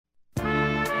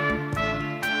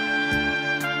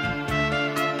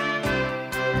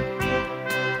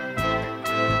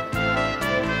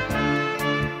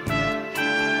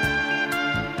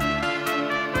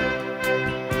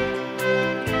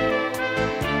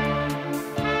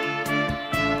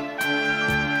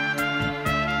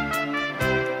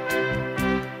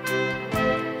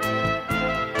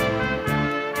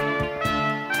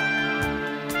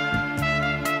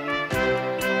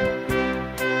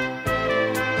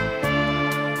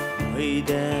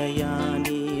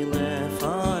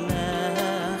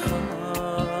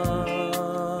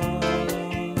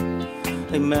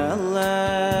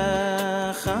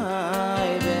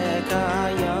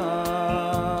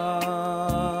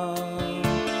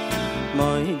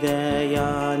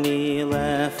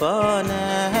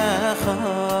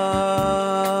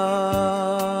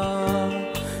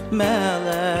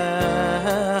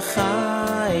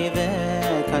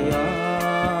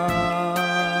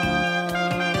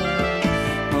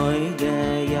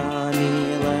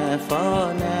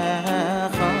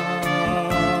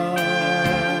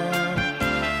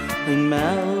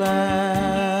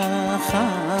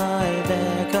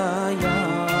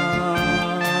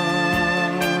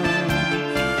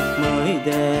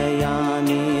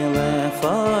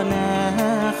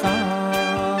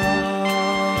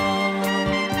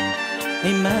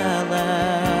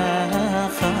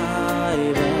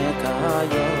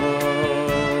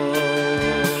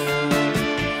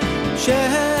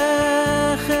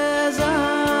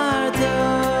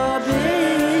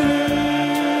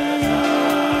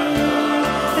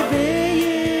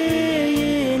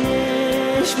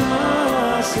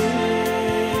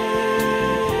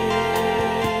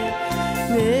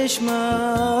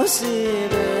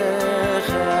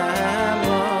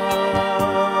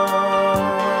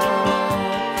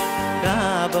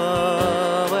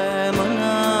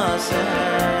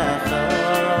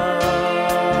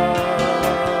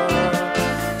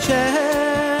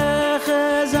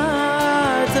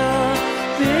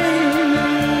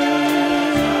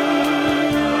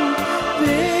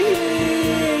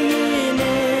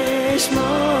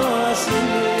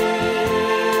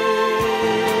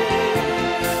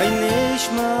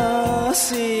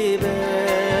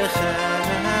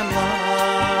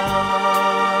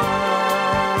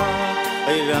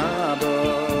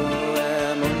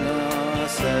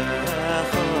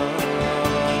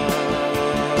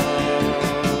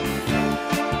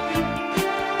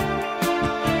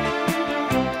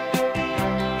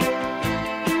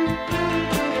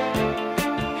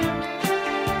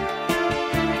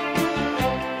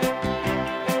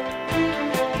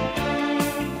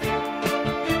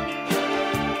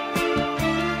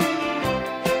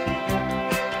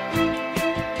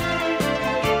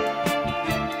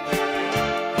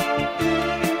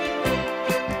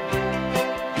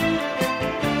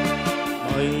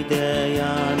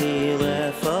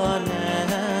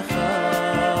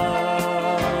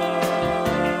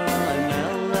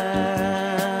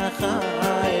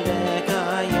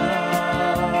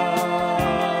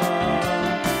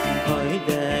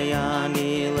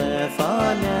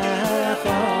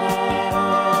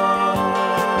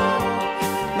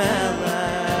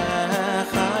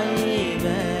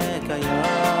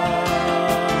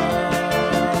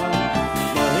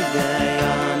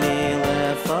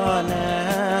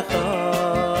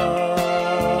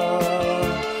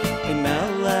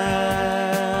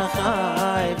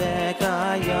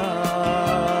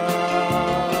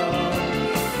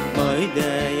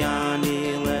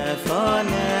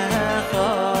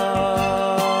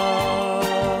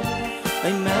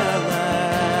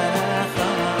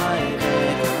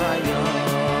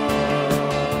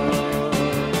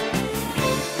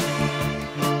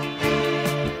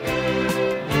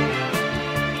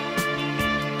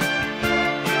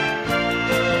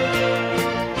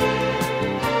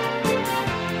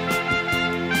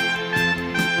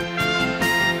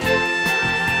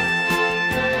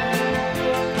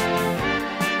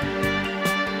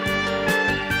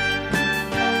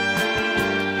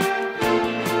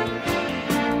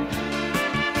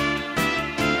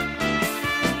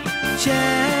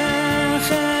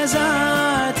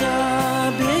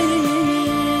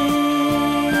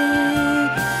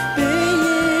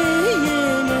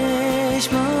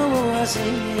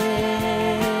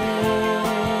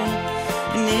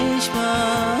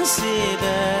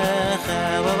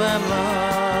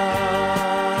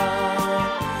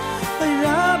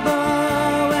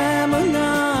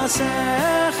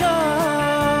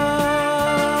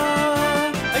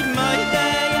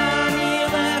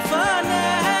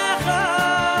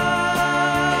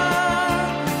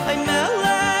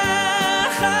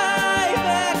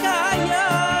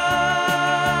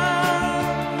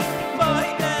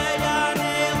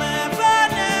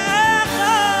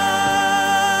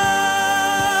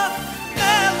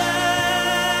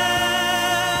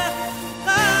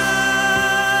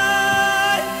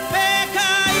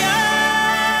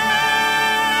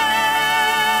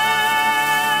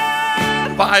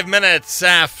5 minutes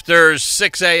after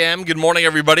 6 a.m. Good morning,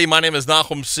 everybody. My name is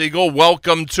Nachum Siegel.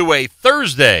 Welcome to a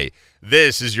Thursday.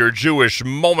 This is your Jewish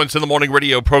Moments in the Morning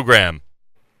radio program.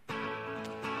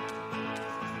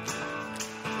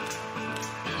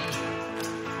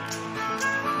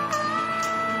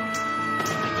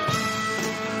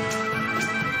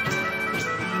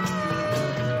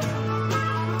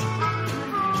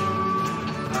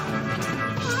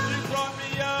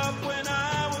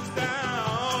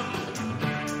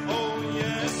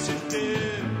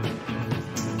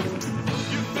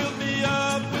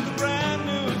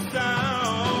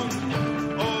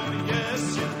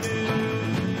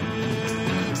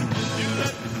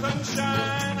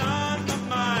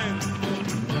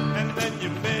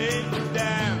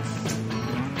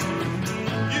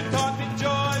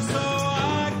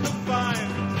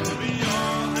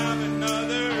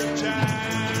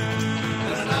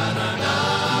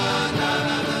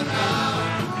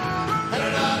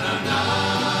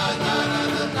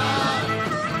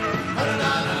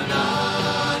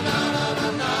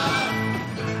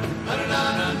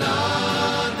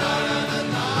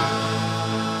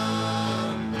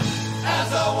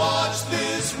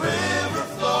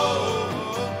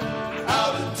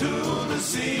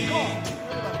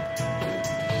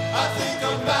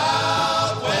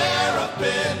 about where I've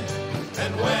been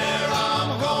and where I'm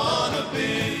gonna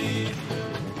be.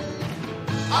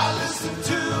 I listen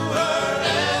to her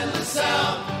endless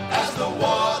sound as the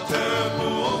water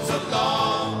moves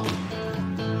along.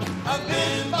 I've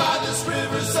been by this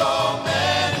river so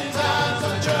many times,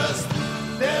 I just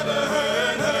never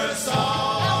heard her song.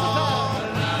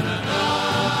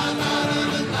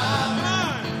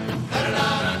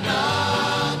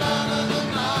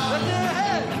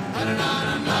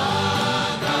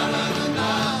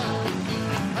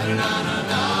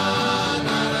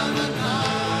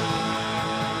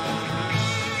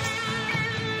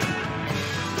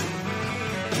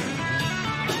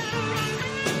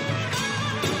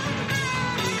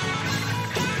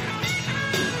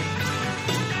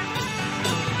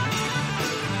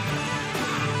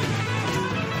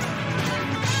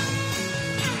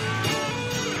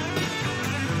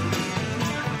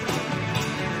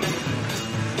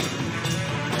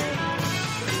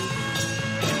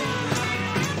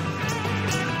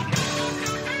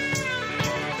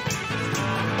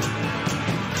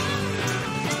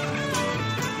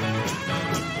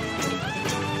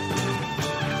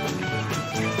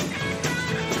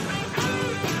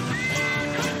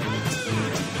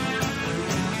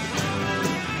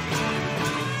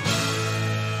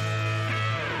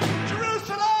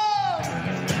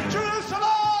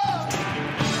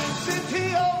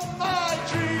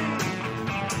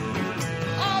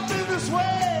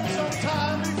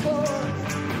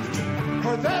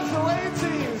 That's the way it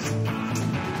seems.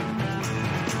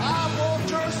 I've walked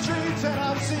your streets and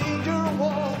I've seen your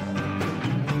wall,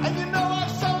 and you know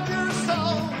I've sung your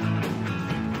song.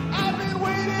 I've been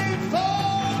waiting for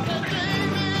the day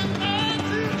that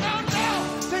to come down.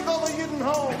 Take all the hidden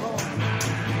home.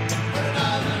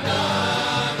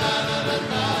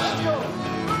 Let's go.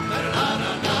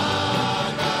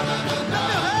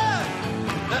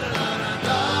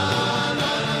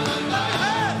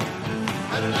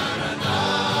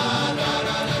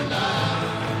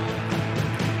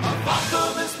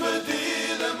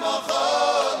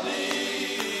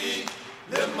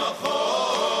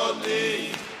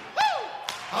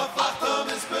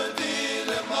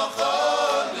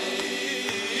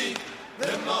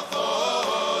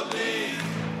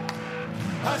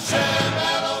 Hashem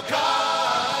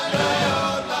Elokai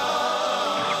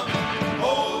Leolam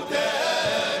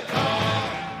Odeka.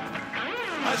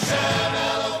 Hashem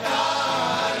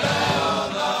Elokai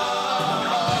Leolam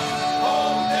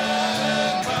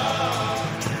Odeka.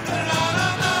 Na na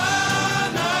na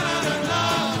na na na na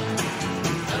na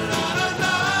na na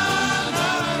na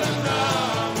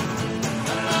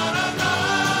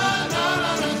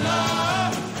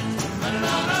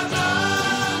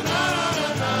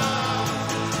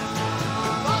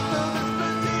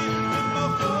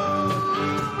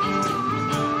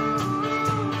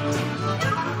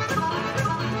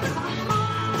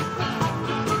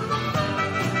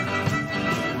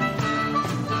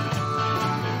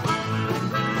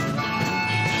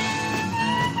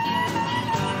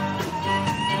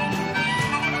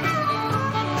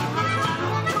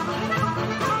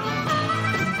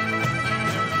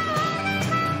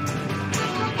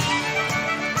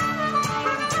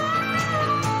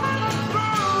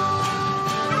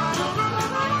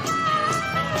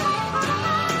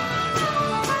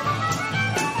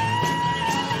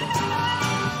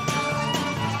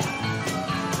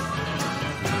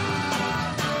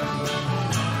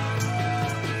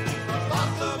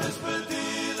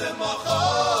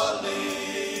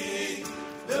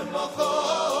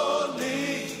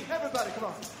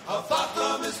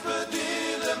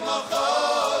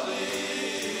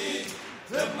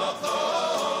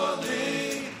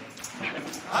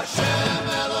Hashem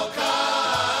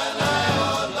Elokai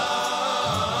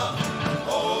Leolam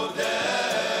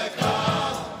Odeka.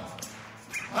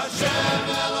 Hashem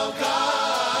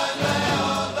Elokai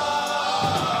Leolam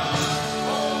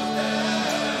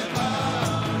Odeka.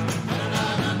 Na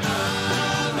na na na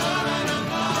na na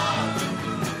na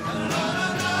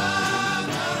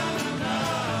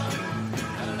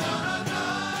na na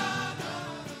na.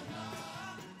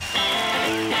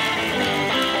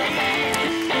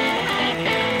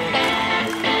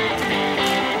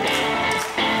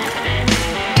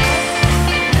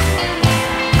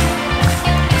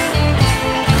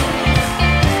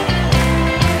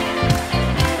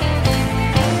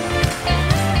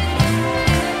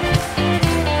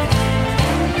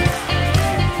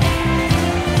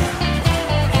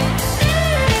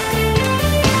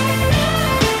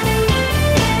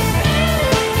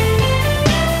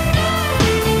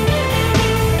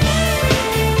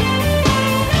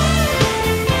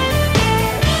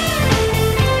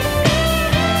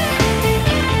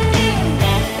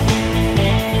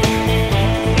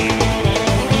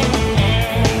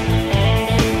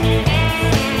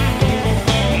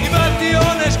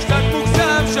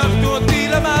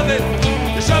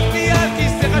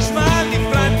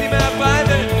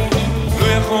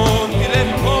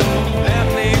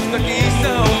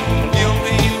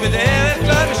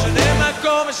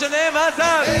 משנה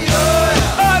מזל.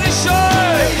 אני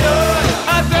שואל,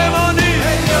 אתם עונים,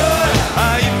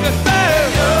 האם זה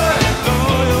פייר?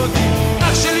 לא יודעים.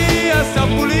 אח שלי עשה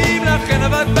בולים, לכן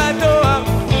עבד בדואר.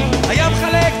 היה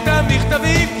מחלק את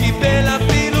המכתבים, קיבל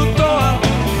אפילו תואר.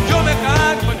 יום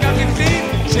אחד פקח הבחין,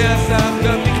 שעזב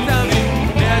גם מכתבים.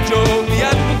 מהג'וב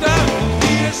מיד מותר,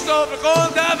 כי יש סוף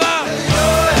לכל דבר.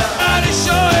 אני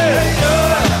שואל,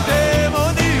 אתם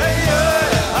עונים,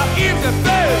 האם זה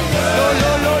פייר? לא,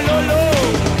 לא, לא, לא, לא.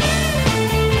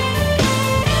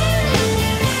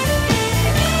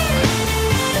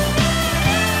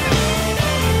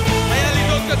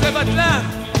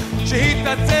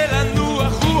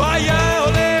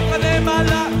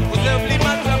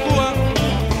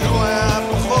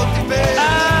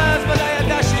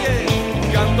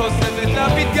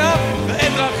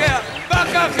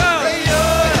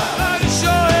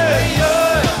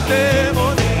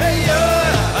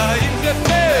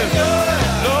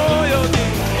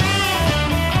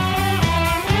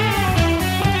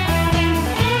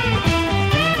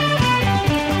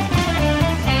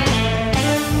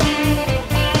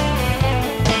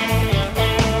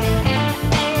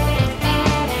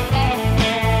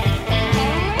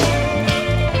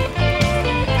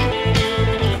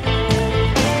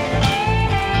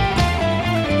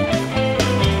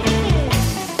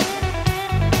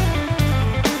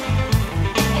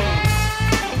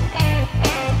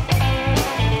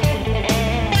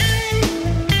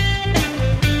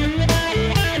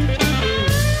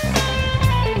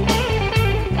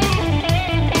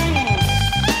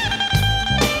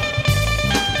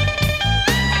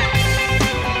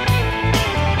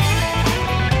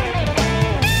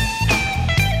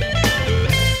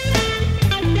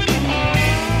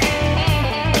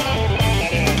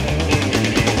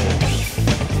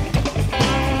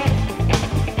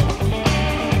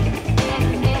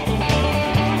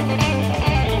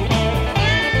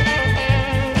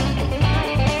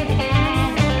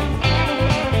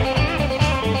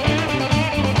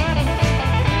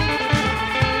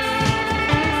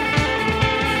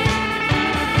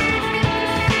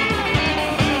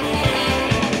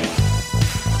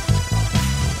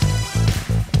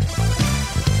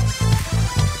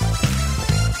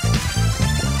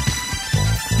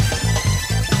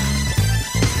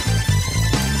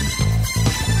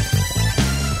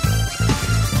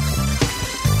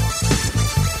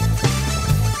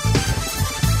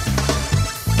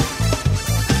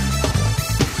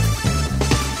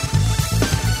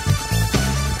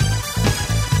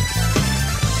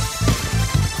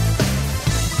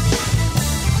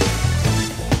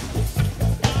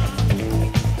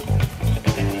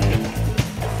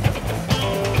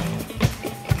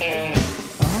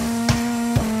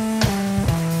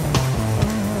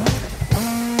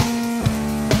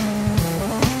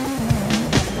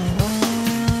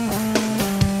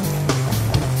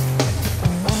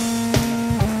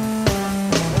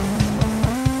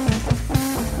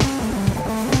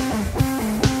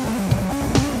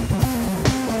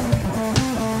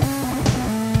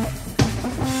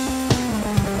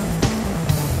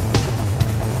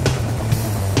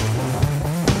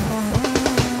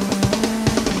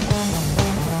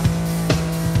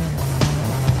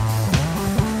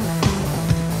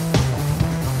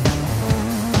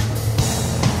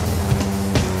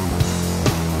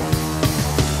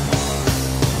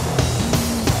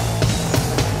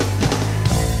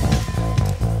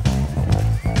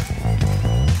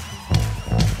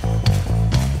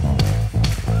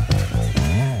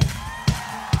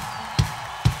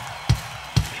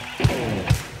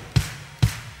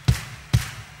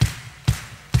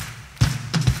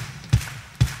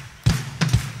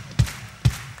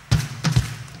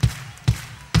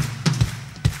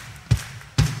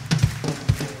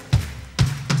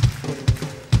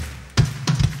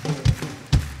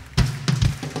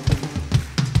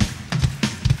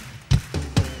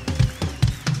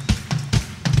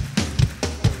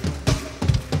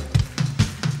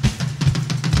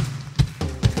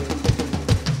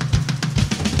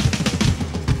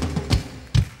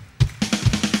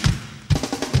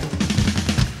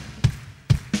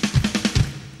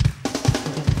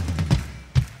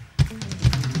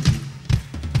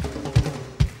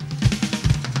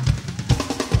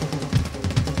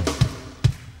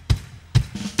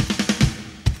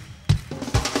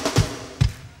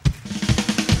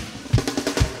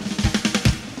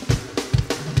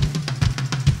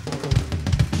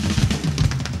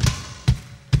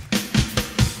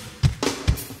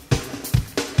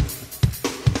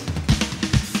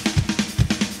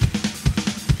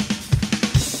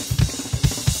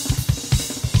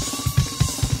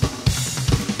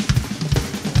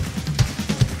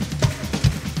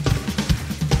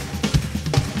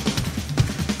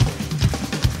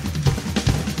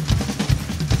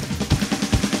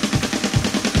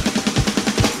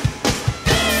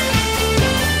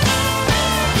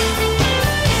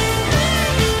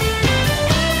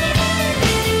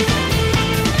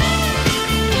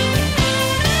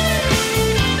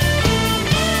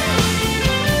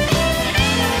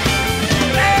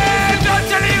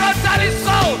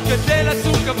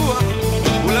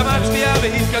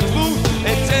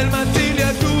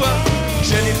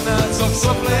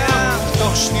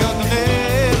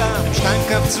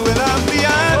 יצאו אל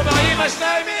המניין ובאים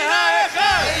השניים מן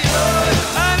האחד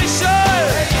אני שואל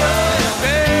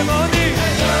אתם עונים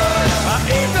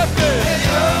האם תפר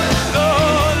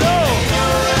לא לא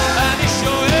אני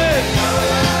שואל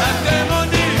אתם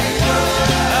עונים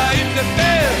האם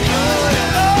תפר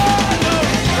לא לא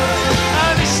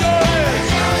אני שואל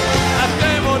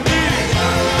אתם עונים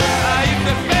האם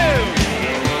תפר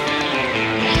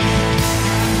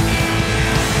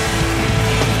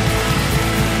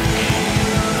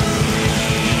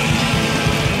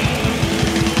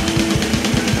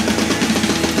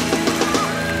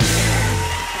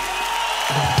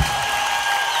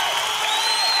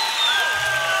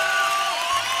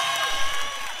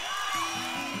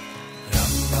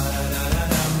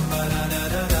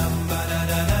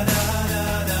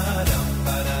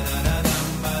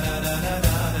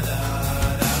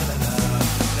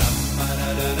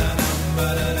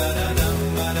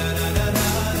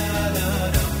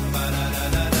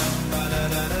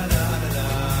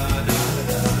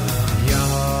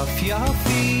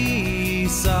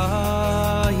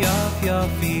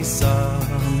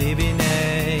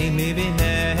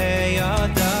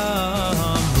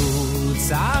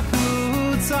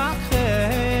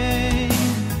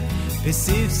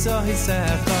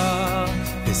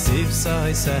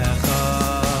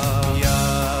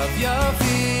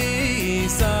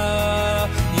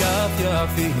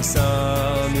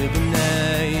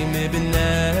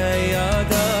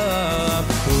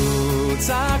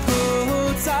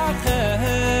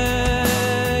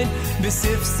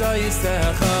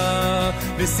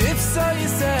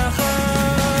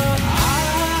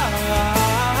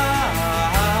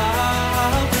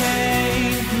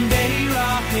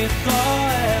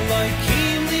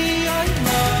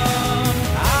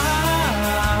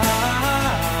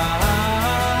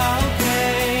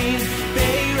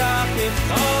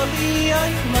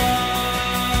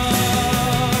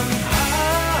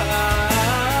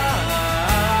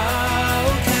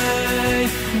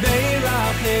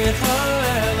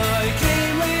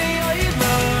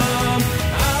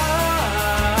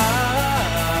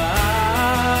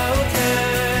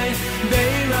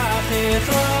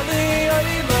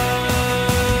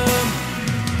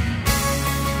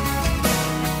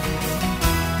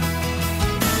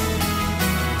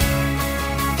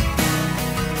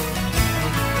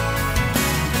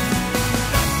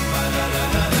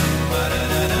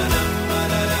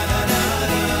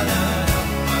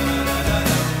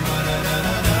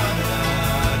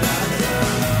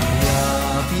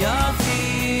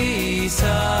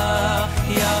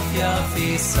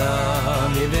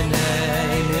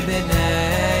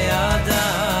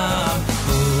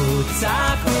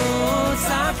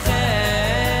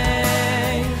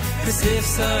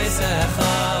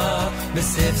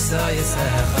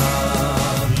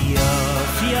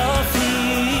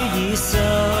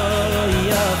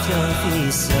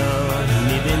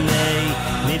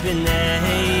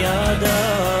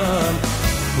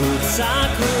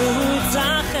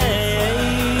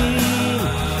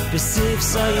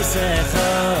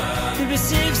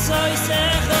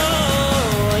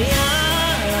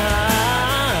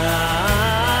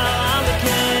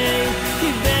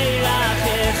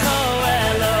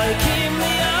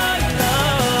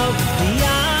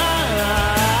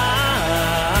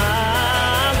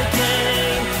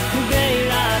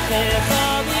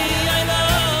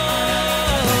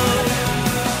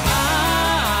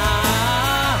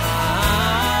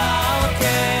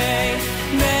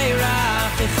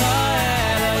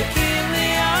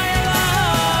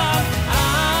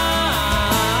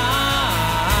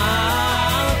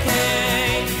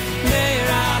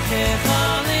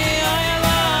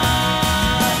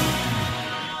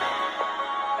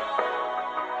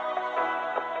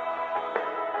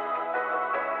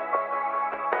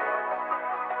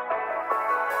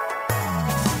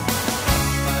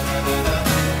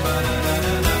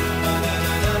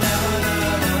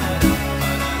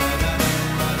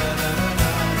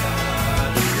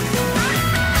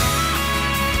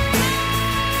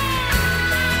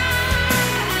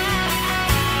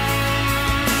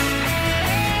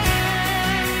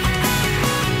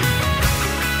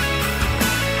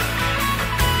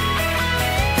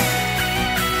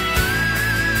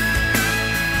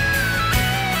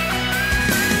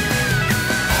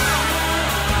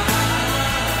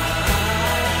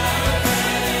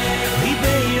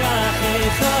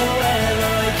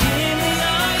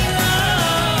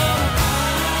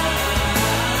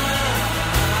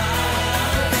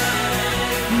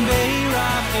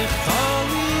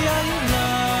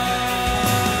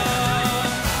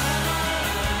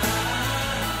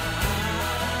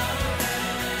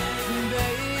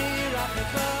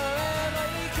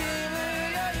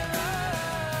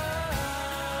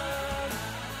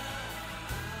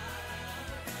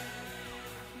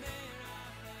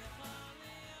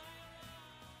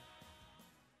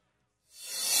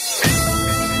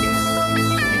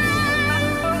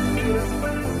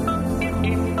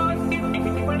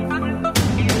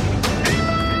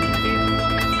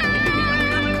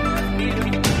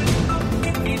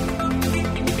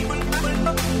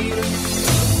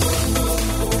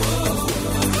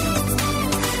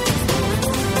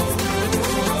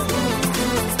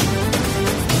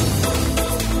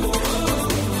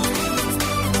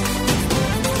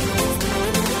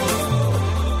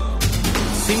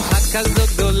כזו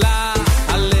גדולה,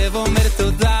 הלב אומר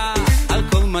תודה על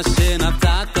כל מה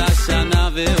שנתת שנה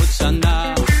ועוד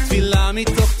שנה. תפילה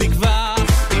מתוך תקווה,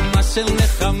 אמא של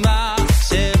נחמה,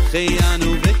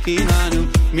 שהחיינו וקיימנו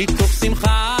מתוך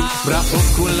שמחה. ברכות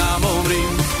כולם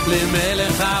אומרים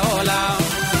למלך העולם,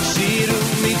 שירו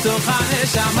מתוך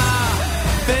הנשמה,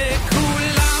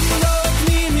 וכולם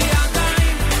נותנים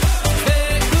ידיים,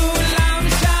 וכולם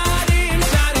שרים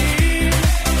שרים,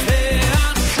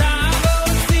 ועכשיו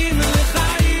עושים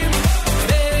לחיים,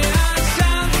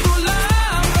 ועכשיו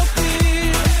כולם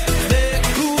רוקדים,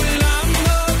 וכולם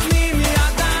נותנים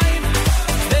ידיים,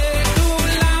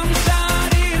 וכולם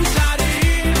שרים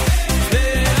שרים,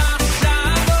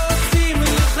 ועכשיו עושים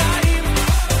לחיים,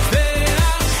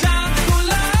 ועכשיו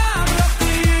כולם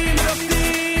רוקדים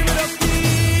רוקדים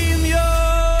רוקדים יו.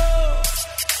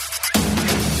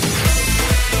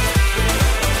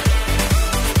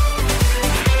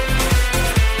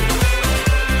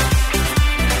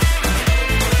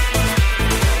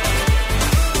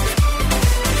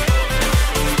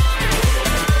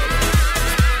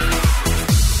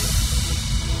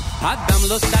 אדם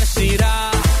לא שר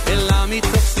שירה אלא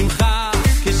מתוך שמחה,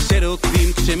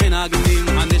 כשרוקדים כשמנגנים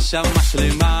הנשמה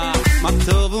שלמה. מה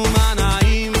טוב ומה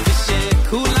נעים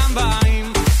כשכולם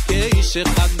באים, כאיש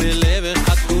אחד בלב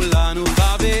אחד כולנו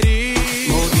חברים.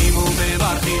 מודים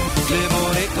ומברכים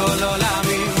לבורא כל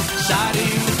עולמים,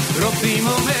 שרים רוקדים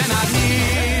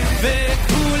ומנגנים,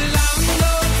 וכולם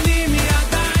נותנים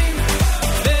ידיים,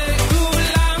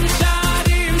 וכולם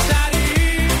שרים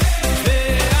שרים,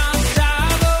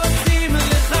 ועכשיו עושים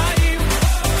לחיים,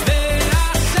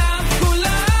 ועכשיו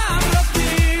כולם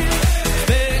רוקדים,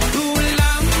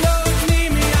 וכולם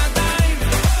נותנים ידיים,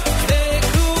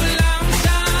 וכולם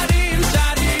שרים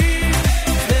שרים,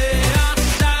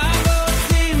 ועכשיו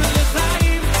עושים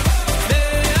לחיים,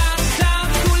 ועכשיו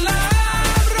כולם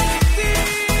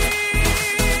רוקדים,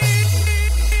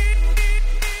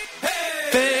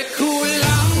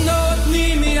 וכולם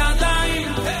נותנים ידיים,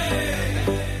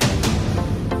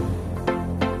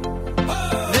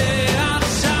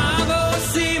 ועכשיו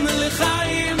עושים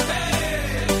לחיים,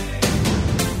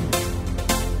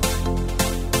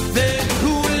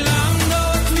 וכולם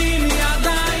נותנים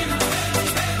ידיים,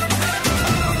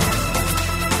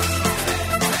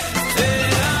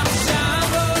 ועכשיו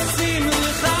עושים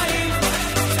לחיים.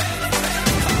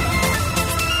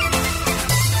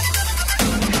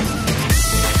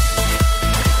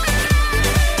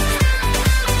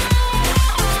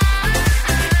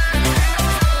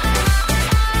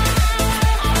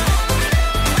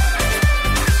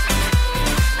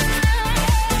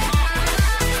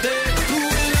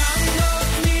 וכולם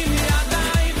נותנים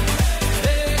ידיים,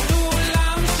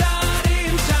 וכולם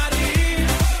שרים שרים,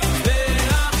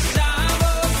 ועכשיו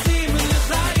עושים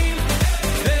לחיים,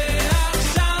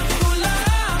 ועכשיו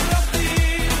כולם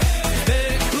רוקדים,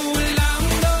 וכולם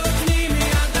נותנים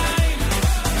ידיים,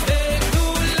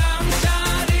 וכולם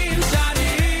שרים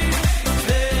שרים,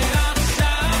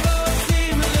 ועכשיו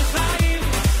עושים לחיים,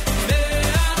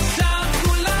 ועכשיו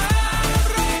כולם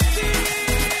רוקדים.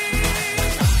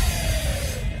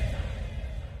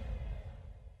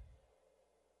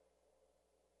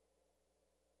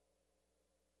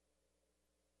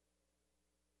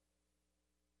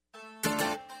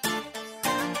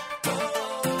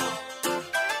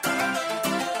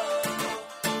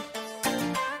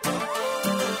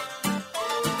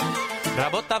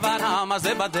 רבות אברהם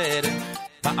הזה בדרך,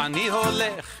 ואני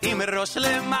הולך עם ראש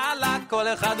למעלה, כל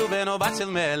אחד הוא בן או בת של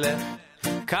מלך.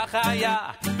 ככה היה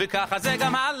וככה זה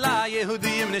גם עלה,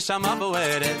 יהודי עם נשמה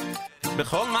בוערת,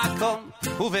 בכל מקום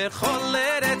ובכל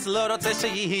ארץ, לא רוצה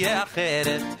שיהיה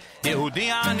אחרת.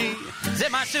 יהודי אני זה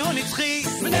משהו נצחי,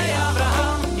 בני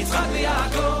אברהם יצחק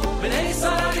ויעקב, בני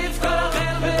שרה רבקה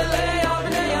רחל ולאה,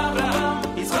 בני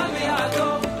אברהם יצחק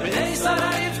ויעקב, בני שרה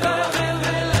רבקה רחל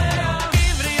ולאה.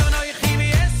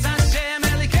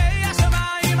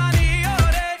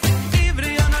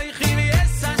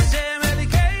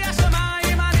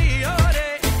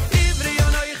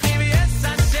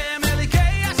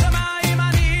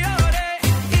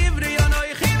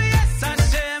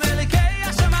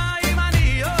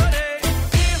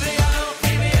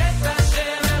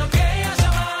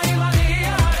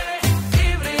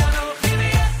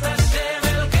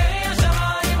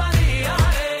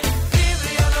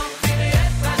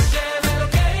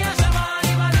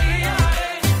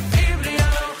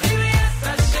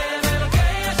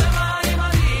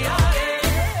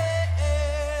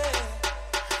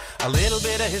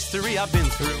 History I've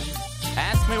been through.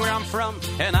 Ask me where I'm from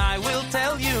and I will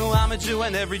tell you I'm a Jew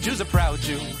and every Jew's a proud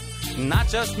Jew. Not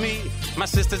just me, my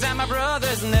sisters and my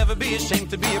brothers, never be ashamed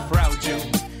to be a proud Jew.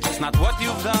 not what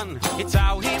you've done, it's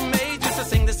how he made you. So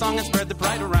sing the song and spread the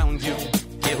pride around you.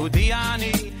 Yehudi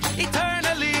Ani,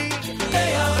 eternally.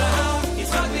 Hey Abraham,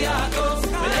 Yitzchak v'Yaakov,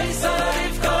 b'nei Sarah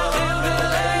Rivka, Rachel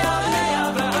v'Leah. Hey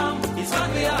Abraham, Yitzchak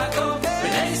v'Yaakov,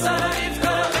 b'nei Sarah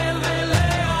Rivka, Rachel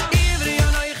v'Leah. Ivri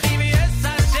anoichi v'yes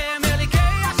Hashem,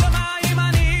 elikei hashamayim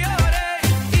ani yoreh.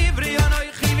 Ivri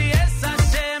anoichi v'yes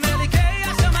Hashem, elikei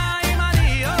hashamayim ani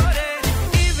yoreh.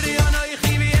 Ivri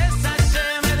anoichi v'yes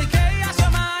Hashem, elikei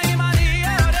hashamayim ani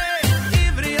yoreh.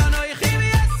 Ivri anoichi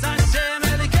v'yes Hashem,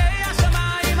 elikei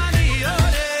hashamayim ani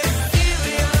yoreh.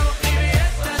 Ivri anoichi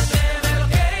v'yes Hashem,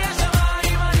 elokei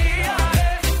hashamayim ani yoreh.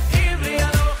 Ivri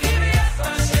anoichi v'yes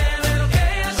Hashem,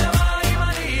 elokei hashamayim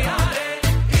ani yoreh.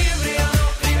 Ivri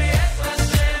anoichi v'yes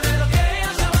Hashem, elokei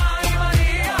hashamayim ani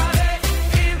yoreh.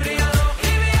 Ivri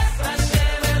anoichi v'yes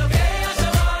Hashem, elokei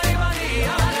hashamayim ani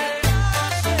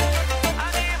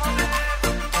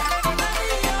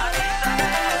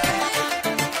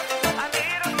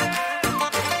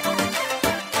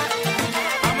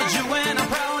I'm a Jew and I'm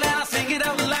proud and I sing it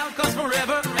out loud, 'cause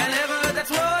forever and ever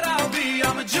that's what I'll be.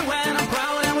 I'm a Jew and I'm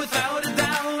proud and without a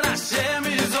doubt Hashem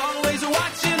is always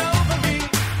watching over me.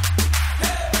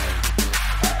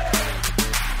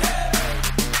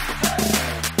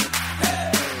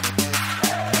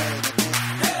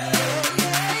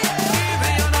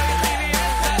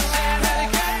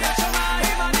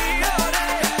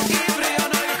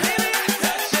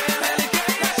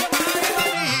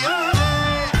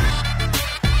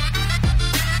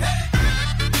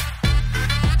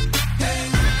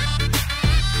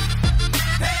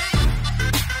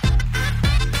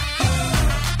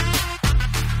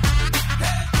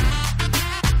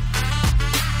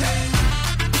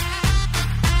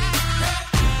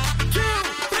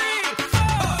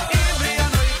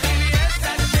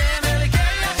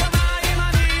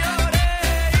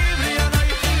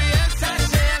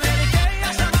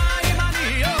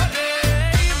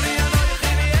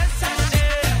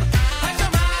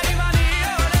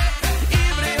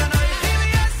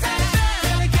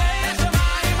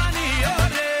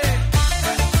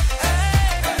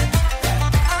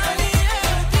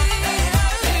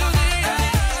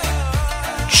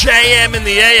 JM in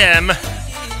the AM.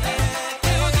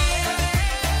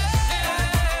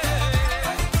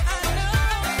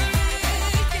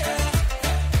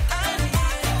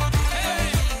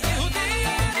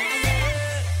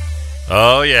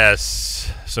 Oh,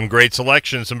 yes. Some great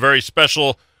selection, some very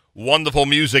special, wonderful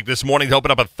music this morning to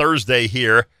open up a Thursday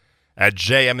here at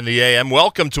JM in the AM.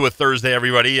 Welcome to a Thursday,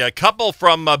 everybody. A couple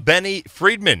from Benny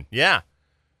Friedman. Yeah.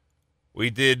 We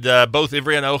did both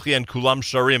Ivri Anochi and Kulam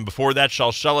Sharim. Before that,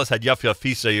 Shalshelas had Yaf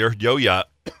Yafisa Yoya,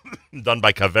 done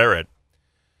by Kaveret,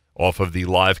 off of the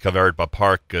live Kaveret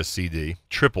Bapark CD,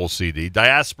 triple CD.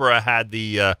 Diaspora had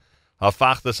the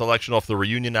Hafachta selection off the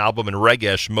reunion album, and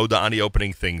Regesh Moda'ani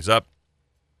opening things up.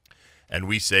 And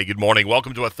we say good morning.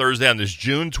 Welcome to a Thursday on this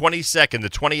June 22nd, the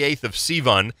 28th of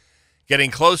Sivan.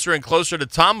 Getting closer and closer to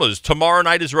Tammuz. Tomorrow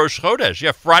night is Rosh Chodesh.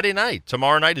 Yeah, Friday night.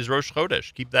 Tomorrow night is Rosh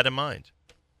Chodesh. Keep that in mind.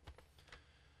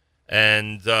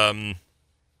 And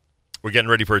we're getting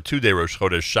ready for a 2-day Rosh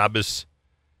Chodesh, Shabbos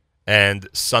and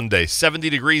Sunday. 70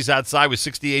 degrees outside with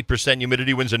 68%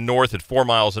 humidity. Winds in north at 4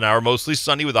 miles an hour. Mostly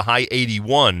sunny with a high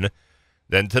 81.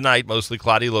 Then tonight, mostly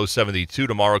cloudy, low 72.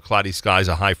 Tomorrow, cloudy skies,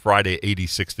 a high Friday,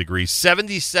 86 degrees.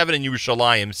 77 in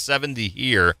Yerushalayim, 70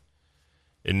 here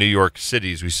in New York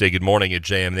City. As we say good morning at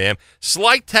JM.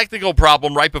 Slight technical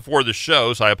problem right before the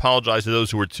show, so I apologize to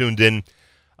those who were tuned in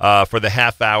for the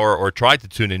half hour or tried to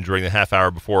tune in during the half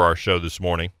hour before our show this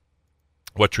morning,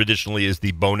 what traditionally is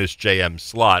the bonus JM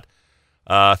slot.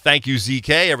 Thank you,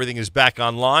 ZK. Everything is back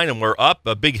online, and we're up.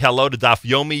 A big hello to Daf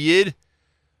Yomi Yid,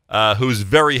 who's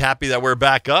very happy that we're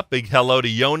back up. Big hello to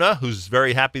Yona, who's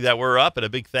very happy that we're up. And a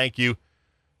big thank you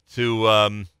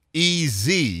to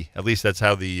Izzy, at least that's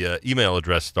how the email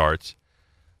address starts,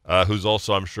 who's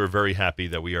also, I'm sure, very happy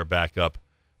that we are back up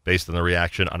based on the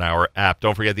reaction on our app.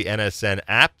 Don't forget the NSN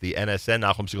app, the NSN,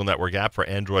 Nachum Segal Network app for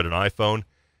Android and iPhone.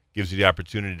 Gives you the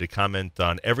opportunity to comment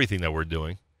on everything that we're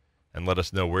doing and let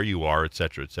us know where you are,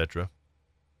 etc., etc.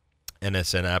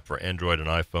 NSN app for Android and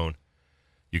iPhone.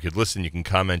 You could listen, you can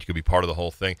comment, you could be part of the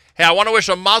whole thing. Hey, I want to wish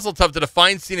a mazel tov to the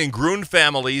Feinstein and Grun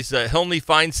families. Hilny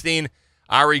Feinstein,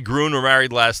 Ari Grun were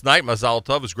married last night. Mazel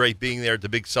tov. It was great being there at the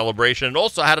big celebration. And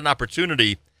also had an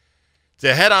opportunity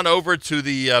to head on over to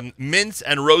the Mintz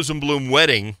and Rosenblum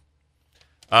wedding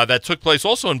that took place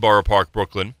also in Borough Park,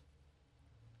 Brooklyn.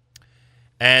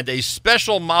 And a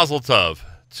special mazel tov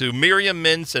to Miriam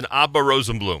Mintz and Abba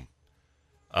Rosenblum.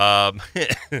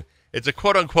 It's a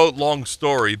quote-unquote long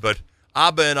story, but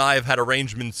Abba and I have had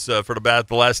arrangements for about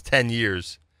the last 10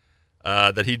 years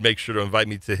that he'd make sure to invite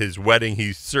me to his wedding.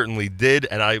 He certainly did,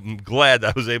 and I'm glad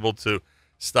I was able to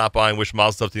stop by and wish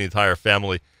mazel tov to the entire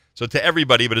family. So to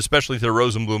everybody, but especially to the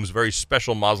Rosenblums, very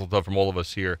special mazel tov from all of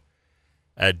us here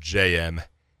at JM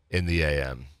in the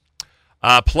AM.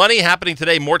 Plenty happening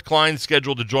today. Mort Klein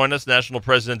scheduled to join us, national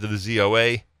president of the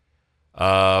ZOA.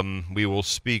 We will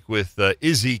speak with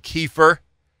Izzy Kieffer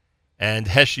and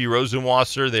Heshy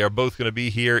Rosenwasser. They are both going to be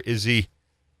here. Izzy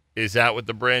is out with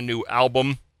the brand new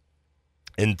album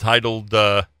entitled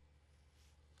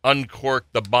Uncork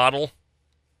the Bottle.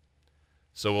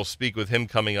 So we'll speak with him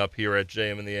coming up here at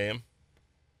JM in the AM.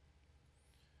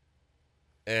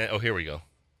 And, here we go.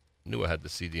 Knew I had the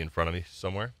CD in front of me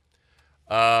somewhere.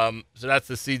 So that's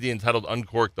the CD entitled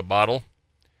Uncork the Bottle.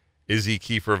 Izzy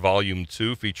Kieffer Volume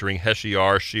 2, featuring Heshy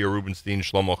R, Shia Rubenstein,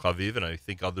 Shlomo Chaviv, and I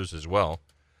think others as well.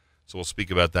 So we'll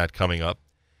speak about that coming up.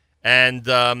 And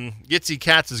Yitzie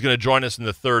Katz is going to join us in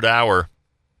the third hour,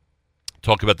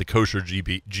 talk about the Kosher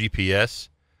GPS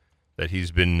that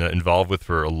he's been involved with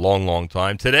for a long, long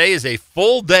time. Today is a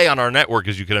full day on our network,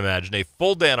 as you can imagine, a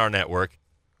full day on our network.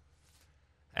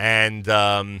 And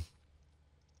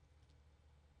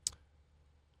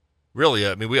really,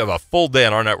 I mean, we have a full day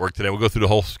on our network today. We'll go through the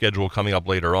whole schedule coming up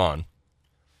later on.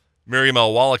 Miriam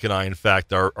L. Wallach and I, in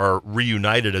fact, are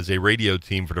reunited as a radio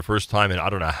team for the first time in I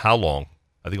don't know how long.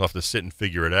 I think we'll have to sit and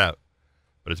figure it out.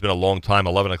 But it's been a long time.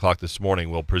 11 o'clock this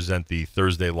morning, we'll present the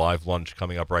Thursday live lunch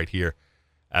coming up right here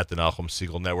at the Nachum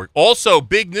Segal Network. Also,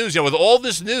 big news, with all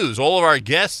this news, all of our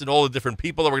guests and all the different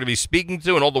people that we're going to be speaking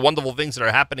to and all the wonderful things that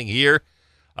are happening here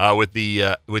with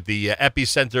the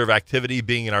epicenter of activity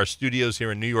being in our studios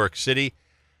here in New York City.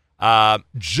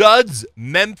 Judd's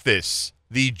Memphis,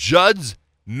 the Judd's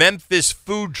Memphis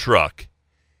food truck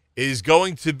is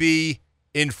going to be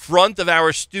in front of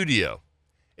our studio,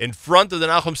 in front of the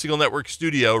Nachum Segal Network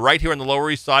studio right here on the Lower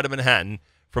East Side of Manhattan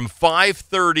from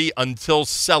 5:30 until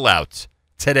sellout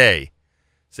today.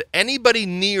 So anybody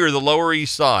near the Lower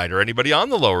East Side or anybody on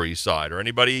the Lower East Side or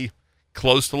anybody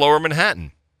close to Lower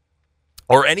Manhattan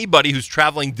or anybody who's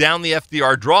traveling down the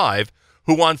FDR Drive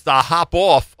who wants to hop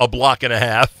off a block and a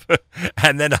half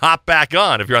and then hop back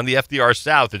on. If you're on the FDR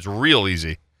South, it's real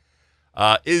easy.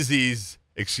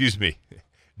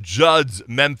 Judd's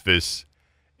Memphis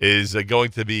is going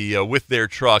to be with their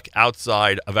truck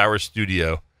outside of our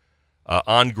studio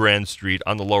on Grand Street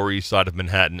on the Lower East Side of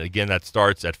Manhattan. Again, that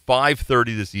starts at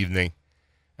 5:30 this evening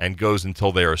and goes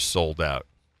until they are sold out.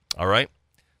 All right?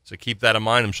 So keep that in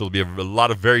mind. I'm sure there'll be a lot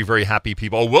of very, very happy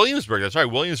people. Oh, Williamsburg. That's right.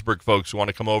 Williamsburg folks who want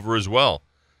to come over as well.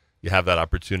 You have that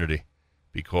opportunity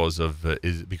because of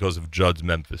Judd's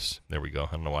Memphis. There we go.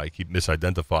 I don't know why I keep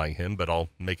misidentifying him, but I'll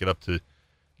make it up to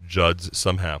Judd's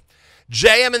somehow.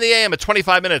 JM in the AM at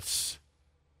 25 minutes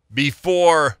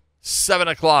before 7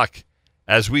 o'clock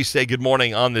as we say good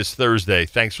morning on this Thursday.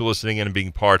 Thanks for listening in and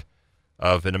being part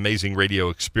of an amazing radio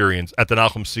experience at the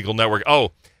Nachum Segal Network.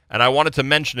 Oh, and I wanted to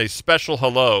mention a special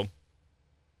hello.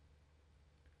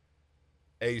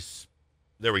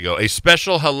 There we go. A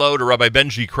special hello to Rabbi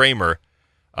Benji Kramer.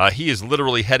 He is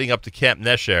literally heading up to Camp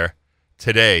Nesher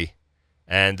today.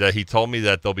 And he told me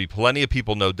that there'll be plenty of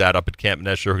people, no doubt, up at Camp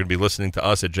Nesher who are going to be listening to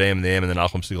us at JM and the AM and the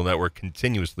Nachum Segal Network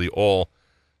continuously all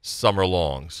summer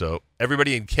long. So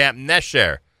everybody in Camp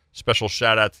Nesher, special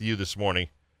shout out to you this morning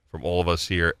from all of us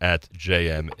here at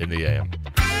JM in the AM.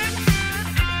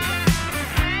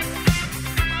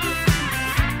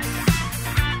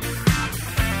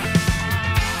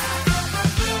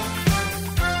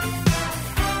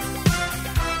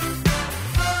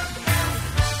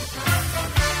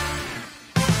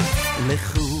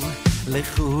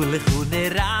 לכו,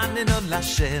 נרננו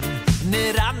לשם,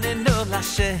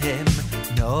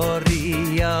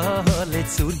 נוריו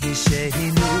לצור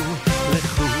גישנו.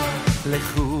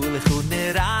 לכו,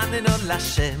 נרננו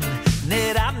לשם,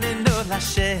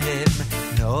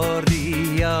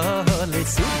 נוריו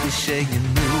לצור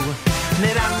גישנו.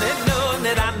 נרננו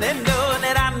לשם,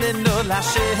 נרננו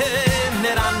לשם,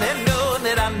 נרננו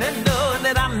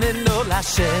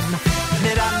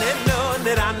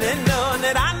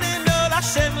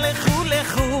לשם,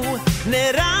 לכו,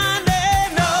 נרננו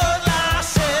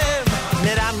לשם,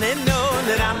 נרננו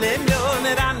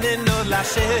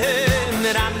לשם,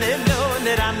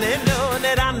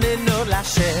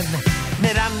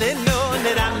 נרננו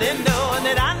לשם,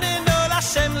 נרננו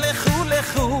לשם,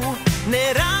 לכו,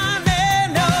 נרננו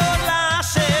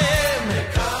לשם.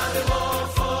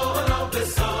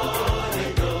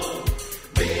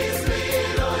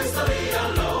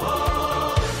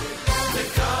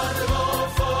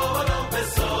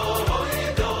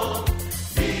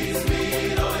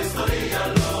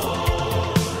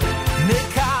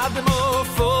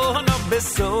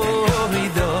 So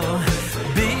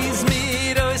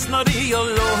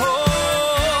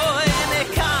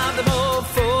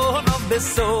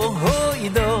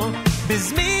besoido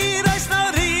bis mir is no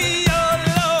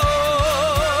riolo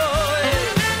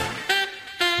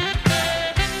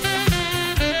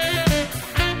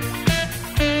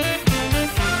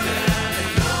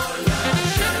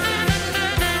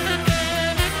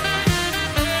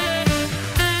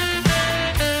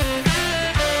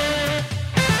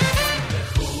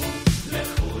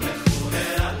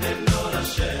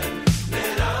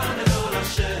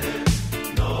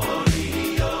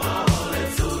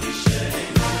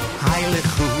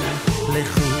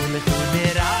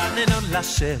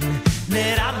Hashem,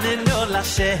 neranenu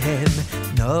Hashem,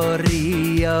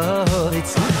 Norio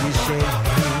Yitzie Shem.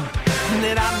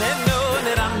 Neranenu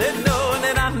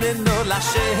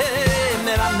Hashem,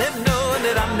 neranenu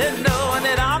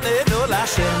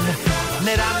Hashem,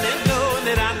 neranenu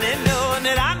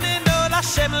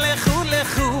Hashem,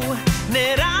 lechu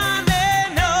neranenu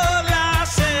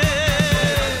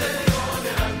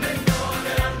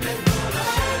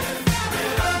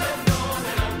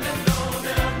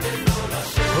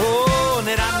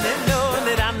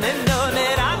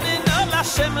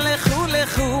Hashem,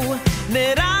 lechu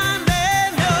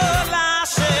neranenu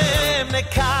Hashem,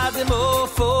 nekademo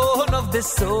phone of the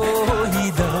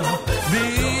soida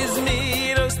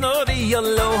bizmiros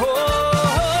noriolo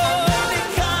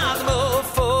nekademo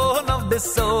phone of the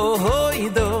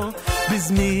soida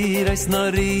bizmiros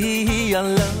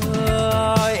noriolo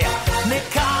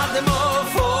nekademo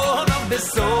phone of the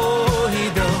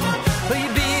soida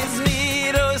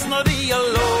bizmiros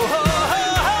noriolo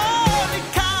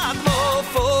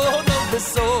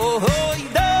so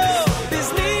hoido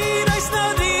bismira is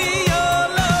not the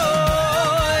alloy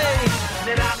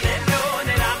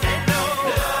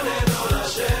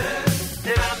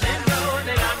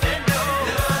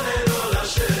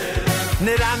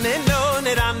nerameno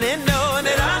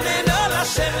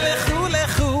lashem lechu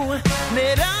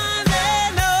nerameno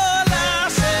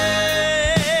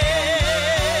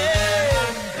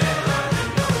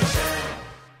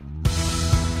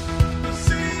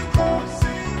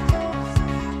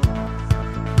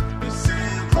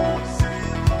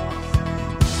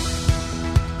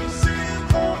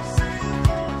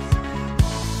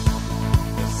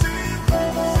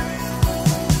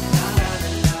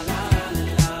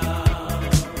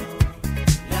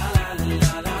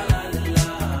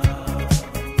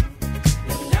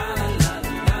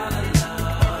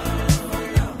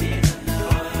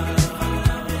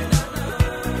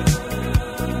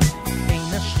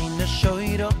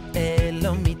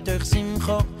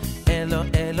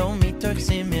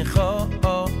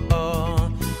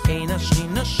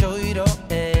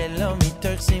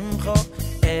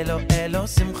Elo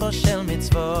simcho shel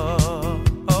mitzvah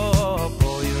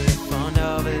boy you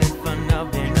lefanav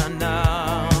birnana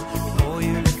boy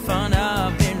you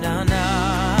lefanav birnana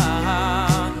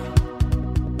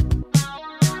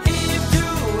if you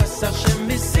as Hashem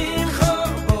misimcho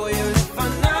boy you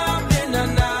lefanav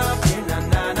birnana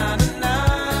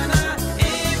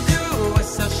if you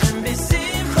as Hashem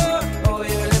misimcho boy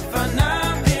you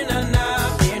lefanav birnana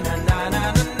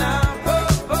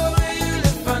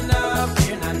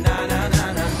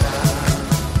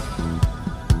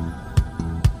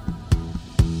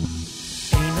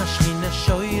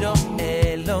shoyro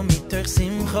elo miter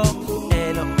simcho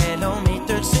elo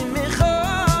miter simcho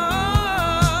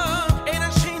ena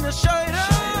shina shoyro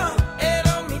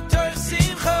elo miter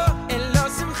simcho elo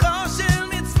simcho shel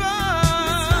mitzvah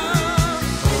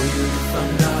oyu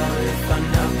lefana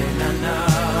benana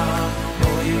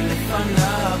oyu lefana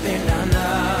benana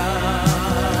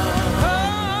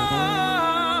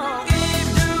if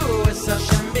du es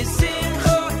Hashem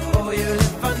besimcho oyu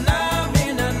lefana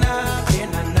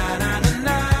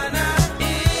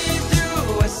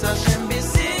Hashem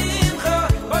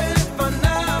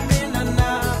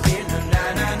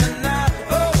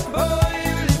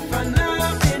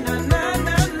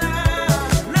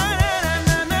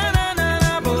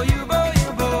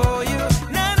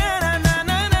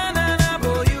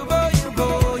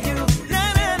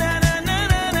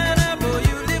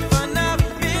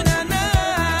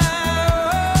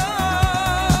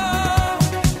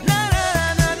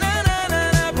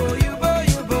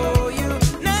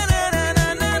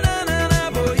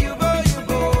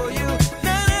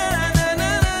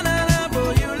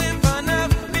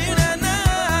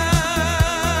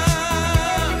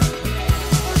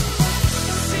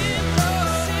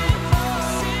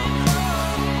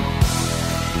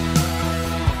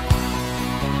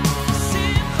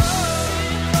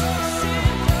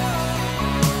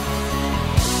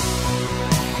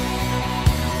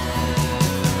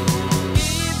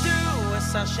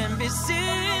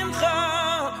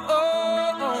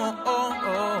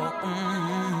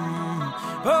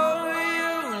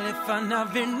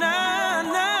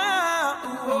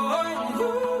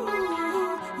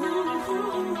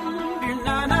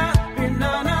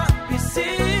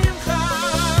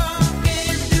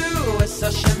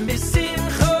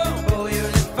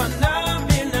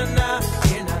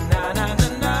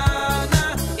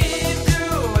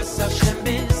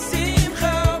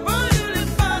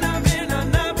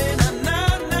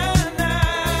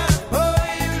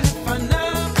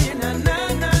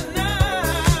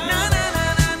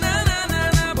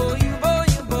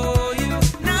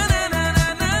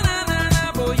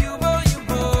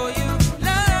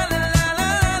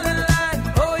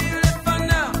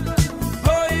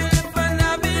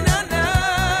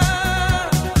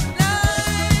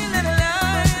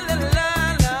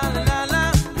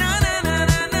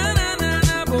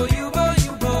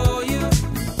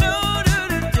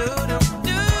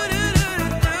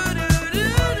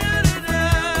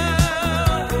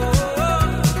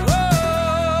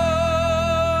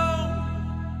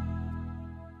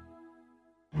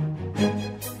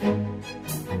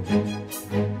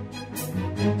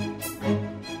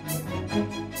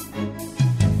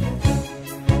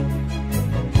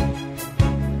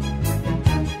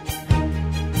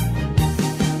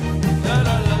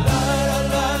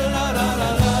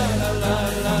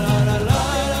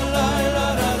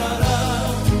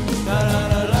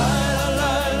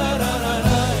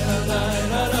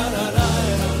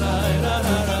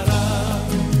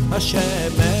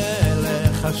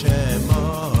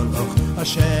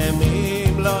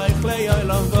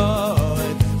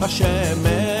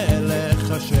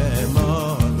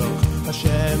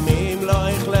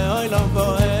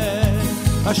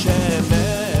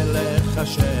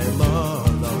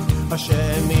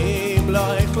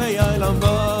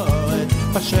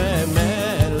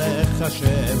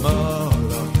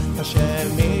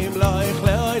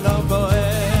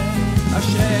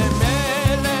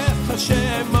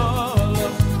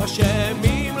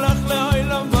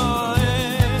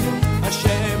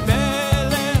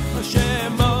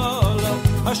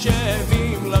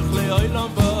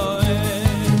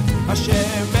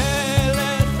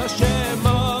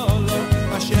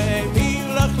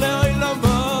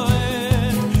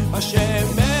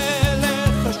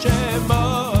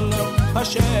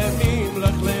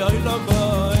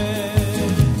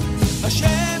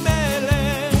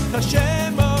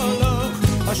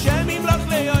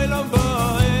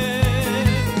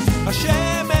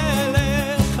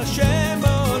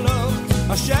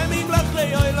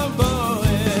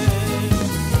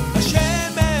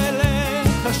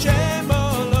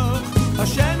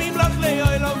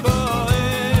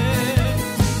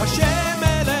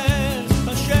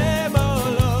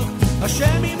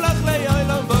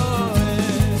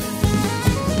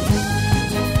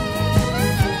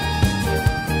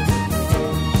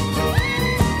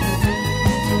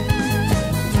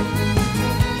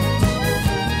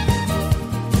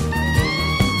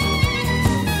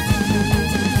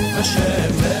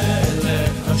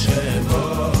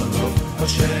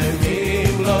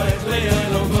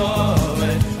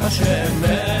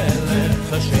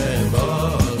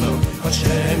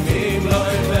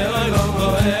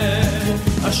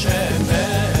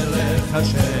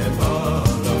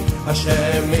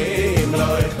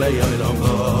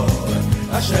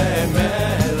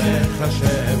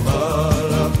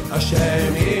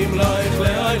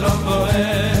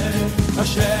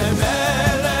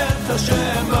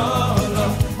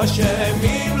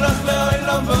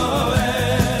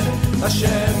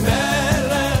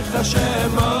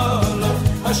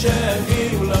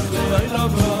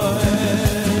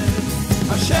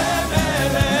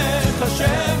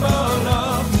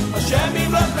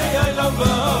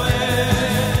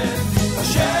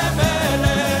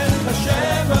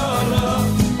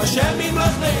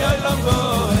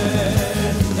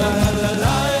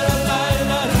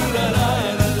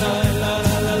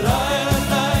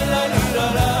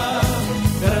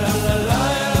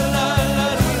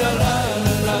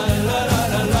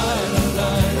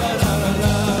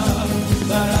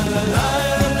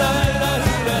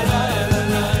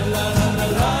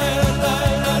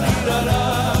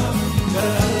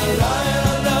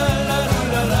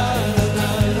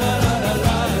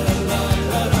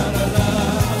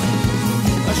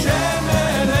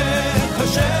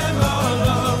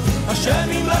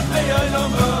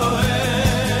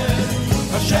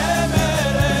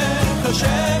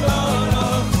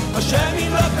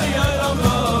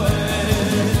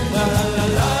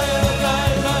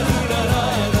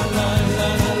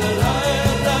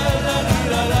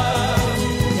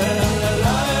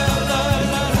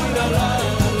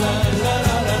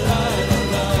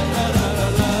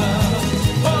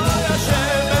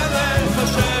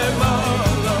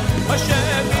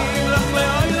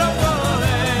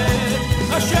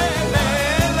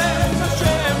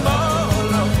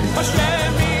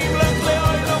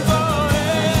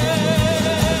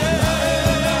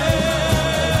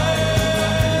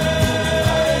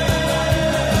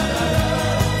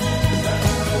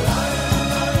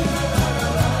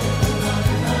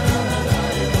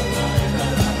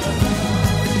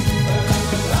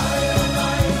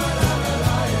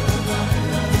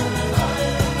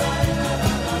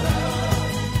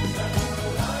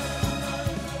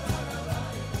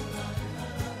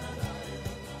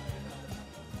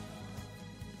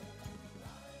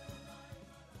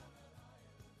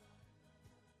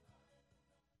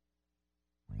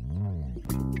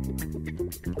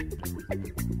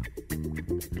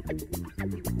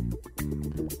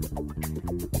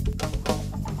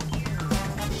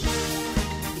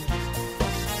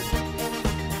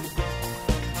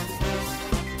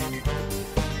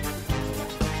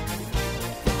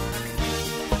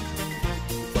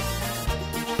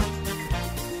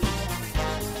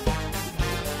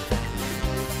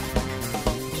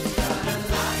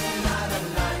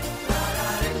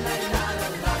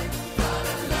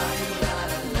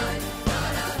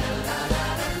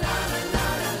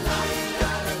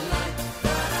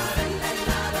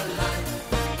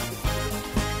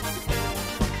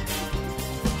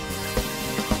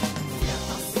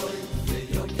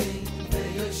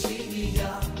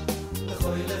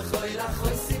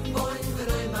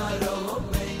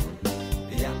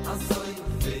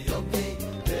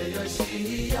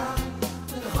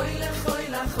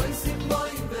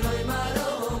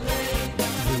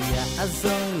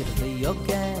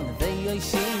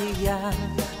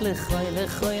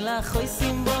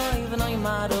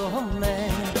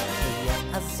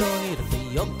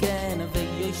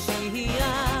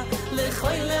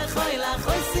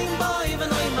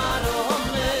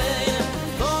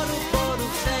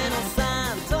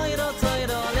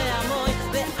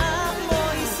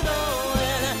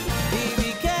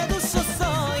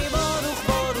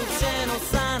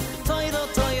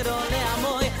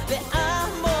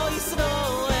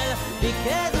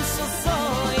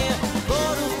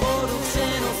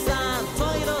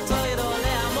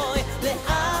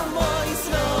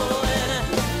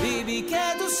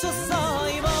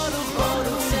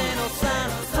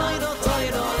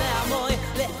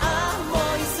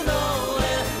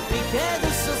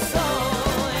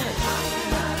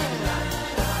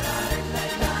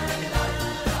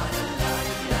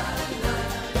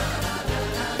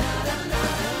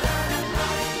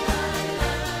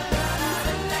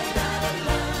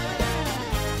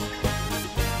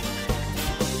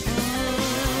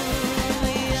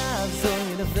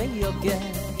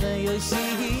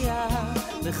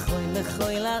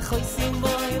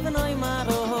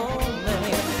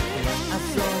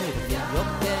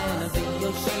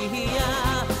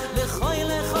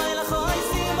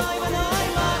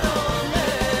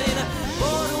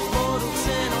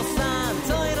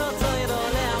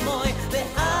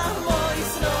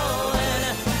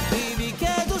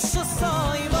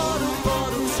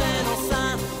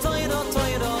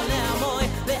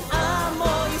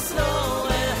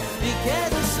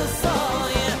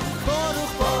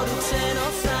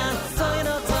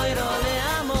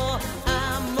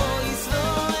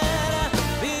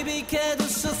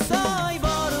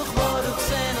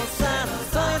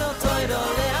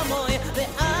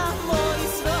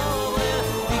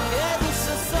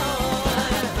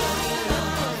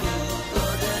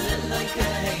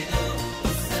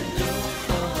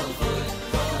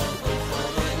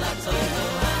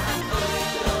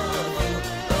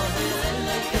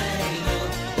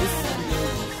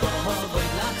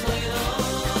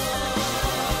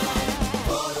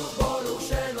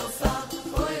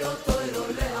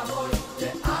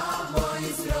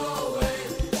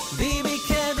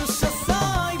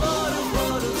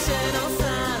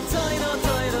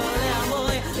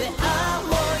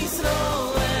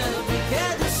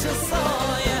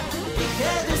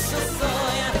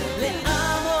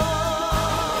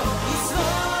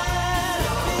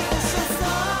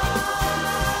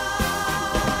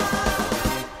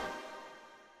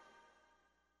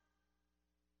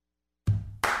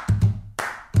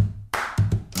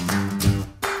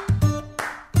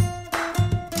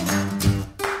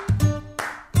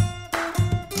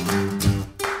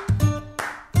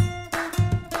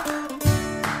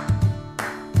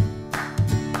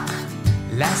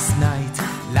Last night,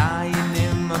 lying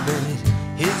in my bed,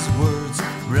 his words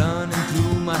running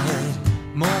through my head.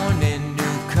 Morning,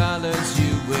 new colors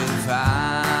you will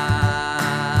find.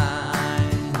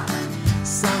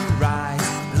 Sunrise,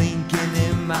 blinking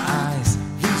in my eyes.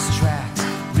 These tracks,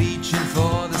 reaching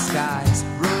for the skies.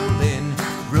 Rolling,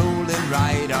 rolling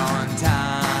right on time.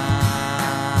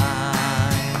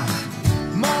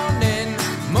 Morning,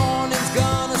 morning's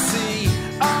gonna see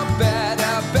a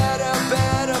better, better,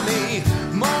 better me.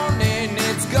 Morning,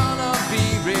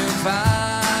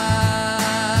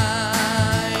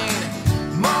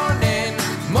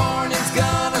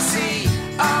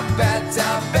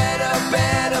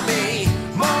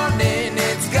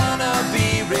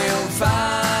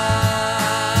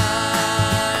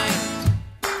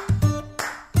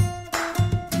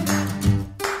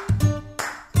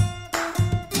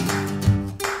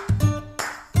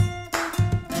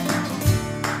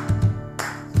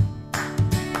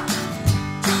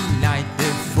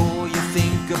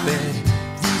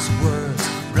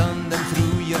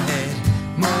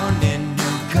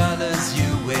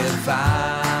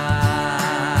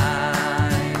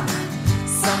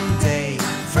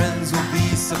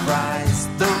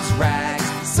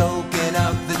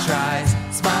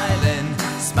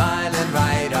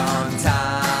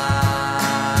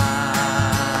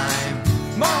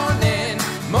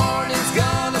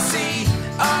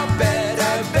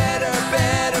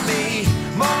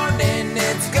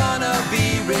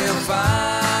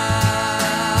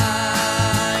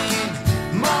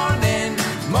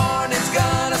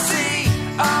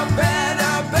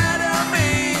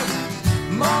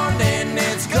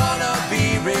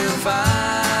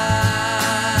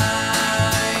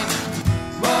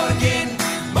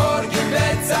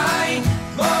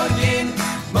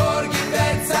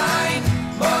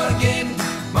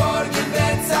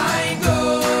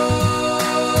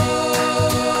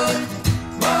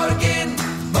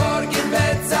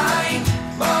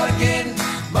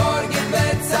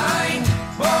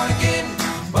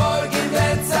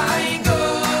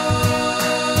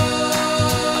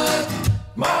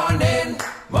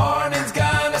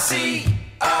 see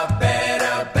a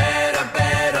better, better,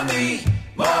 better me.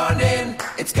 Morning,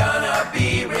 it's gonna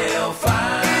be real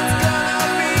fine. It's gonna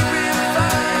be real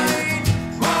fine.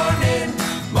 Morning,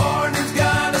 morning's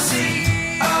gonna see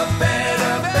a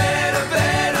better, better,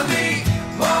 better me.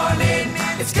 Morning,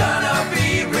 it's gonna be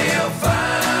real fine.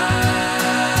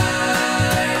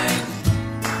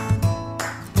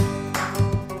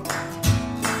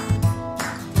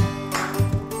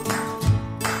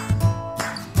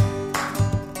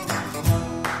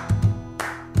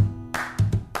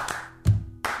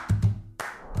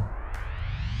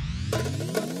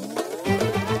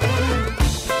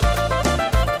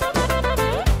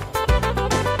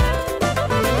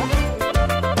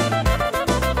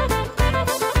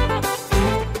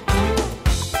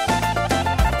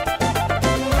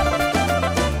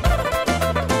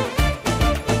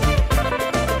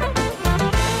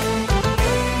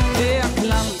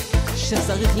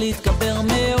 שצריך להתקבר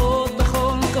מאוד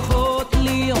בכל כוחות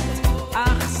להיות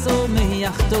אך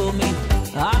סומך תומי,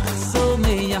 אך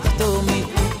סומך תומי.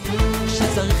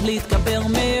 שצריך להתקבר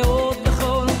מאוד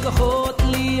בכל כוחות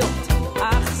להיות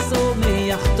אך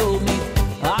סומך תומי,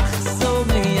 אך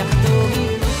סומך תומי.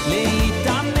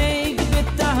 להתענג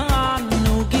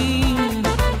בתענוגים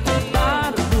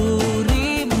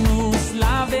ברבורים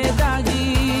מוסלה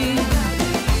ודגים.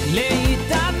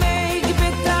 להתענג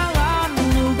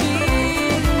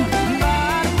בתענוגים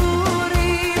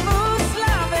ברבורים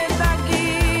מוסלה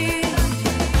ודגים.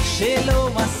 שלא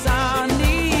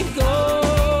עשני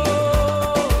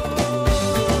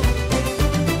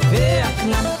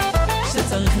והכלל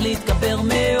שצריך להתקבר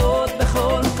מאוד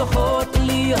בכל כוחות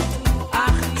להיות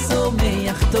אך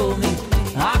צומח תומי,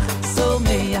 אך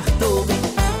צומח תומי.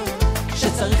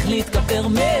 שצריך להתקבר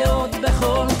מאוד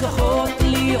בכל כוחות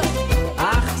להיות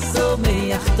אך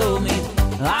צומח תומי,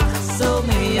 אך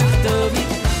צומח תומי.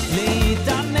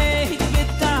 להתענג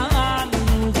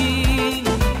בתענוגים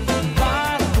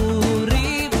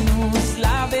ברבורים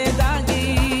מוסלה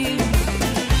ודגים.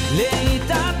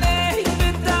 להתענג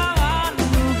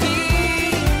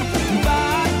בתענוגים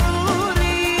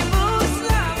ברבורים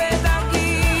מוסלה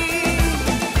ודגים.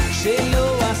 שלא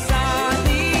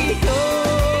עשני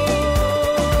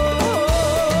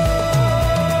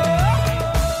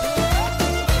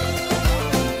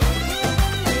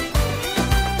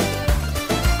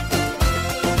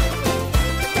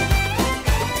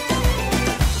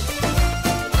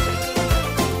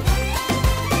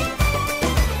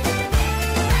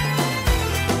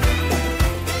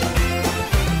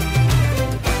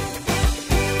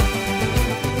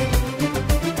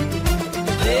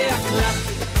והכלל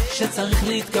שצריך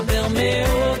להתקבר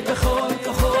מאוד בכל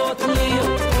כוחות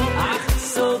להיות אך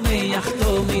צומח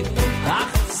תומית,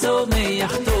 אך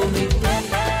צומח תומית.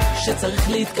 שצריך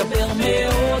להתקבר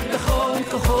מאוד בכל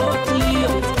כוחות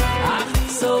להיות אך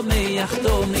צומח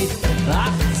תומית,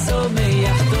 אך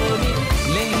צומח תומית.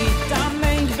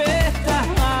 להתעמק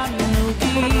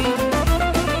בתענוגים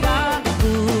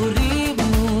ברבורים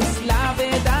מוסלה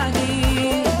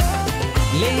ודגים.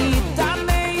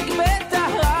 להתעמק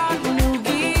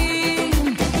בתענוגים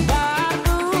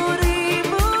ברבורים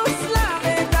מוסלה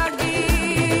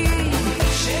ודגים.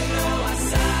 שלא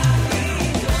עשני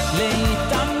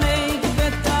להתעמק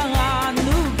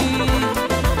בתענוגים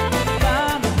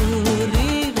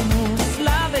ברבורים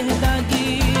מוסלה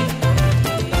ודגים.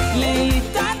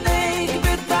 להתענג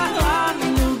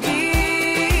בתענוגים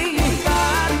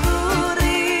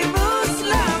ברבורים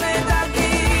מוסלה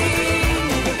ודגים.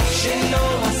 שלא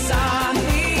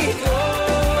עשני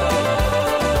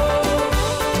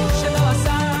שלא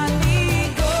עשני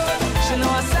שלא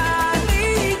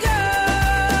עשני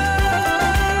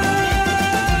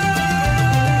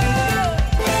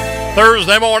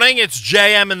Thursday morning, it's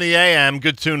JM in the AM.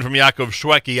 Good tune from Yaakov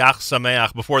Shweki, Ach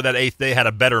Sameach. Before that, Eighth Day had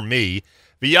a Better Me.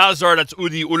 V'yazar, that's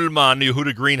Udi Ulman.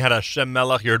 Yehuda Green had Hashem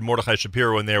Melech. You heard Mordechai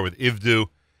Shapiro in there with Ivdu.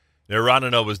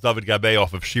 Neranano was David Gabe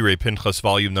off of Shirei Pinchas,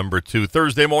 volume number 2.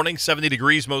 Thursday morning, 70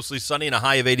 degrees, mostly sunny, and a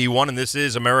high of 81. And this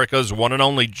is America's one and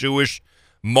only Jewish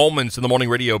Moments in the Morning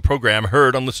radio program,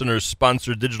 heard on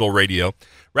listeners-sponsored digital radio.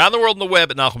 Around the world on the web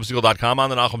at NachumSegal.com, on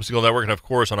the Nachum Segal Network, and, of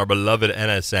course, on our beloved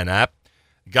NSN app.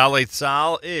 Galei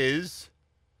Tzal is...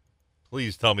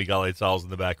 Please tell me Galei Tzal's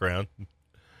in the background.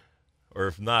 Or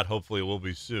if not, hopefully it will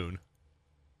be soon.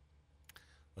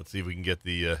 Let's see if we can get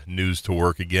the news to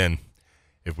work again.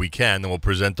 If we can, then we'll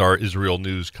present our Israel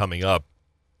news coming up.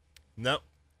 No.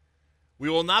 We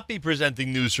will not be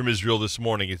presenting news from Israel this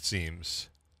morning, it seems.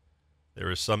 There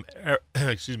is some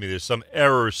there's some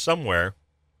error somewhere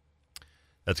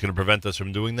that's going to prevent us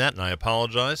from doing that, and I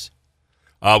apologize.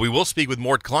 We will speak with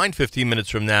Mort Klein 15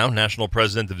 minutes from now, National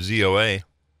President of ZOA.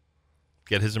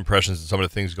 get his impressions of some of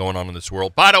the things going on in this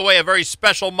world. By the way, a very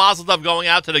special mazel tov going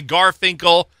out to the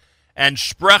Garfinkel and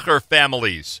Sprecher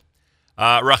families.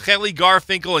 Racheli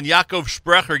Garfinkel and Yaakov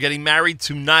Sprecher getting married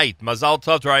tonight. Mazal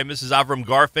tov to our Mrs. Avram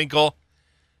Garfinkel,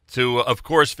 to, of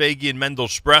course, Fagi and Mendel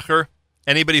Sprecher.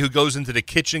 Anybody who goes into the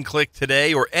kitchen click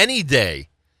today or any day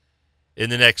in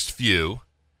the next few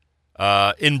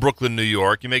in Brooklyn, New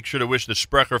York, you make sure to wish the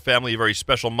Sprecher family a very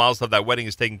special mazel tov. That wedding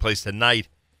is taking place tonight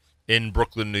in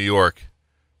Brooklyn, New York.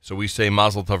 So we say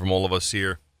mazel tov from all of us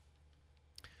here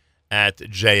at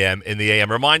JM in the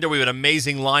AM. Reminder, we have an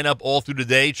amazing lineup all through the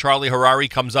day. Charlie Harari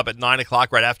comes up at 9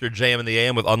 o'clock right after JM in the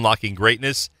AM with Unlocking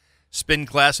Greatness. Spin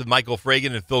Class with Michael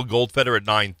Fragan and Phil Goldfeder at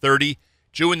 9:30.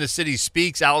 Jew in the City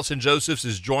Speaks. Allison Josephs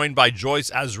is joined by Joyce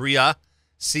Azria,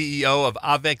 CEO of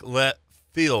Avec Le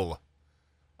Fil.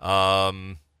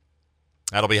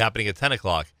 That'll be happening at 10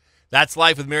 o'clock. That's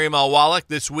Life with Miriam Al-Wallach.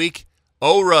 This week,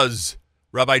 ORA's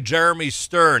Rabbi Jeremy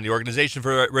Stern, the Organization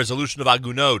for Resolution of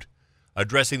Agunot,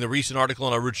 addressing the recent article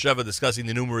on Arutz Sheva discussing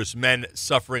the numerous men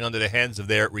suffering under the hands of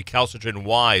their recalcitrant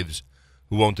wives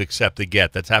who won't accept the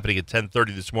get. That's happening at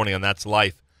 10:30 this morning on That's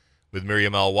Life with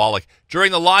Miriam Al-Wallach.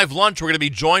 During the live lunch, we're going to be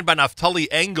joined by Naftali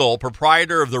Engel,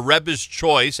 proprietor of the Rebbe's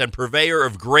Choice and purveyor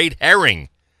of great herring.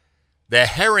 The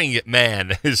herring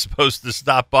man is supposed to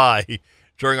stop by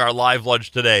during our live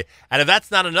lunch today. And if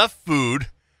that's not enough food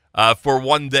for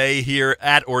one day here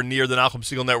at or near the Nachum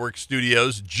Segal Network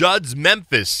studios, Judd's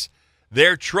Memphis,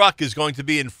 their truck is going to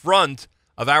be in front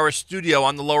of our studio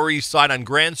on the Lower East Side on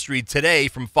Grand Street today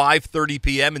from 5:30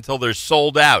 p.m. until they're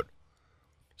sold out.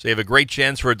 So you have a great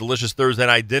chance for a delicious Thursday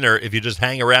night dinner if you just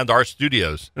hang around our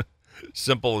studios.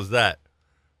 Simple as that.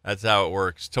 That's how it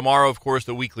works. Tomorrow, of course,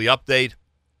 the weekly update.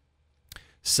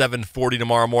 7:40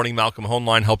 tomorrow morning. Malcolm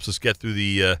Hoenlein helps us get through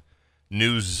the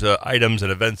news items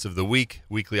and events of the week.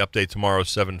 Weekly update tomorrow,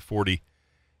 7:40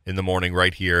 in the morning,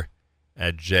 right here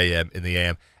at JM in the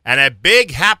AM. And a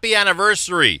big happy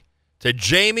anniversary to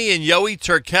Jamie and Yoey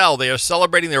Turkel. They are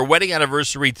celebrating their wedding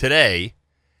anniversary today.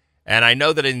 And I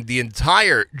know that in the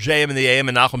entire JM in the AM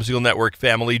and Nachum Segal Network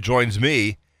family joins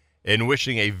me in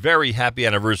wishing a very happy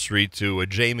anniversary to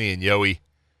Jamie and Yoey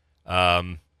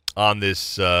on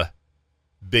this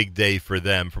big day for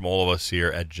them from all of us here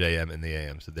at JM in the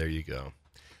AM. So there you go.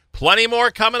 Plenty more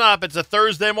coming up. It's a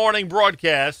Thursday morning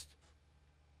broadcast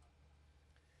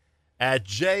at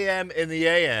JM in the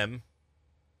AM.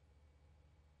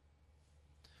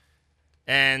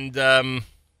 And, I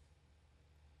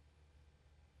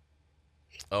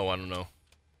don't know.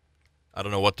 I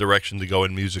don't know what direction to go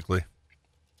in musically.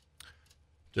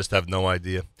 Just have no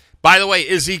idea. By the way,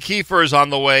 Izzy Kieffer is on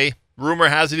the way. Rumor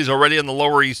has it he's already on the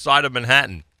Lower East Side of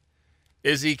Manhattan.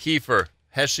 Izzy Kieffer,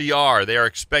 Heshy R. They are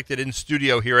expected in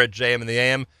studio here at JM in the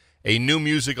AM. A new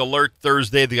music alert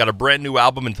Thursday. They got a brand new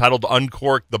album entitled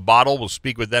Uncork the Bottle. We'll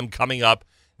speak with them coming up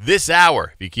this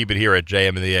hour if you keep it here at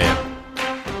JM in the AM.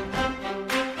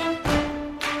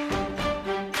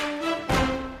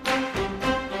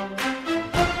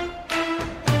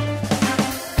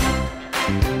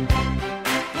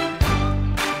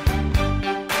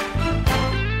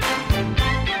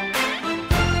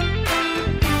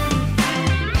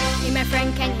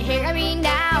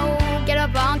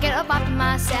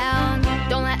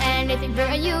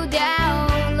 Bring you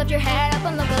down, lift your head up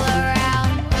and look all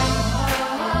around.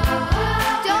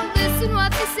 Don't listen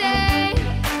what they say.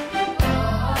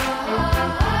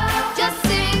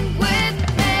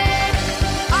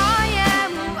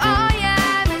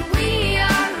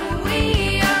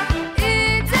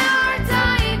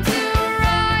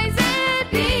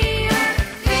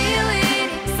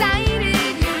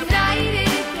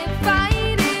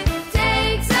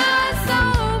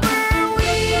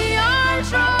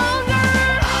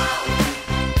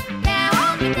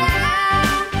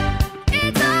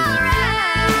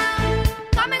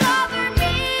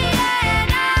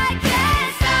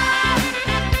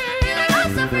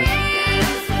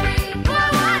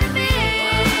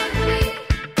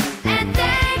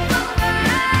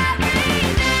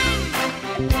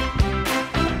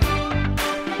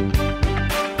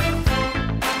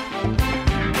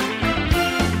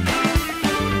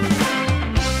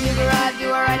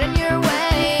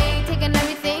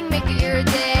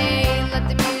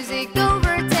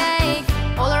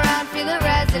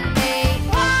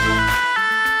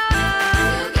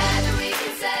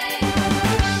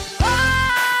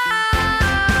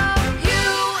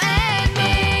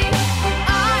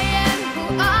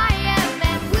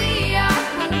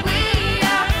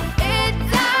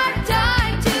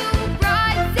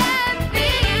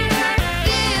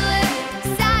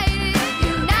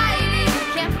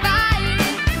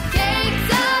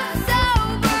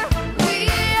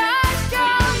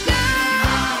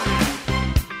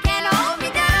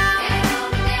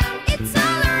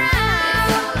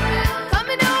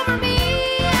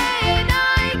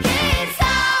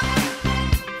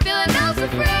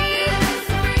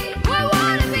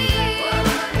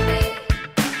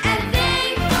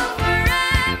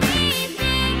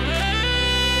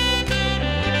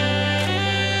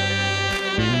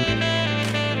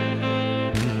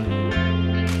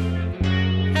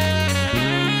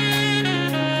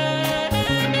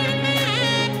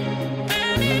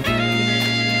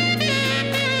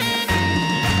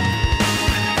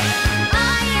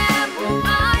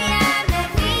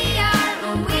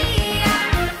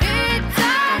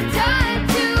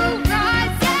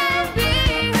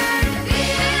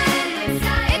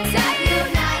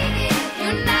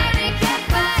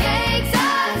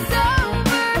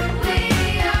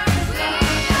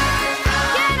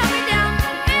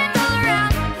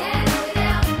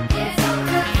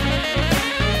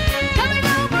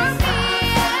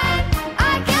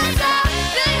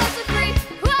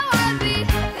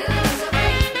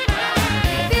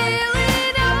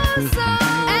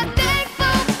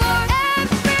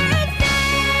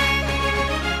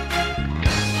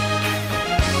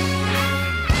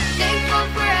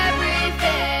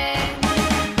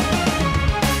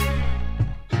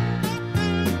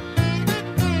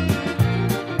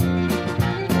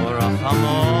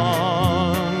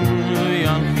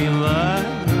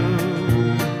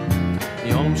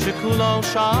 Shekulo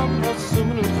Shabbos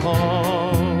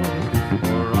Umenuchon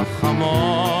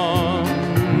Rachamon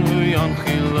Yom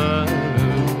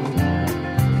Chilenu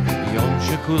Yom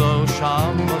Shekulo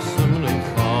Shabbos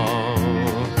Umenuchon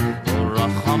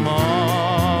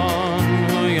Rachamon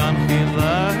Yom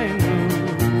Chilenu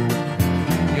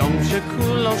Yom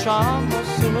Shekulo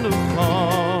Shabbos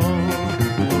Umenuchon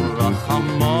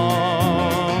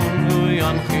Rachamon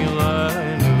Yom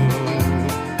Chilenu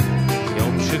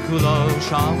Yom Shekulo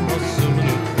Shabbos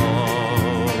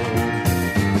Umenuchon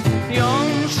Yom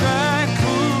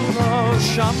Shekulo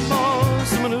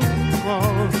Shabbos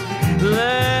Umenuchon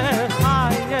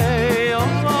Lechayei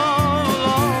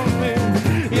Olamim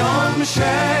Yom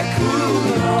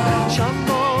Shekulo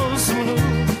Shabbos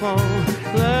Umenuchon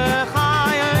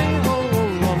Lechayei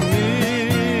Olamim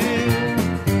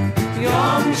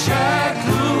Yom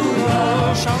Shekulo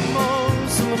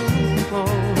Shabbos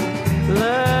Umenuchon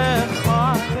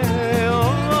Lechayei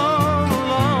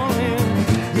Olamim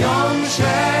Yom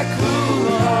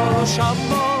Shekulo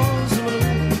Shabbos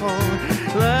Umenuchon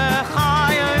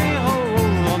Lechayei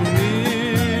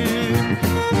Olamim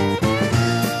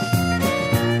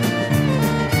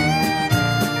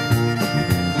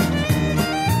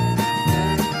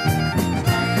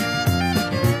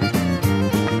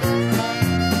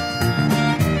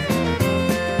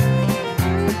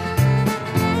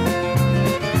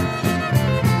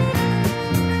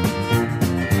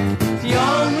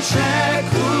Yom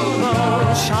Shekulo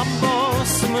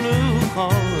Shabbos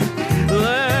Umenuchon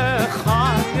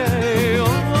Lechayei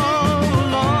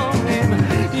Olamim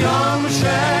Yom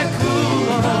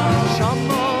Shekulo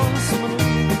Shabbos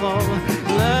Umenuchon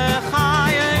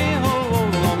Lechayei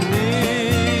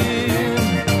Olamim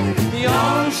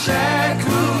Yom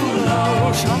Shekulo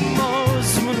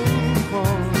Shabbos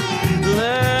Umenuchon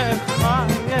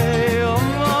Lechayei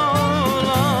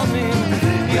Olamim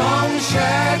Yom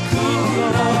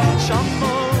Shekulo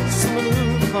Shabbos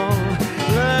Umenuchon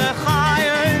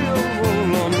Lechayei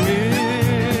Olamim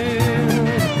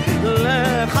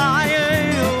Lechayei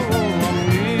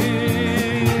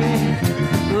Olamim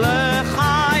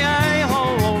Lechayei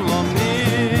Olamim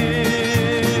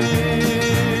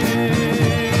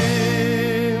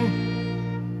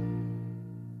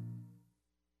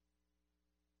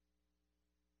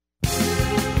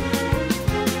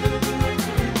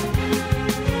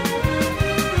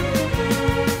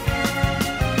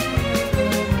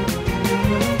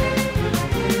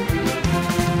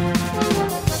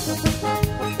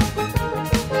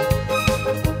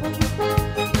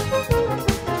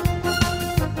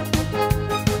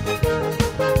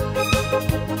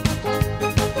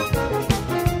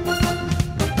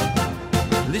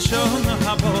Lishon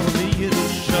habo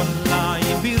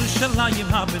b'Yerushalayim, b'Yerushalayim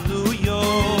hallelujah.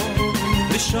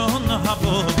 Lishon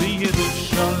habo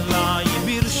b'Yerushalayim,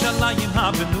 b'Yerushalayim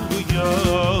hallelujah.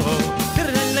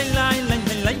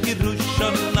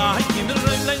 Yerushalayim,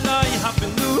 Yerushalayim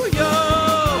hallelujah.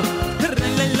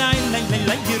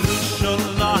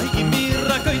 Yerushalayim,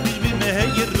 mirakoydish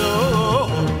b'meiro.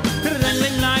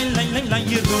 Yerushalayim,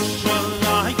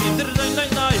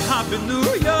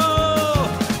 hallelujah.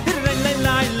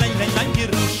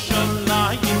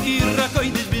 Yerushalayim,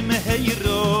 irakoydish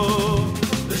b'meiro.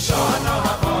 L'shana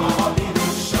haba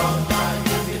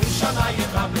b'Yerushalayim,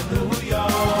 Yerushalayim hallelujah.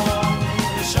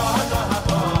 L'shana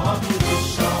haba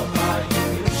b'Yerushalayim,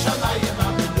 Yerushalayim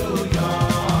hallelujah.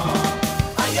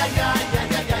 Ay ay ay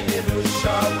ay ay ay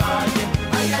Yerushalayim,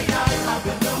 ay ay ay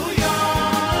hallelujah.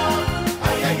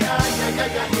 Ay ay ay ay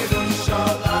ay ay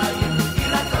Yerushalayim,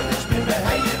 irakoydish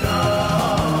b'meiro.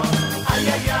 Ay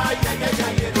ay ay ay ay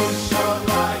ay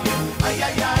Yerushalayim, ay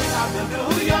ay ay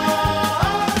hallelujah.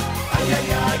 Ay ay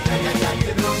ay ay ay ay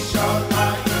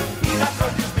Yerushalayim,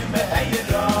 irakoydish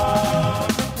b'meiro.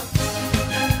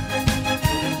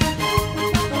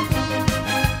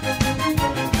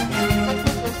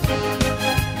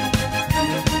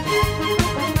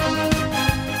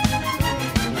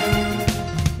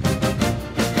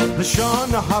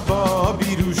 L'shana haba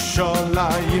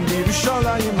b'Yerushalayim,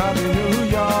 Yerushalayim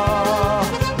hallelujah.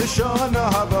 L'shana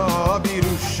haba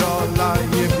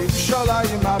b'Yerushalayim,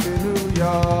 Yerushalayim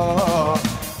hallelujah.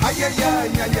 Ay ay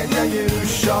ay ay ay ay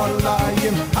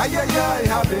Yerushalayim, ay ay ay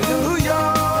hallelujah.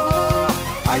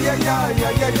 Ay ay ay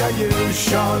ay ay ay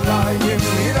Yerushalayim,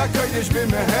 irakoydish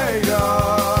b'meiro.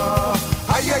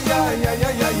 Ay ay ay ay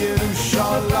ay ay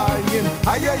Yerushalayim,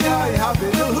 ay ay ay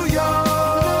hallelujah.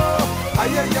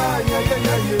 Ay ay ay ay ay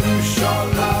ay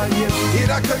Yerushalayim,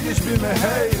 irakoydish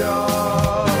b'meiro.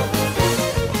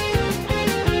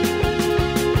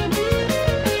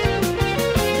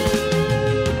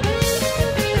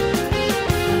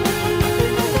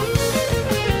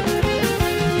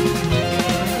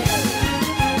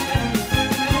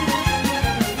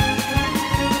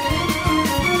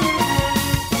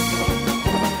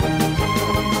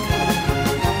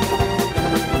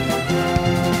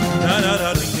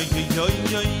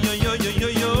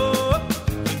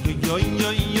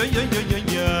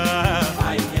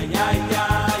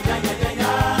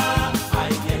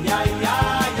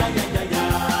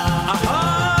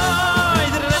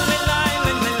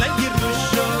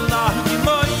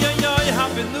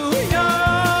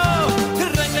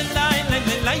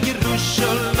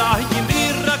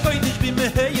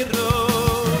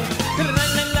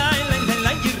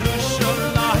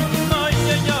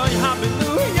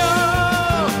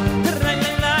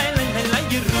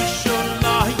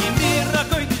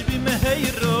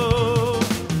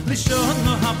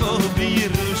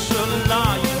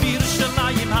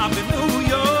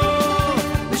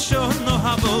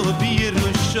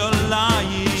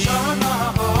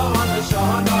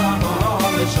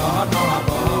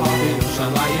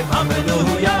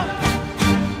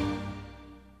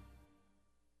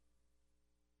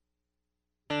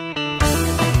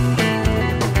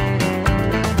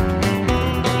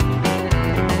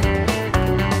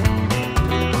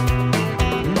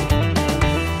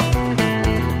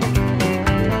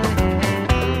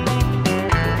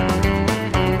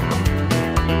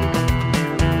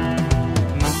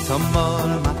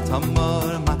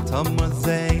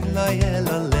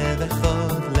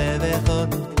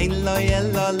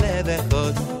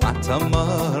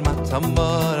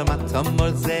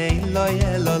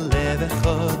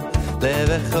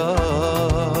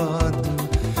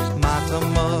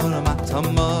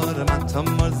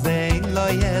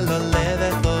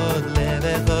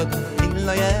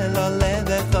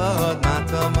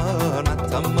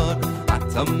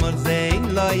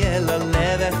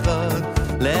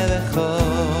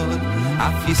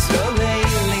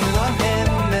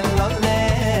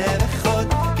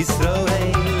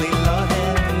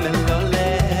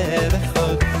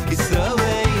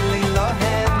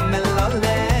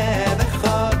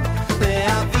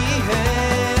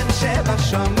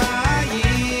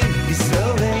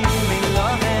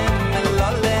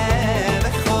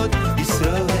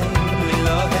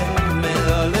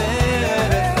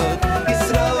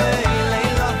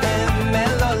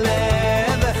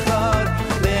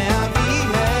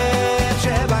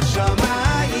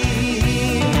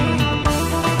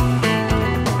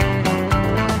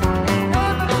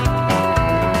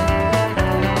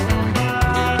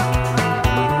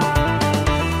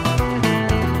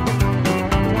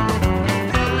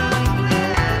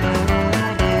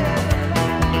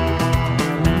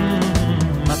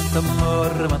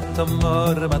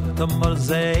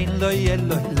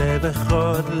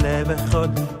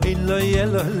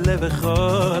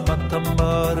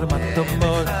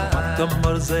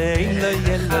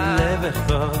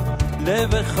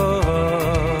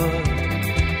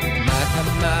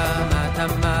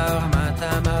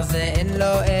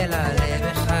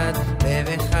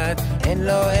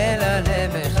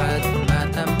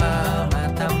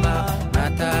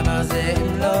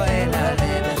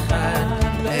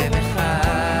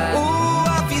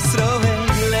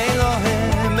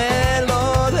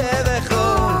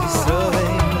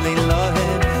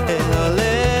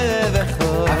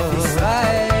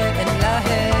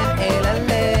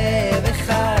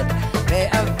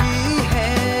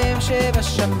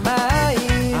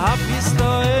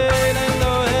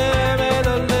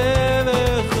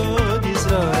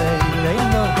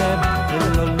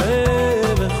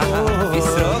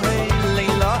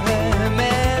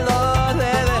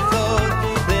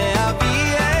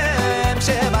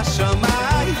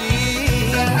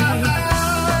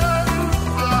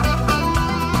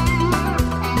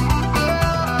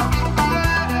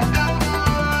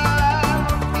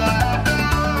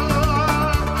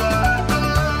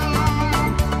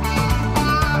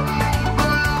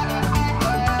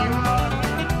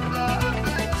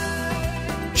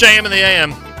 JM in the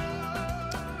AM.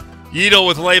 Yidel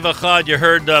with Lev Achad. You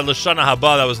heard Lashana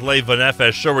Haba. That was Lev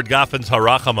Nefesh. Sherwood Goffin's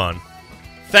Harachaman.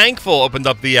 Thankful opened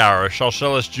up the hour.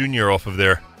 Shalshelis Jr. off of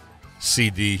their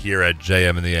CD here at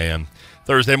JM in the AM.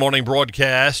 Thursday morning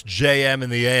broadcast, JM in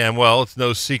the AM. Well, it's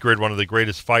no secret one of the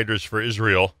greatest fighters for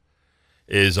Israel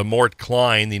is Mort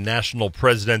Klein, the national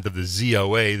president of the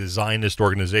ZOA, the Zionist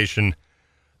Organization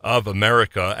of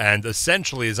America. And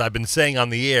essentially, as I've been saying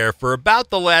on the air, for about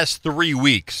the last 3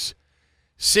 weeks,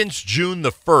 since June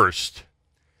the 1st,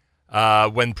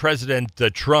 when President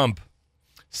Trump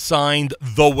signed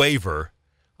the waiver,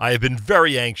 I have been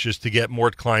very anxious to get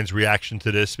Mort Klein's reaction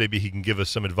to this. Maybe he can give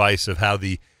us some advice of how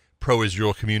the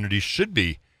pro-Israel community should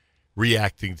be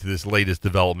reacting to this latest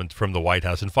development from the White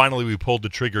House. And finally, we pulled the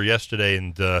trigger yesterday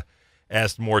and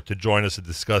asked Mort to join us to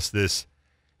discuss this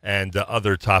and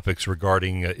other topics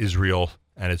regarding Israel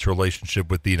and its relationship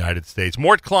with the United States.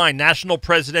 Mort Klein, National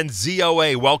President,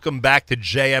 ZOA, welcome back to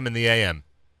JM in the AM.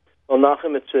 Well,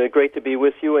 Nachum, it's great to be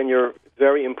with you and your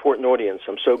very important audience.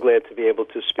 I'm so glad to be able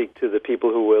to speak to the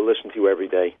people who listen to you every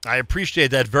day. I appreciate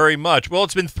that very much. Well,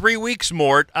 it's been 3 weeks,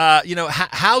 Mort.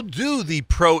 How do the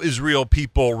pro-Israel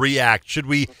people react? Should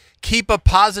we keep a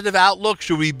positive outlook?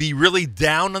 Should we be really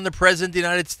down on the President of the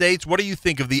United States? What do you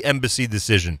think of the embassy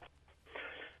decision?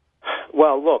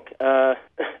 Well, look, Dianne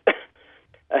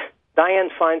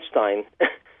Feinstein,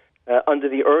 under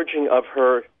the urging of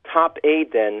her top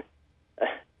aide then,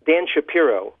 Dan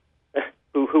Shapiro,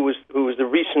 who was the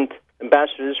recent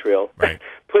ambassador to Israel, right,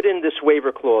 put in this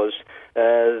waiver clause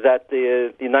that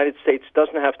the United States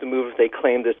doesn't have to move if they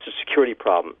claim that it's a security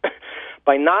problem.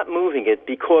 By not moving it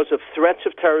because of threats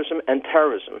of terrorism and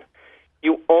terrorism,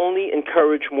 you only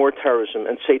encourage more terrorism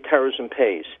and say terrorism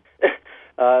pays.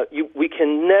 We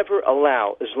can never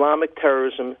allow Islamic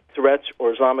terrorism threats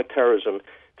or Islamic terrorism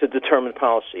to determine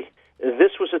policy.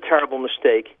 This was a terrible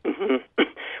mistake.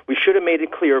 We should have made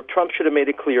it clear. Trump should have made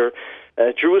it clear.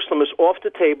 Jerusalem is off the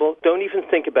table. Don't even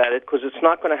think about it because it's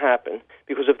not going to happen.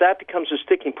 Because if that becomes a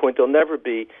sticking point, there'll never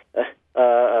be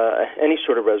any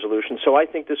sort of resolution. So I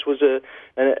think this was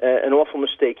an awful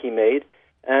mistake he made.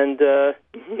 And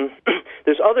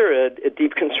there's other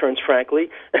deep concerns, frankly.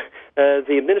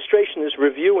 The administration is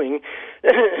reviewing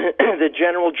the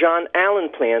General John Allen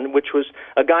plan, which was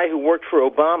a guy who worked for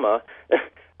Obama,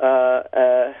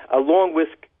 along with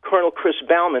Colonel Chris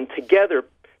Bauman, together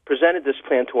presented this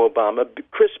plan to Obama.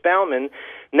 Chris Bauman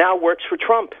now works for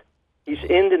Trump. He's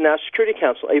in the National Security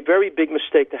Council. A very big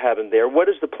mistake to have him there. What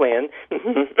is the plan?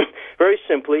 Very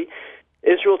simply,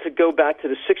 Israel to go back to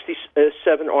the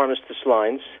 67 armistice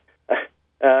lines,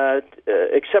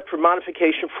 except for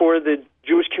modification for the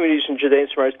Jewish communities in Judea and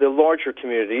Samaria, the larger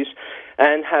communities,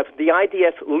 and have the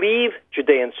IDF leave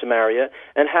Judea and Samaria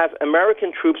and have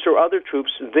American troops or other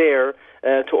troops there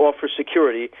to offer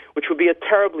security, which would be a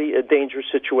terribly dangerous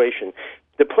situation.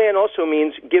 The plan also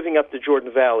means giving up the Jordan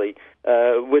Valley,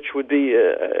 which would be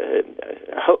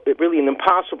really an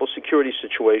impossible security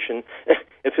situation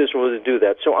if Israel were to do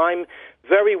that. So I'm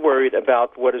very worried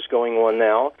about what is going on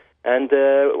now, and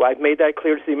I've made that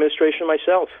clear to the administration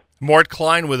myself. Mort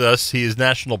Klein with us. He is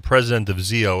national president of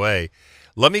ZOA.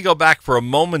 Let me go back for a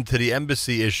moment to the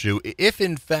embassy issue. If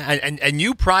in fact, and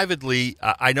you privately,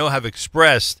 I know, have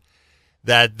expressed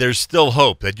that there's still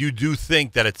hope, that you do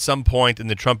think that at some point in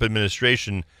the Trump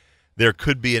administration there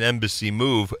could be an embassy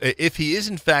move. If he is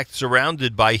in fact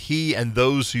surrounded by he and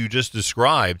those who you just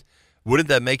described, wouldn't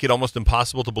that make it almost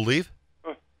impossible to believe?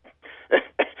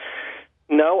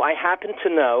 No, I happen to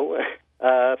know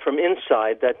from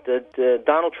inside that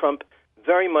Donald Trump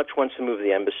very much wants to move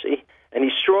the embassy, and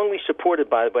he's strongly supported,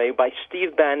 by the way, by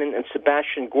Steve Bannon and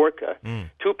Sebastian Gorka,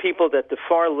 two people that the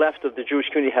far left of the Jewish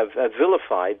community have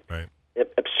vilified. Right.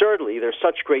 Absurdly, they're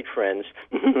such great friends.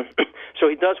 So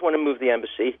he does want to move the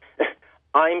embassy.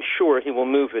 I'm sure he will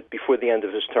move it before the end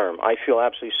of his term. I feel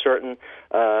absolutely certain,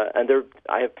 and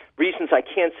I have reasons I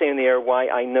can't say in the air why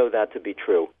I know that to be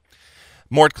true.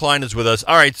 Mort Klein is with us.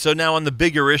 All right, so now on the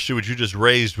bigger issue which you just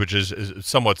raised, which is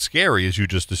somewhat scary, as you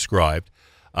just described,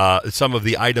 some of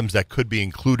the items that could be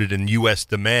included in U.S.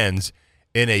 demands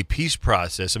in a peace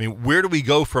process. I mean, where do we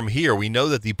go from here? We know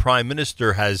that the Prime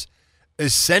Minister has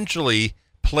essentially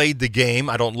played the game.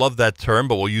 I don't love that term,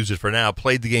 but we'll use it for now.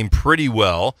 Played the game pretty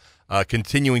well,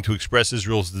 continuing to express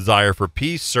Israel's desire for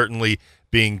peace, certainly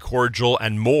being cordial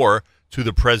and more to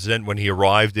the president when he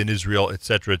arrived in Israel, et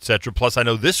cetera, et cetera. Plus, I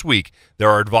know this week there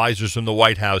are advisors from the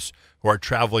White House who are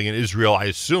traveling in Israel, I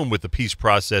assume, with the peace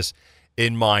process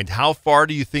in mind. How far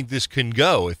do you think this can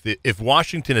go? If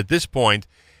Washington at this point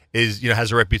is,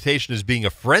 has a reputation as being a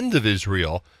friend of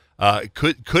Israel,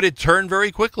 could it turn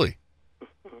very quickly?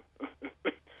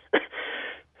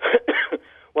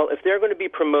 Well, if they're going to be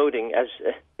promoting, as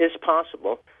is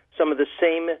possible, some of the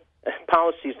same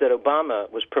policies that Obama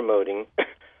was promoting,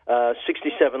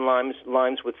 67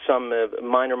 lines with some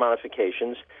minor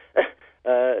modifications,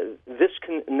 this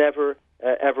can never,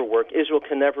 ever work. Israel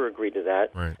can never agree to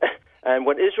that. Right. And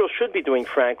what Israel should be doing,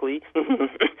 frankly,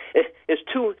 is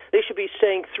they should be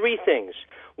saying three things.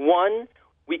 One,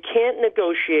 we can't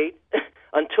negotiate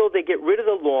until they get rid of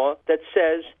the law that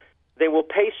says they will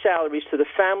pay salaries to the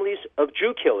families of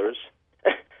Jew killers,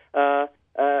 and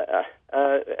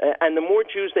the more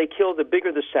Jews they kill, the bigger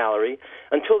the salary,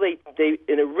 until they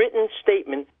in a written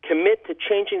statement, commit to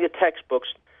changing the textbooks,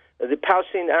 the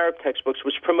Palestinian Arab textbooks,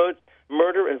 which promote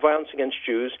murder and violence against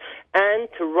Jews, and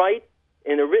to write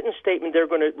in a written statement they're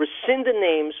going to rescind the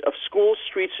names of schools,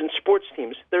 streets, and sports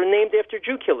teams. They're named after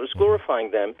Jew killers,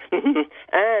 glorifying them,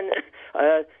 and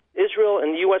Israel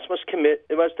and the U.S. must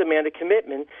demand a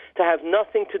commitment to have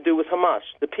nothing to do with Hamas.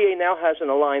 The PA now has an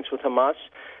alliance with Hamas,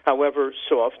 however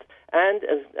soft. And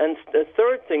the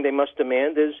third thing they must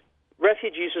demand is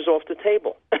refugees is off the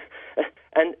table.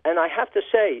 and I have to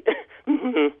say,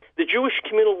 the Jewish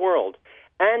communal world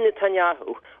and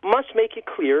Netanyahu must make it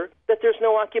clear that there's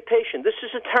no occupation. This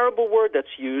is a terrible word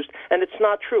that's used, and it's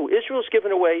not true. Israel's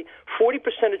given away 40%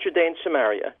 of Judea and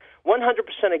Samaria, 100%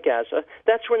 of Gaza.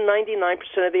 That's where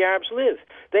 99% of the Arabs live.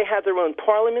 They have their own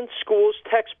parliament, schools,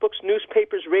 textbooks,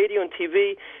 newspapers, radio and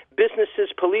TV,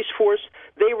 businesses, police force.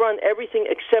 They run everything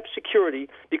except security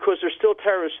because there's still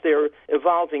terrorists there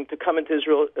evolving to come into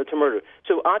Israel to murder.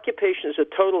 So occupation is a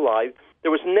total lie. There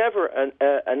was never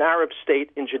an Arab state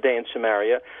in Judea and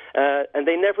Samaria, and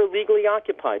they never legally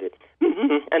occupied it.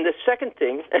 And the second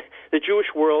thing, the Jewish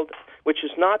world, which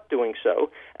is not doing so,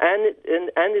 and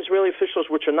Israeli officials,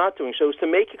 which are not doing so, is to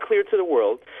make it clear to the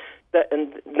world that,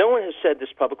 and no one has said this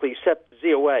publicly except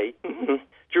ZOA,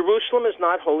 Jerusalem is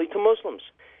not holy to Muslims.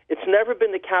 It's never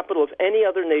been the capital of any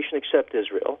other nation except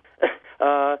Israel.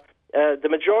 The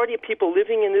majority of people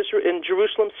living in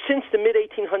Jerusalem since the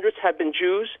mid-1800s have been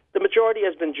Jews. The majority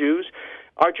has been Jews.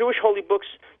 Our Jewish holy books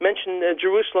mention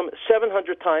Jerusalem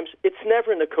 700 times. It's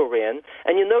never in the Koran.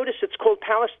 And you notice it's called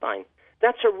Palestine.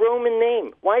 That's a Roman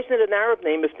name. Why isn't it an Arab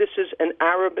name if this is an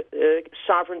Arab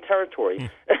sovereign territory?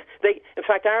 In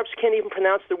fact, Arabs can't even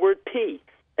pronounce the word P.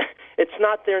 It's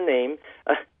not their name,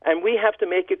 and we have to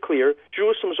make it clear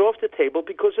Jerusalem's off the table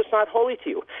because it's not holy to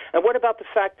you. And what about the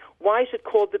fact, why is it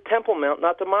called the Temple Mount,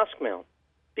 not the Mosque Mount?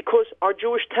 Because our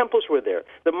Jewish temples were there.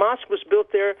 The mosque was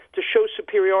built there to show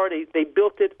superiority. They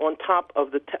built it on top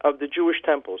of the Jewish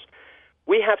temples.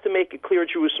 We have to make it clear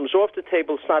Jerusalem's off the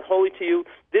table. It's not holy to you.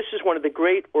 This is one of the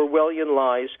great Orwellian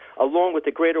lies, along with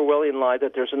the great Orwellian lie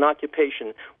that there's an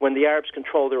occupation when the Arabs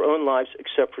control their own lives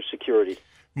except for security.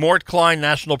 Mort Klein,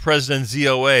 National President,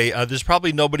 ZOA. There's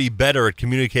probably nobody better at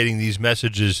communicating these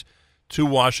messages to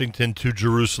Washington, to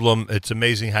Jerusalem. It's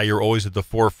amazing how you're always at the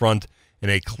forefront in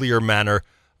a clear manner,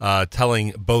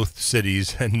 telling both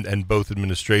cities and both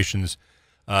administrations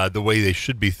the way they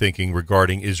should be thinking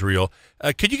regarding Israel.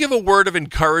 Could you give a word of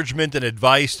encouragement and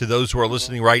advice to those who are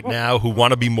listening right now who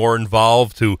want to be more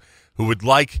involved, who would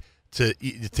like to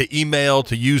email,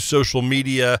 to use social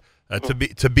media,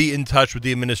 to be in touch with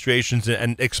the administrations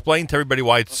and explain to everybody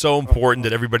why it's so important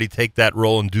that everybody take that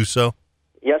role and do so?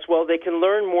 Yes, well, they can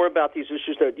learn more about these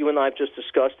issues that you and I have just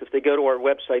discussed if they go to our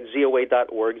website,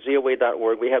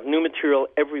 ZOA.org. We have new material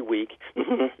every week,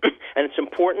 and it's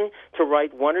important to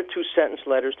write 1 or 2 sentence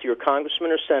letters to your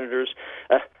congressmen or senators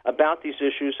about these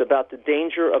issues, about the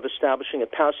danger of establishing a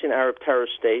Palestinian Arab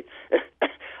terrorist state.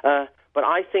 But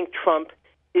I think Trump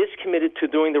is committed to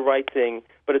doing the right thing,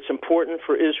 but it's important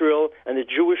for Israel and the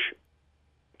Jewish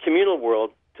communal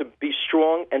world to be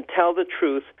strong and tell the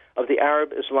truth of the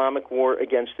Arab-Islamic war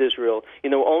against Israel. You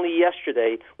know, only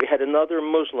yesterday we had another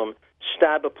Muslim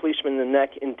stab a policeman in the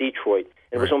neck in Detroit.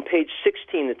 It was on page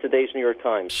 16 of today's New York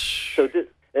Times. So this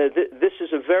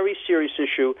is a very serious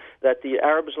issue that the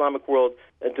Arab-Islamic world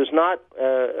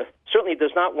certainly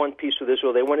does not want peace with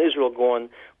Israel. They want Israel gone.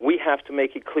 We have to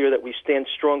make it clear that we stand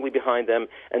strongly behind them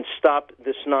and stop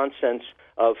this nonsense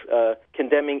of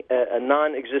condemning a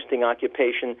non-existing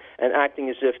occupation and acting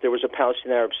as if there was a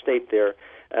Palestinian Arab state there.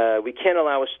 We can't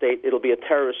allow a state. It'll be a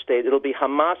terrorist state. It'll be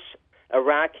Hamas,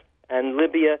 Iraq, and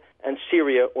Libya and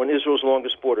Syria on Israel's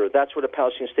longest border. That's what a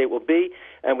Palestinian state will be,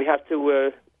 and we have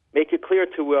to make it clear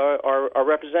to our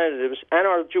representatives and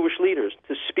our Jewish leaders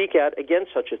to speak out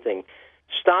against such a thing.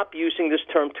 Stop using this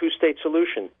term two-state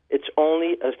solution. It's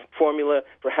only a formula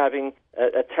for having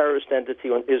a terrorist entity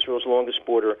on Israel's longest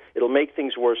border. It'll make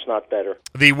things worse, not better.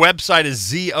 The website is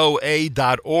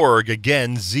ZOA.org.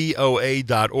 Again,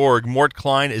 ZOA.org. Mort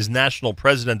Klein is National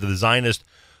President of the Zionist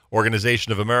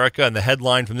Organization of America, and the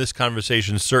headline from this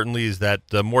conversation certainly is that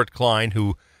Mort Klein,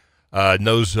 who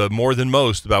knows more than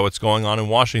most about what's going on in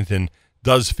Washington,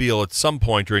 does feel at some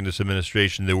point during this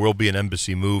administration there will be an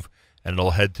embassy move, and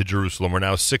it'll head to Jerusalem. We're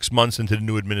now 6 months into the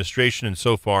new administration, and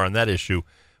so far on that issue,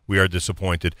 we are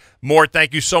disappointed. Mort,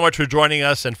 thank you so much for joining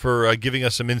us and for giving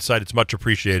us some insight. It's much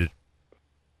appreciated.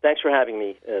 Thanks for having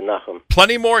me, Nachum.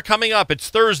 Plenty more coming up. It's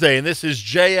Thursday, and this is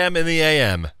JM in the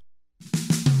AM.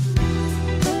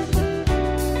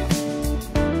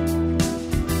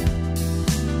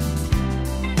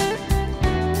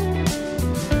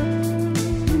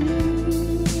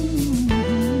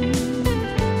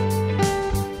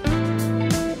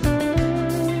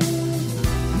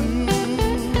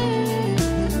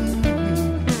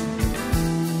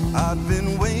 I've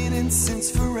been waiting since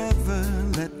forever,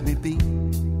 let me be.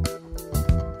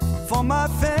 For For my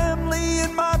family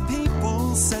and my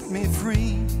people, set me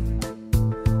free.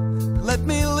 Let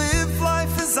me live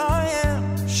life as I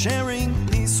am, sharing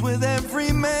peace with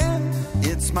every man.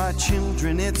 It's my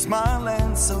children, it's my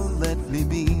land, so let me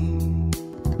be.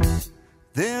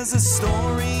 There's a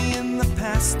story in the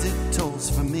past it tolls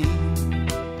for me.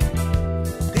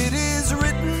 It is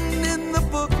written in the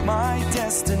book, my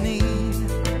destiny.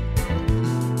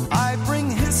 I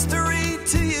bring history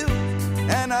to you,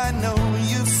 and I know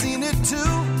you've seen it too.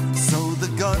 So the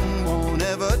gun won't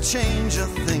ever change a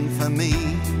thing for me.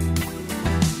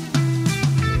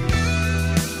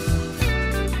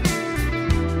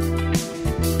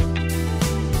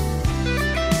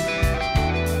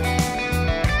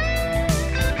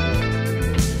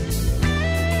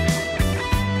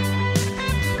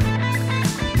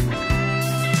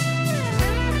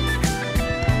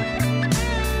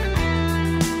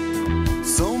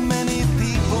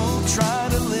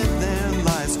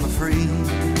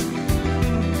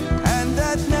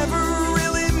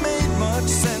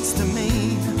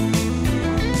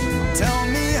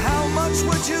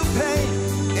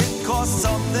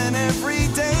 Something every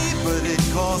day, but it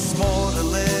costs more to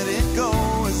let it go,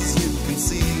 as you can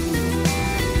see.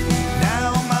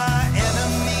 Now my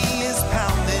enemy is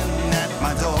pounding at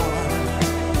my door,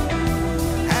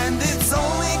 and it's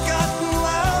only gotten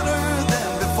louder than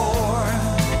before.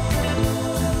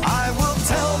 I will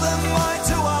tell them eye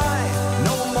to eye,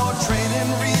 no more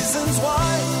trading reasons why,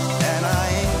 and I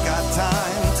ain't got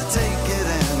time to take it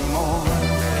anymore.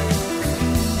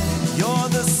 You're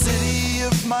the city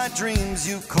of my dreams,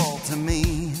 you call to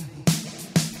me,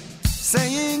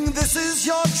 saying this is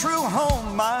your true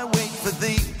home, I wait for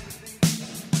thee.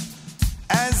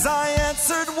 As I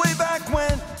answered way back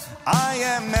when, I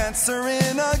am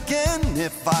answering again.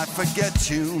 If I forget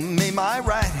you, may my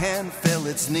right hand fill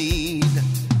its need.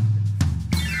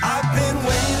 I've been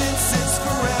waiting since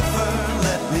forever,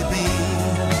 let me be.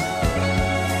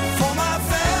 For my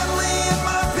family and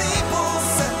my people,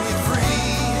 set me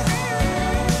free.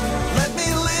 Let me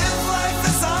live life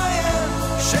as I am,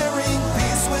 sharing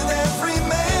peace with every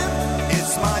man.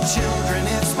 It's my children,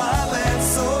 it's my land,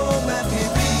 so let me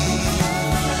be.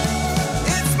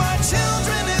 It's my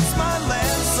children, it's my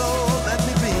land, so let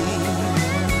me be.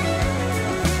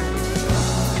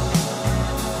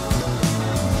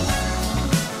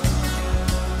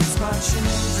 It's my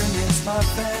children, it's my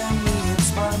family,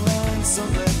 it's my land, so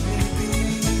let me be.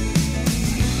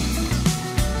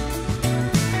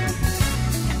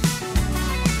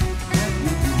 Let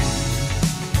me be.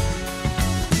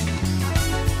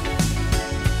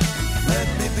 Let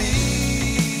me be.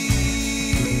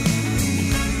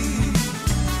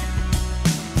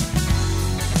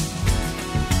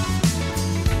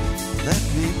 Let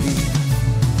me be.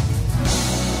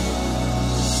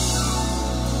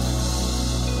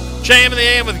 JM in the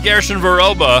AM with Gershon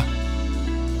Veroba.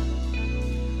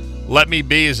 Let Me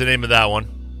Be is the name of that one,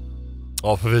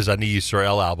 off of his Ani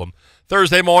Yisrael album.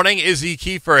 Thursday morning, Izzy,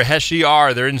 Kieffer, Heshy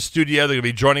are. They're in studio. They're going to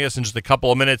be joining us in just a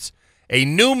couple of minutes. A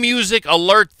new music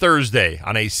alert Thursday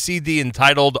on a CD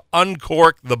entitled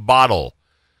Uncork the Bottle.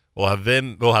 We'll have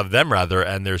them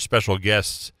and their special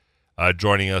guests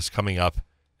joining us coming up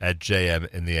at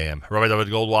JM in the AM. Rabbi David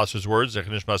Goldwasser's words, Zech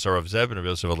Nishmas Arav Zev and Rabbi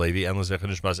Yosef Alevi, and Zech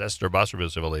Nishmas Esther Bas Rabbi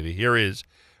Yosef Alevi. Here is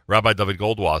Rabbi David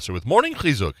Goldwasser with Morning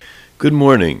Chizuk. Good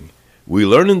morning. We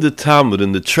learn in the Talmud,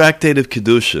 in the Tractate of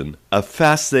Kedushin, a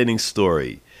fascinating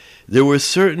story. There were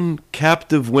certain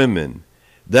captive women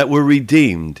that were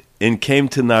redeemed and came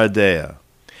to Nardea.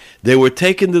 They were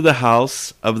taken to the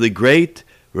house of the great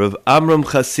Rav Amram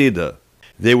Chasida.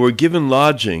 They were given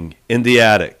lodging in the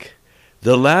attic.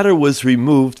 The ladder was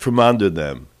removed from under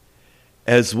them.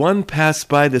 As one passed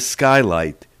by the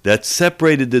skylight that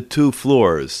separated the two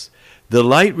floors, the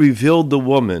light revealed the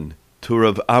woman to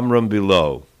Rav Amram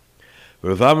below.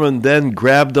 Rav Amram then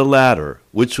grabbed the ladder,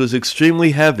 which was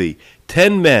extremely heavy.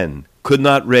 10 men could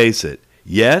not raise it.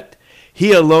 Yet,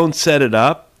 he alone set it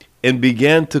up and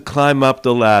began to climb up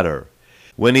the ladder.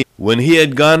 When he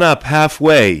had gone up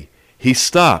halfway, he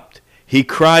stopped. He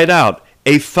cried out,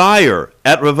 "A fire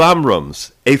at Rav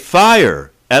Amram's! A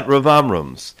fire at Rav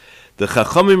Amram's!" The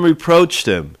Chachamim reproached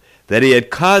him that he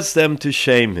had caused them to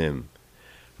shame him.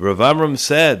 Rav Amram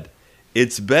said,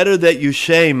 "It's better that you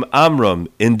shame Amram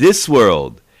in this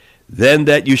world than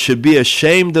that you should be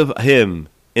ashamed of him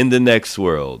in the next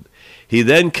world." He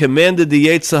then commanded the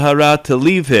Yetzer Hara to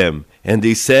leave him, and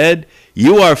he said,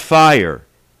 "You are fire,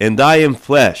 and I am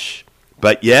flesh,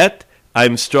 but yet I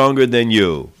am stronger than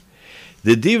you."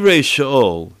 The Divrei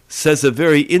Shaul says a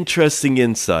very interesting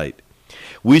insight.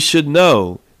 We should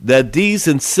know that these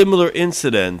and similar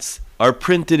incidents are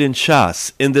printed in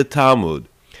Shas, in the Talmud.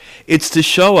 It's to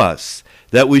show us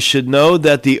that we should know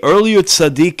that the earlier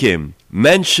tzaddikim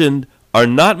mentioned are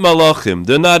not malachim,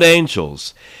 they're not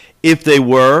angels. If they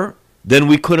were, then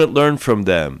we couldn't learn from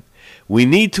them. We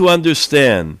need to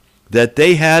understand that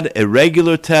they had a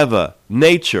regular teva,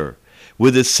 nature,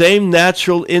 with the same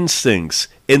natural instincts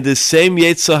in the same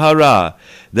Yetzer Hara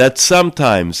that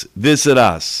sometimes visit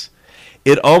us.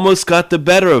 It almost got the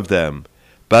better of them,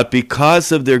 but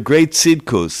because of their great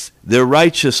tzidkus, their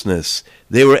righteousness,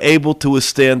 they were able to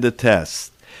withstand the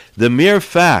test. The mere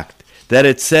fact that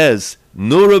it says,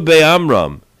 Nura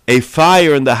be'Amram, a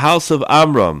fire in the house of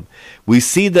Amram, we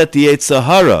see that the Yetzer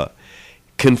Hara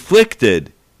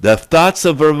conflicted the thoughts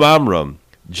of Amram,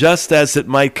 just as it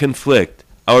might conflict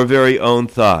our very own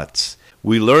thoughts.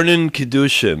 We learn in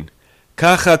Kiddushin,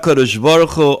 Kacha Kodesh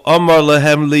Baruch Hu Amar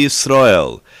Lahem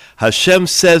Yisrael. Hashem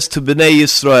says to Bnei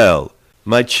Yisrael,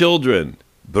 my children,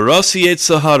 Barasi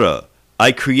Yetzer Hara,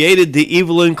 I created the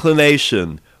evil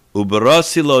inclination,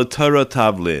 Ubarasi lo Torah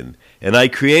Tavlin, and I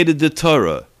created the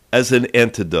Torah as an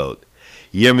antidote.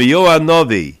 Yirmiyahu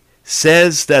Hanavi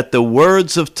says that the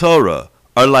words of Torah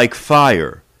are like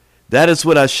fire. That is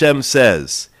what Hashem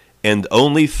says, and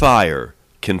only fire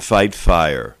can fight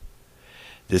fire.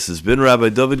 This has been Rabbi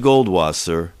David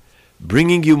Goldwasser,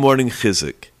 bringing you Morning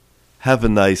Chizuk. Have a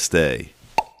nice day.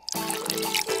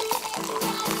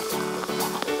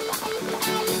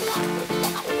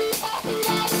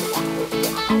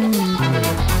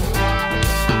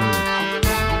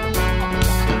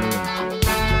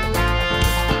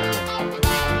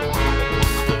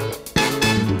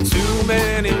 Too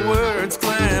many words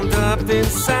clammed up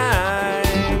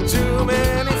inside. Too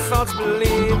many thoughts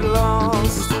believed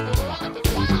lost.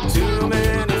 Too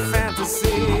many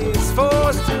fantasies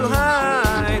forced to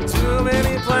hide. Too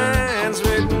many plans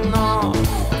written off.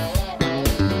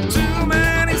 Too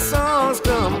many songs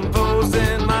composed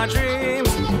in my dreams.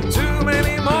 Too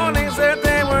many mornings that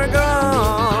they were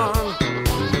gone.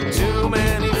 Too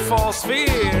many false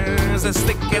fears as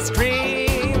thick as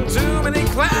cream. Too many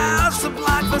clouds to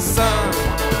block the sun.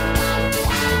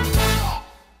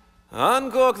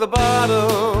 Uncork the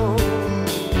bottle.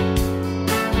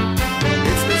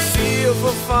 It's been sealed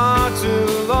for far too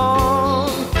long.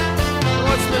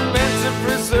 What's been meant to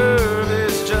preserve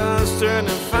is just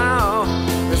turning foul.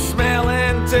 The smell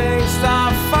and taste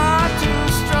are far too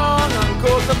strong.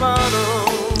 Uncork the bottle.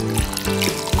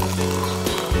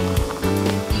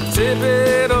 Tip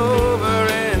it over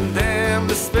and damn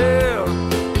the spill.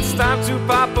 It's time to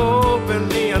pop open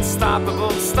the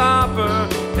unstoppable stopper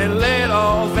and let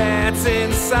all that's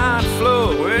inside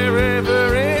flow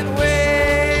wherever it will.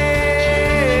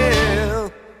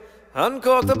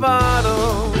 Uncork the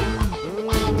bottle.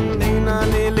 Nina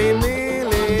nili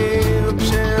nili,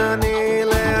 ukshani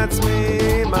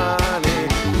le'atzmi mani.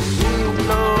 Im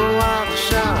lo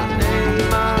achshav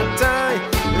imatai,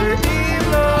 ve'im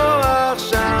lo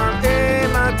achshav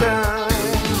imatai.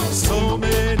 So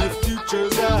many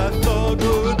futures I thought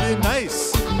would be nice.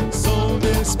 So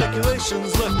many speculations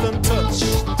left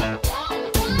untouched.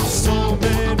 So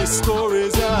many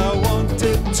stories I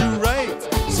wanted to write.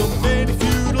 So many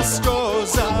futile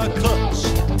straws I clutched.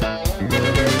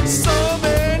 So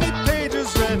many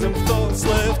pages, random thoughts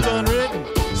left unwritten.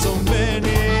 So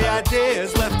many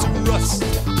ideas left to rust.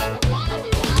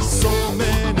 So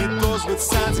many doors with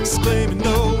signs exclaiming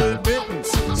no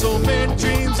admittance. So many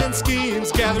dreams and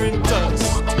schemes gathering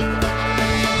dust.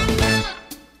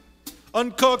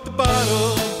 Uncork the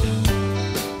bottle.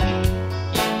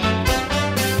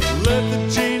 Let the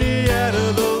genie out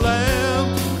of the lamp.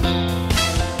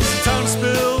 It's time to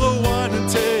spill the wine and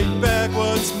take back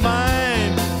what's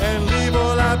mine, and leave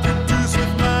all I produce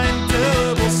with my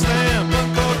indelible stamp.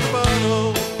 Uncork the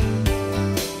bottle.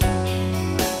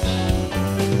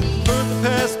 Put the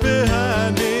past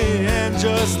behind me and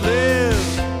just live.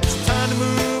 It's time to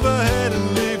move ahead and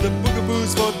leave the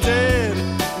boogaboos for dead.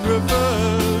 And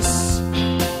reverse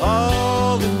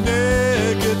all the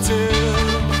negative.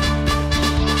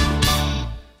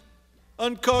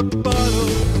 Uncork the bottle.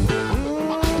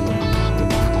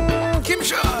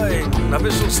 Kimshai, a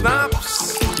bisschen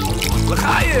snaps.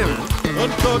 L'chaim.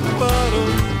 Uncork the bottle.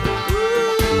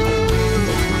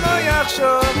 Lo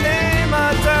yachshov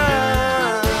imatai.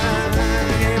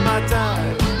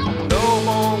 No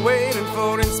more waiting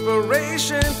for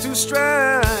inspiration to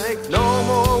strike. No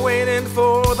more waiting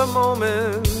for the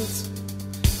moment.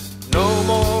 No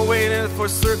more waiting for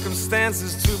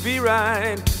circumstances to be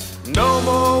right. No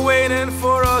more waiting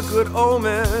for a good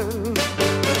omen.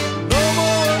 No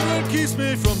more that keeps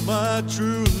me from my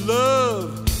true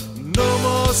love. No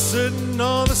more sitting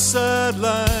on the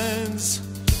sidelines.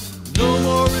 No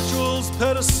more rituals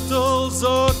pedestals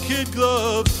or kid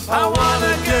gloves. I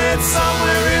wanna get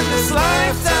somewhere in this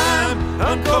lifetime,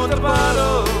 uncork the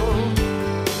bottle,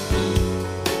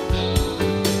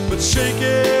 but shake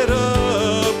it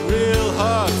up real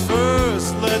hard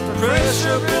first. Let the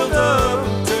pressure build up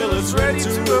till it's ready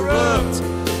to erupt,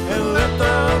 and let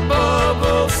the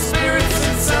bubble spirits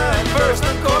inside first.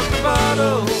 Uncork the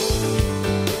bottle.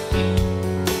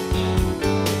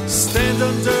 Stand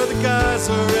under the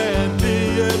geyser and be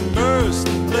immersed.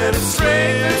 Let it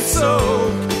strain and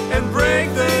soak and break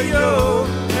the yoke,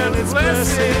 and its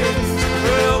blessings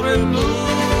will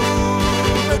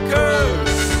remove the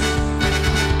curse.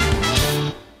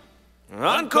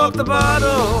 Uncork the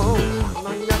bottle.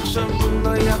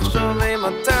 לא יחשוב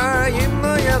אימתי, אם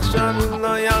לא יחשוב,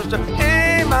 לא יחשוב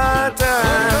אימתי.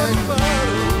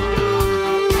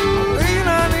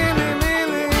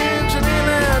 שני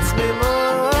לעצמי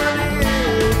מוני.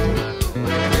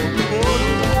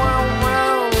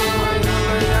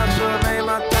 לא יחשוב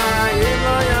אימתי, אם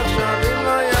לא יחשוב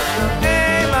אימתי.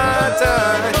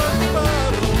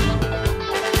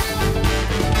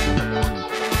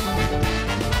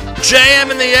 JM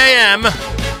in the AM.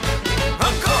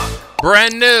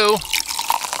 Brand new.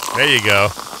 There you go.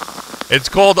 It's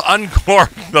called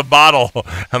Uncork the Bottle.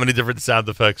 How many different sound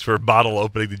effects for bottle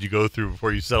opening did you go through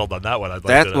before you settled on that one? I'd like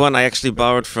That to know. one I actually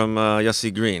borrowed from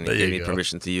Yossi Green. He There gave you me go.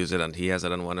 permission to use it, and he has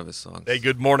it on one of his songs. Hey,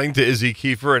 good morning to Izzy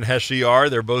Kieffer and Heshy.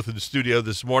 They're both in the studio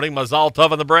this morning. Mazal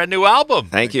Tov on the brand new album.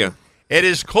 Thank you. It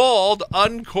is called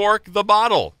Uncork the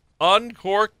Bottle.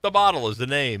 Uncork the Bottle is the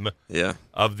name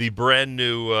of the brand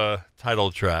new title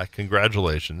track.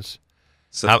 Congratulations.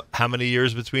 So how many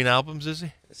years between albums is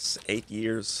he? It's 8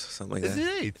 years, something like Is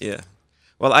that. it 8? Yeah.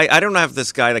 Well, I don't have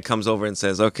this guy that comes over and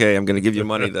says, "Okay, I'm going to give you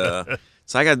money to."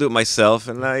 So I got to do it myself,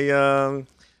 and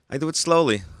I do it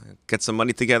slowly. Get some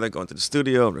money together, go into the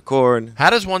studio, record. How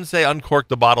does one say uncork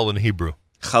the bottle in Hebrew?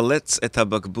 Chaletz et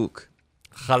habakbuk.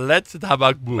 Chaletz et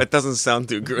habakbuk. That doesn't sound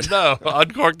too good. No,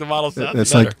 uncork the bottle sounds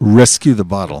That's better. like rescue the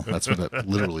bottle. That's what it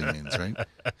literally means, right?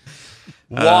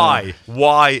 Why?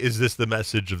 Why is this the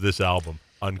message of this album?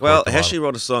 Uncork Well, the Heshy bottle?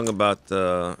 wrote a song about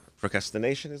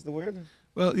procrastination. Is the word?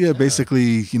 Well, yeah,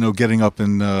 basically, getting up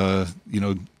and,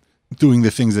 doing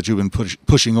the things that you've been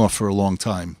pushing off for a long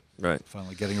time. Right.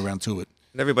 Finally getting around to it.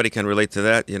 And everybody can relate to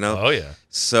that, Oh, yeah.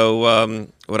 So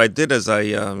what I did is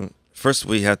first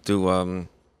we had to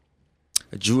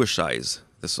Jewishize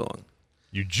the song.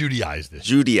 You Judaized it.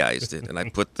 Judaized it, and I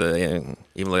put the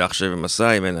even Yachshev and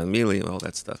Masayim and Amili, all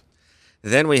that stuff.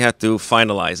 Then we had to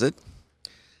finalize it,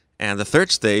 and the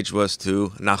third stage was to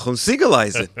Nachum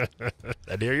Siegelize it.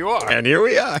 And here you are. And here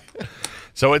we are.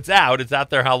 So it's out. It's out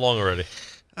there how long already?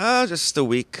 Just a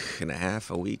week and a half,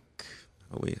 a week,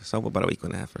 so about a week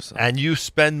and a half or so. And you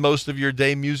spend most of your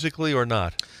day musically or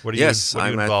not? What are Yes, you, what are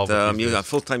you I'm involved at with these a days?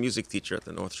 full-time music teacher at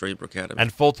the North Shore Hebrew Academy.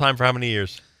 And full-time for how many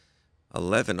years?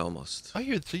 11 almost. Oh,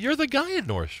 so you're the guy at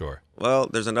North Shore. Well,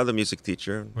 there's another music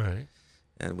teacher. Right.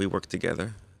 And we work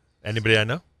together. Anybody I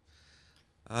know?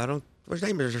 I don't.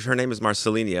 Her name is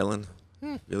Marcelini Ellen.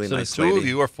 Really So nice the two lady. of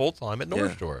you are full-time at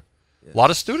North Yeah. Shore. Yeah. A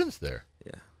lot of students there.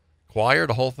 Yeah. Choir,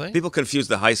 the whole thing? People confuse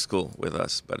the high school with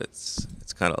us, but it's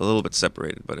kind of a little bit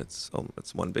separated, but it's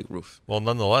one big roof. Well,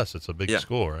 nonetheless, it's a big Yeah.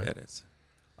 school, right? Yeah, it is.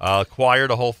 Choir,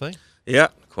 the whole thing? Yeah,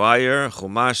 choir,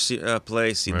 chumash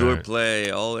play, sidur Right.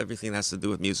 play, everything has to do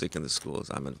with music in the schools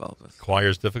I'm involved with.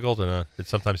 Choir's difficult or not? It's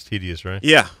sometimes tedious, right?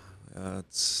 Yeah,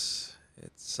 it's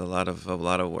a lot of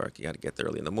work. You got to get there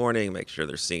early in the morning, make sure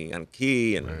they're singing on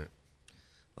key, and a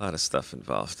lot of stuff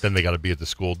involved. Then they got to be at the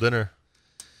school dinner.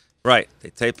 Right, they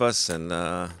tape us, and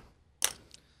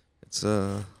it's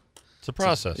a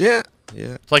process. Yeah.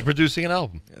 It's like producing an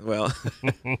album. Well,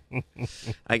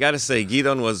 I got to say,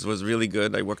 Gidon was really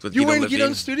good. I worked with You Gidon were in Levine.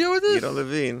 Gidon's studio with this? Gidon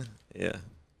Levine, yeah.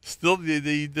 Still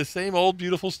the same old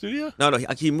beautiful studio? No,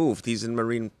 he moved. He's in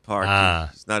Marine Park.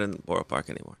 He's not in Borough Park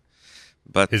anymore.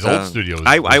 But His old studio was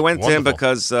I went to him wonderful.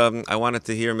 because I wanted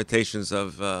to hear imitations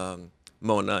of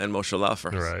Mona and Moshe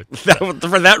Laufer. Right.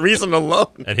 For that reason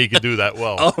alone. And he could do that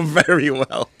well. Oh, very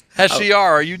well. Heshy,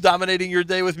 are you dominating your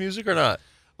day with music or not?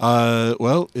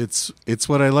 Well, it's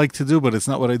what I like to do, but it's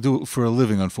not what I do for a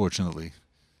living, unfortunately.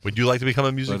 Would you like to become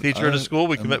a music But teacher in a school?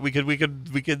 We could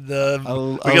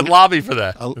I'll lobby for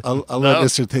that. I'll let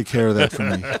Esther take care of that for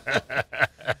me.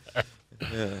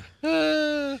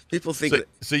 People think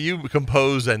so you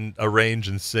compose and arrange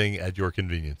and sing at your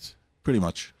convenience. Pretty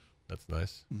much. That's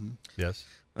nice. Mm-hmm. Yes.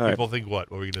 All right. People think what?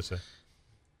 What were you going to say?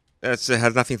 It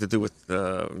has nothing to do with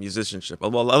musicianship.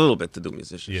 Well, a little bit to do with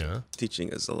musicianship. Yeah. Teaching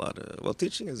is a lot of... Well,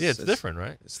 teaching is... Yeah, it's different,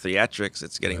 right? It's theatrics.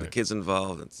 It's getting the Right. kids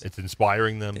involved. It's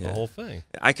inspiring them, the Yeah. whole thing.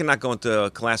 I cannot go into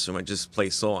a classroom and just play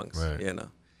songs, Right. you know.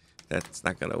 That's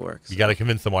not going to work. You got to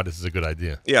convince them why this is a good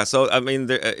idea. Yeah, so, I mean,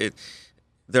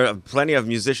 there are plenty of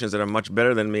musicians that are much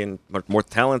better than me and much more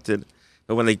talented.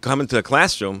 But when they come into a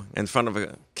classroom in front of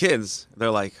kids,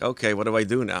 they're like, okay, what do I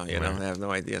do now? You know, Right. they have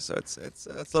no idea. So it's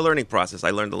a learning process.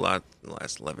 I learned a lot in the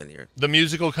last 11 years. The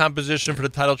musical composition for the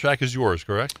title track is yours,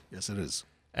 correct? Yes, it is.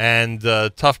 And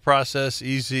tough process,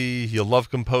 easy. You love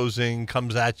composing,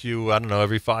 comes at you, I don't know,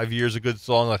 every 5 years a good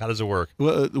song. Like, how does it work?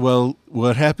 Well,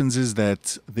 what happens is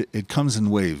that it comes in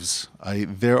waves.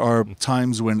 There are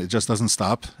times when it just doesn't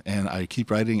stop, and I keep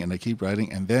writing and I keep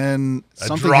writing, and then A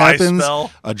something dry happens.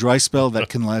 spell? A dry spell that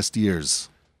can last years.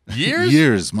 Years?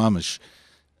 Years, mamish.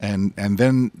 And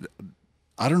then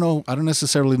I don't know. I don't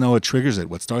necessarily know what triggers it,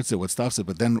 what starts it, what stops it.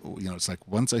 But then it's like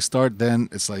once I start, then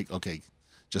it's like okay,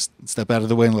 just step out of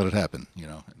the way and let it happen.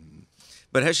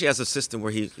 But Heshy has a system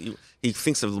where he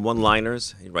thinks of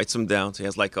one-liners. He writes them down. So he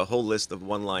has like a whole list of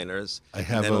one-liners. I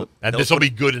have And this will be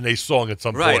good in a song at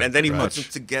some point. Right, and then he Right. puts them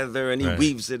together and he Right.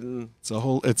 weaves it. And It's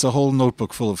a whole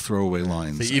notebook full of throwaway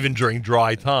lines. So even during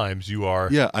dry times, you are.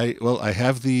 Yeah, I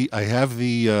have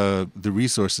the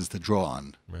resources to draw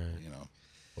on. Right.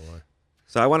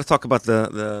 so I want to talk about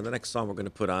the next song we're going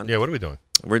to put on. Yeah, what are we doing?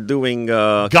 We're doing...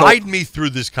 Guide me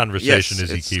through this conversation, yes,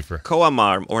 Izzy it's Kieffer. Ko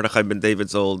Amar, Mordechai Ben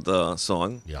David's old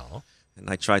song. Yeah. And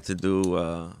I tried to do,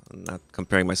 not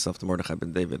comparing myself to Mordechai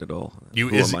Ben David at all. You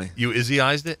Who am I?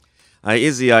 Izzyized it? I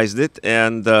Izzyized it,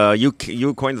 and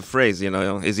you coined the phrase,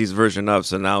 Izzy's version of.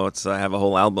 So now I have a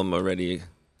whole album already,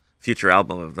 future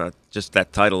album of that, just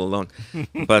that title alone.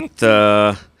 But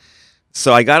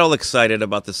so I got all excited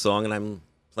about the song, and I'm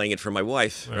playing it for my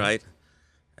wife, right?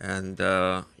 And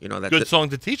that Good song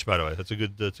to teach, by the way. That's a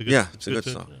good. Yeah, it's a good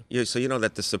song. Yeah, so you know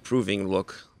that disapproving look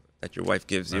that your wife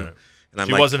gives you, Right. and I'm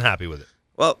She like, wasn't happy with it.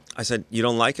 Well, I said, you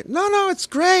don't like it? No, it's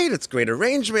great. It's great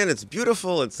arrangement. It's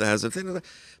beautiful. It has a thing.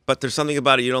 But there's something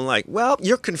about it you don't like. Well,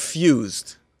 you're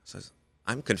confused. So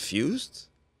I'm confused?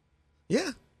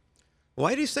 Yeah.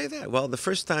 Why do you say that? Well, the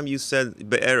first time you said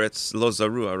Be'eretz Lo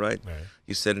Zarua, right?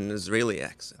 You said it in an Israeli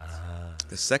accent.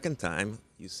 The second time,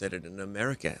 you said it in an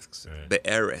American accent.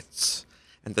 Be'eretz.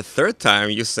 And the third time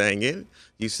you sang it,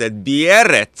 you said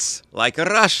Be'eretz, like a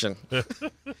Russian.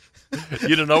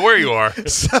 You don't know where you are.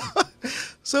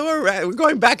 So we're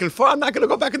going back and forth. I'm not going to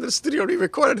go back into the studio and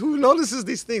re-record it. Who notices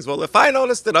these things? Well, if I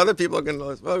noticed it, other people are going to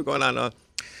notice. What's going on?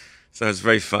 So it's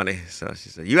very funny. So she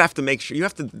said, you have to make sure, you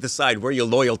have to decide where your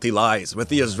loyalty lies, with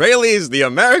the Israelis, the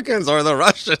Americans, or the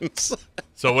Russians.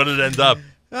 So what did it end up?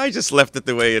 I just left it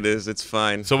the way it is. It's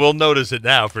fine. So we'll notice it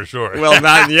now for sure. Well,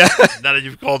 not yet. Now that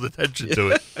you've called attention to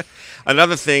it.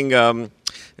 Another thing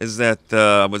is that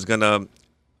I was going to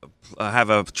have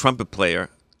a trumpet player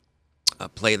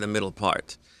play the middle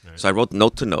part. Right. So I wrote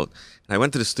note to note. And I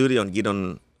went to the studio, and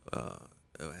Gidon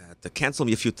had to cancel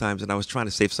me a few times, and I was trying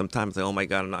to save some time. I was like, oh my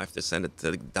God, and I have to send it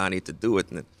to Donnie to do it.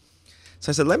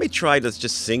 So I said, let me try to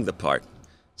just sing the part.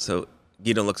 So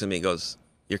Gidon looks at me and goes,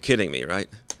 you're kidding me, right?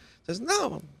 I says,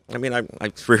 no. I mean, I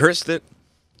rehearsed it.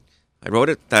 I wrote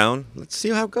it down. Let's see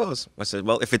how it goes. I said,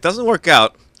 well, if it doesn't work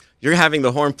out, you're having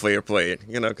the horn player play it,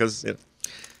 because...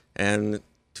 And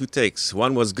 2 takes.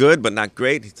 One was good, but not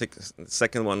great. The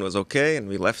second one was okay, and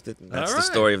we left it. And that's the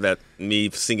story of that, me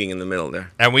singing in the middle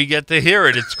there. And we get to hear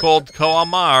it. It's called Ko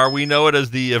Amar. We know it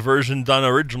as the version done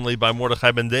originally by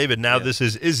Mordechai Ben David. Now this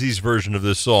is Izzy's version of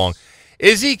this song.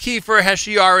 Izzy Kieffer,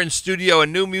 Heshy are in studio. A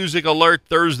new music alert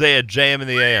Thursday at JM in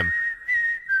the AM.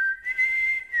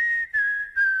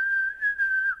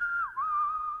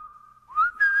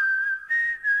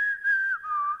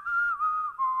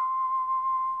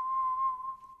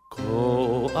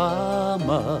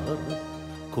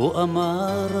 כה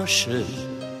אמר השם,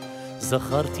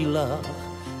 זכרתי לך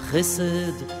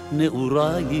חסד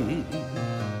נעורייך,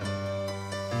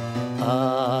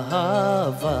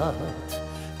 אהבת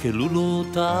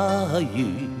כלולותייך,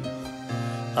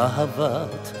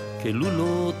 אהבת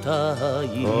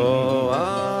כלולותייך.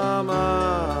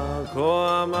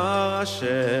 כה אמר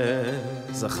השם,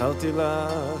 זכרתי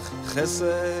לך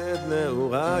חסד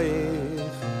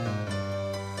נעורייך,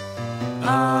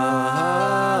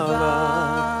 אהבת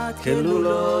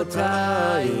כלולותייך,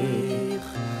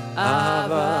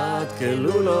 אהבת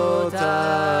כלולותייך.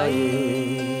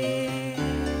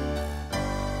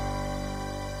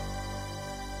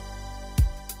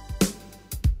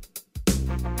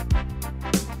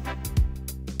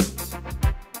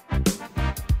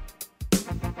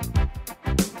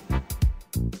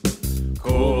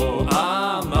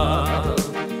 כה אמר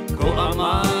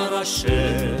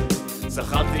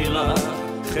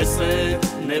חסד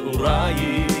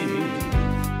נעורייך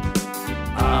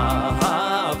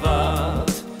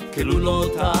אהבת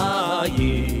כלולותייך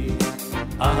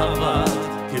אהבת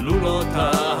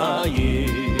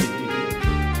כלולותייך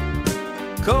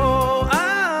כה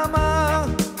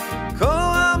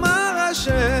אמר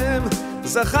השם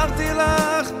זכרתי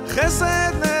לך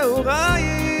חסד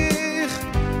נעורייך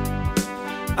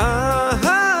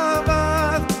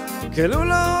אהבת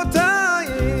כלולותייך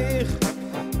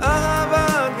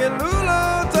אהבת כלולותייך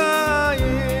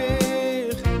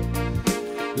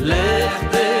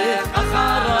לכתך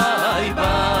אחריי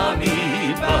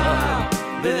במדבר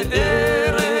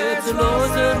בארץ לא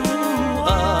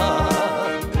זרועה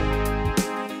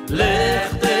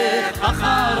לכתך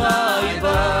אחריי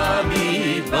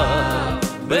במדבר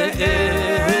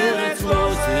בארץ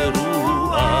לא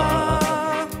זרועה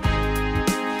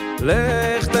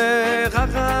לכתך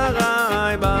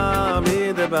אחריי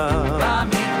במדבר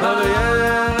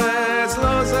בארץ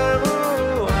לא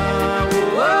זרועה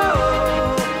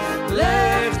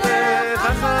לכתך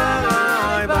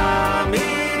אחריי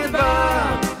במדבר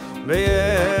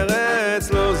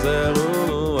בארץ לא זרועה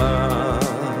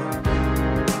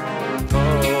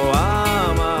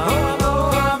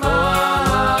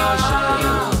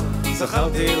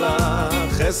זכרתי לך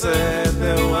חסד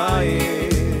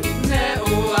נעורייך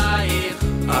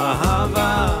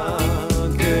אהבת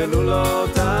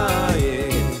כלולותייך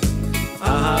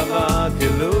אהבת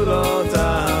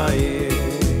כלולותייך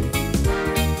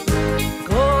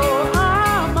כה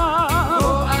אמר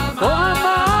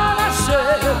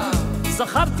השם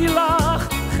זכרתי לך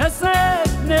חסד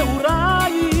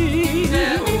נעורייך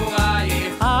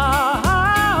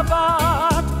אהבת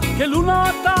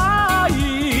כלולותייך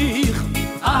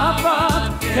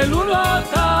אהבת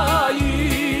כלולותייך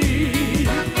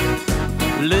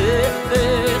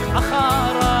לכתך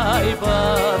אחריי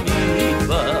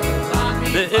במדבר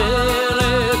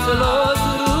בארץ לא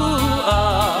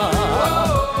זרועה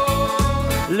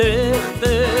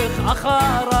לכתך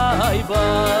אחריי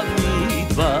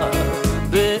במדבר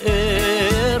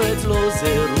בארץ לא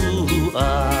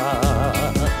זרועה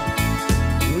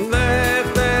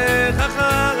לכתך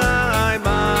אחריי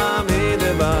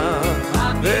במדבר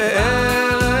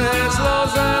בארץ לא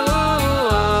זרועה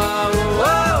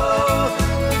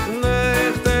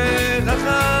לכתך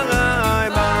אחריי במדבר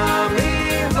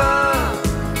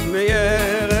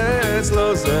בארץ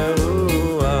לא זרועה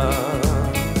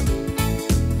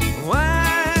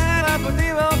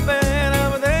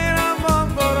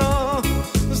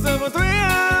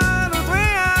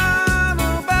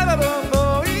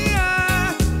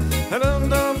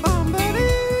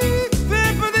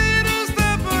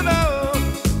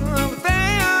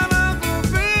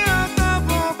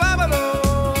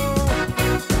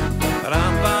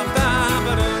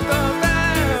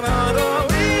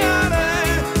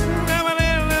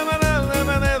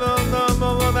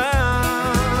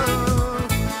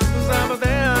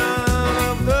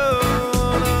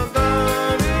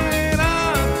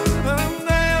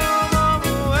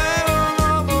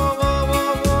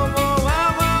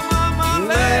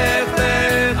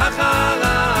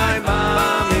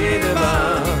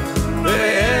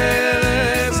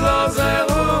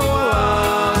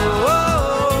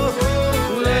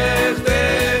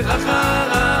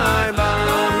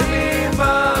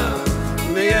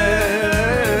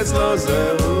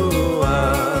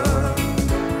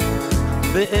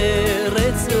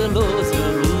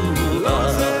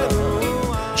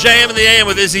JM in the AM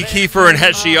with Izzy, Kieffer, and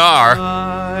Heshy are.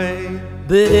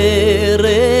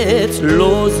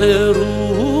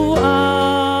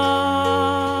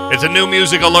 It's a new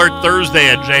music alert Thursday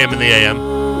at JM in the AM.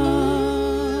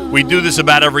 We do this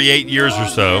about every 8 years or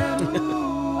so.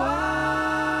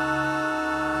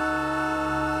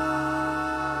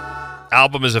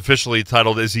 Album is officially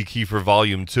titled Izzy Kieffer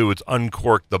Volume 2. It's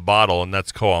Uncork the Bottle, and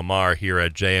that's Ko Amar here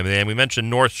at JM in the AM. We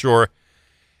mentioned North Shore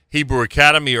Hebrew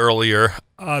Academy earlier.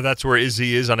 That's where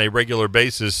Izzy is on a regular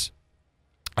basis,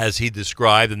 as he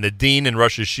described. And the dean and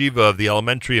Rosh Hashiva of the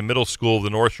elementary and middle school of the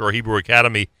North Shore Hebrew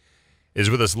Academy is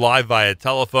with us live via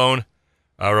telephone.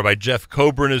 Rabbi Jeff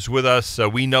Coburn is with us.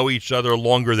 We know each other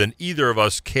longer than either of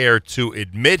us care to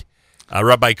admit.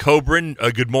 Rabbi Coburn,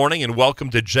 good morning and welcome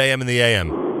to JM in the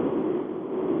AM.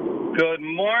 Good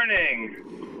morning.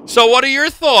 So what are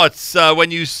your thoughts when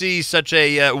you see such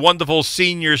a wonderful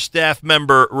senior staff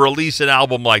member release an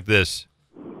album like this?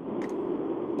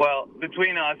 Well,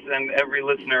 between us and every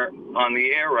listener on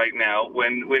the air right now,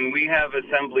 when we have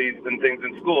assemblies and things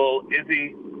in school,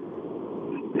 Izzy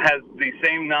has the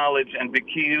same knowledge and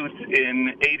bekius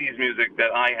in 80s music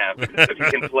that I have, because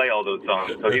he can play all those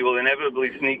songs. So he will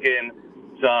inevitably sneak in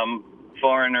some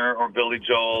Foreigner or Billy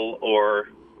Joel or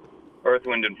Earth,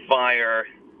 Wind, and Fire.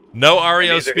 No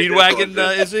REO These are his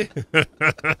Speedwagon, Izzy?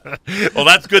 Well,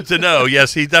 that's good to know.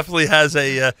 Yes, he definitely has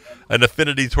an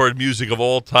affinity toward music of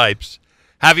all types.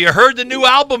 Have you heard the new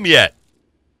album yet?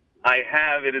 I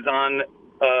have. It is on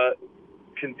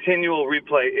continual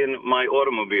replay in my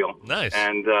automobile. Nice.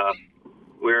 And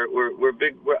we're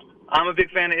big. I'm a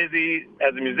big fan of Izzy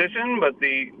as a musician, but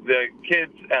the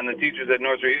kids and the teachers at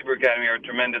North Shore Hebrew Academy are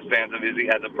tremendous fans of Izzy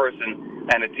as a person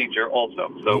and a teacher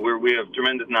also. So we have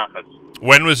tremendous nachas.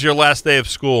 When was your last day of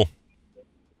school?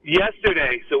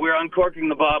 Yesterday, so we're uncorking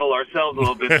the bottle ourselves a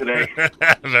little bit today.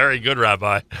 Very good,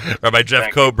 Rabbi. Rabbi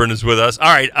Jeff Coburn is with us.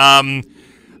 All right.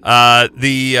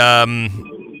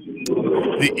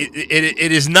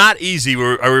 It is not easy. We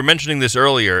were mentioning this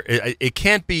earlier. It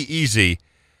can't be easy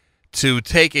to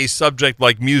take a subject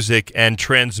like music and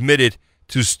transmit it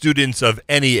to students of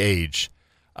any age.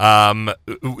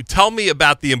 Tell me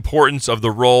about the importance of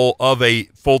the role of a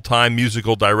full-time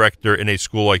musical director in a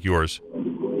school like yours.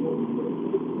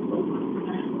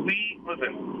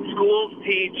 Schools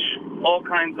teach all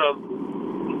kinds of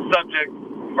subjects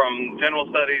from general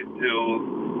studies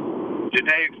to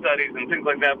Judaic studies and things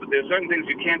like that, but there's certain things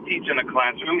you can't teach in a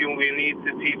classroom. We need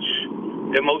to teach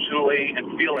emotionally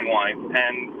and feeling-wise.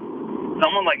 And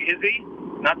someone like Izzy,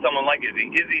 not someone like Izzy,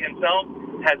 Izzy himself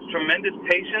has tremendous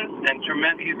patience and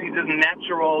he's a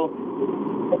natural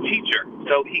teacher.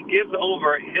 So he gives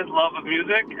over his love of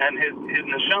music and his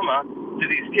neshama to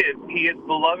these kids. He is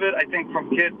beloved, I think, from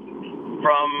kids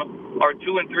from our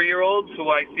 2- and 3-year-olds who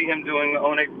I see him doing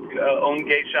own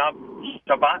gay shop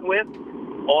Shabbat with,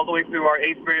 all the way through our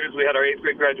 8th graders. We had our 8th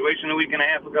grade graduation a week and a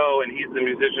half ago, and he's the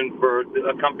musician for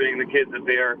accompanying the kids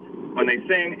when they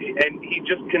sing, and he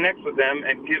just connects with them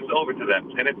and gives over to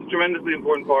them. And it's a tremendously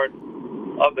important part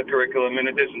of the curriculum in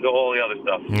addition to all the other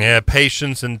stuff. Yeah,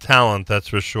 patience and talent, that's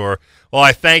for sure. Well,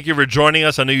 I thank you for joining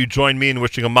us. I know you joined me in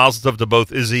wishing a mazel tov to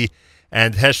both Izzy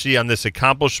and Heshy on this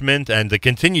accomplishment, and to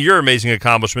continue your amazing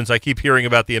accomplishments. I keep hearing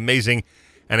about the amazing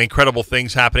and incredible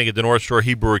things happening at the North Shore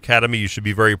Hebrew Academy. You should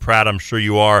be very proud, I'm sure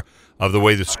you are, of the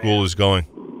way the school is going.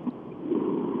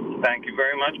 Thank you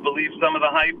very much. Believe some of the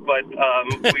hype, but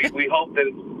we hope that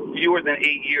it's fewer than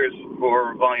 8 years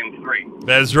for Volume 3.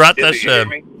 Bezrat Izzy, you hear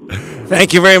me?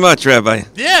 Thank you very much, Rabbi.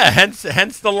 Yeah, hence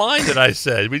the line that I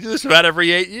said. We do this about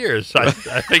every 8 years. I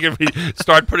figured we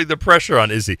start putting the pressure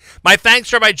on Izzy. My thanks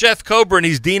to Rabbi Jeff Coburn.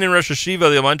 He's Dean and Rosh Hashiva,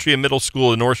 the elementary and middle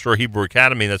school at North Shore Hebrew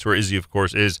Academy. That's where Izzy, of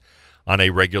course, is on a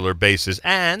regular basis.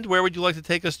 And where would you like to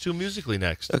take us to musically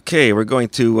next? Okay, we're going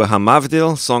to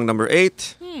Hamavdil, song number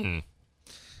 8.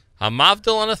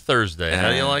 Hamavdil on a Thursday. How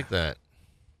do you like that?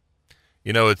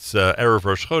 You know, it's Erev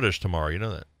Rosh Chodesh tomorrow. You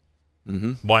know that?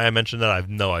 Mm-hmm. Why I mentioned that, I have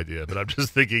no idea. But I'm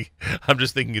just thinking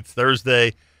it's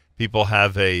Thursday. People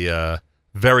have a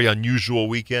very unusual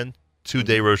weekend,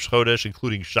 2-day Rosh Chodesh,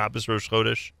 including Shabbos Rosh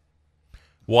Chodesh.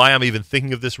 Why I'm even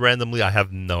thinking of this randomly, I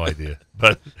have no idea.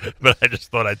 but I just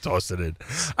thought I'd toss it in.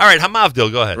 All right,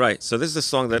 Hamavdil, go ahead. Right. So this is a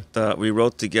song that we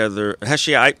wrote together.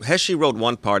 Heshy wrote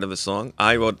one part of the song.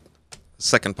 I wrote the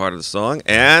second part of the song,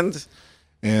 and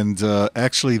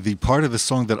actually, the part of the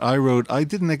song that I wrote, I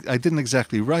didn't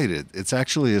exactly write it. It's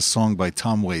actually a song by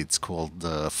Tom Waits called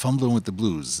 "Fumbling with the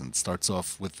Blues," and it starts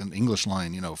off with an English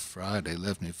line. Friday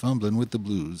left me fumbling with the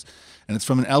blues, and it's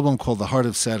from an album called "The Heart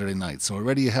of Saturday Night." So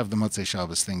already you have the Motzei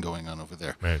Shabbos thing going on over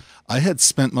there. Right. I had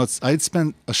spent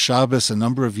a Shabbos a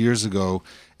number of years ago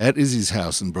at Izzy's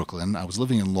house in Brooklyn. I was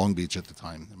living in Long Beach at the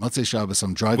time. Motzei Shabbos,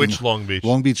 I'm driving. Which Long Beach?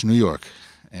 Long Beach, New York.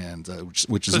 And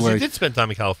which is where you did spend time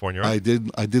in California, right?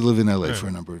 I did live in LA for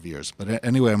a number of years. But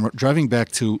anyway, I'm driving back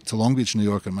to Long Beach, New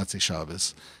York on Motzei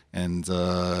Shabbos, and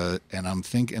I'm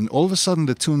thinking, and all of a sudden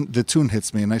the tune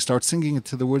hits me, and I start singing it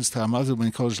to the words to Hamavdil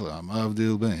ben Kodesh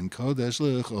Hamavdil ben Kodesh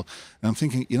Lecho, and I'm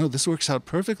thinking, this works out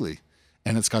perfectly,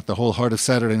 and it's got the whole Heart of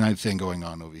Saturday Night thing going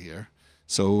on over here.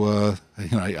 So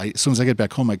I as soon as I get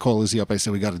back home, I call Izzy up. I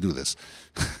say we got to do this.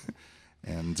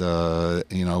 And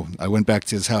I went back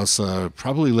to his house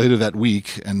probably later that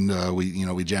week, and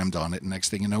we jammed on it. And next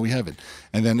thing you know, we have it.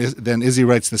 And then Izzy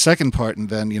writes the second part, and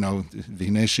then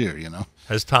V'hinei Shir.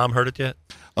 Has Tom heard it yet?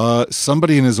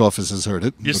 Somebody in his office has heard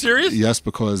it. You serious? Yes,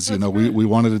 because we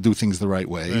wanted to do things the right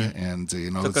way, and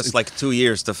it took us like 2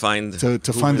 years to find who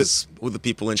the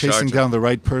people in charge. Chasing down the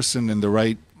right person and the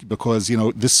right, because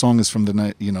this song is from the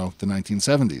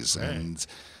 1970s, right. And.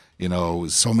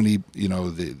 So many,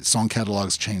 the song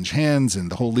catalogs change hands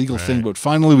and the whole legal thing, but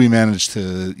finally we managed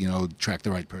to, track the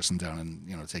right person down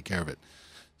and, take care of it.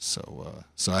 So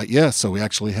we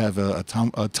actually have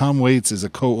Tom Waits is a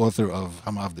co-author of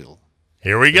Hamavdil.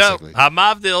 Here we go.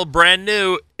 Hamavdil, brand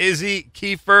new, Izzy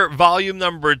Kieffer, volume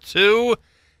number 2.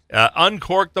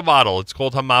 Uncork the bottle. It's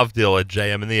called Hamavdil at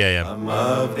JM in the AM.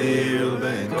 המבדיל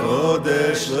בין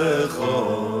קודש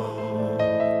לחול.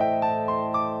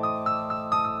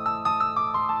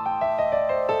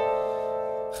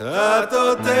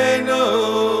 חטאותינו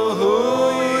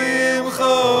הוא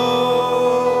ימחול,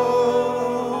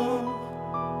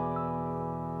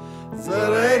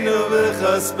 זרענו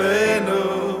וכספנו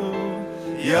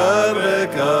ירק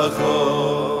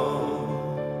החול,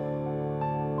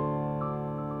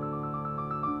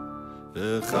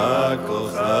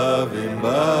 וככוכבים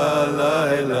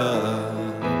בלילה.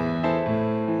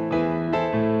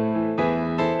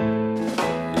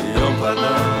 יום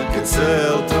פנה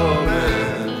כצל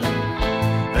תומר,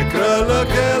 אקרא לו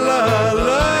כלה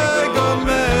לא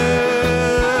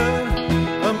גומר.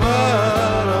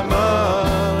 אמר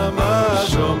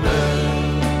שומר,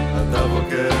 אתה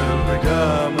בוקר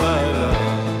וגם לילה.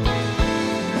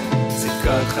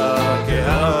 צדקתך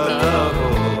כהר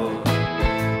תעבור,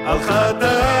 על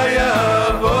חטאי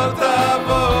יעבור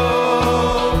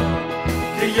תעבור,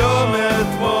 כיום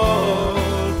אתמול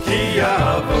כי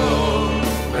יעבור,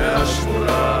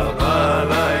 והשמורה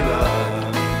בלילה.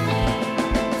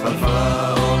 חלפה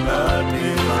עונת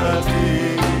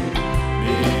נפלתי,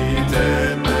 מי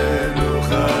ייתן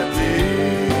מנוחתי,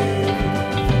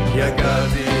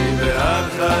 יגעתי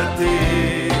והלכתי,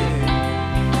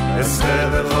 אסחר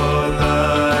בכל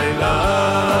לילה.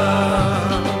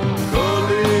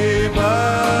 קולי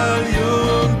בל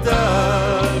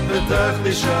יומתר,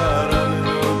 פתחתי שער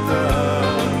המנותר,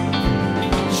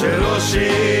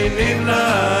 שראשי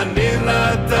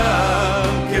נמלטה,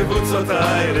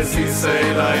 קבוצותיי רסיסי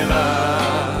לילה.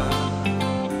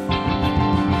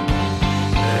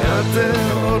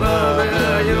 והתאורה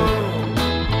והיום,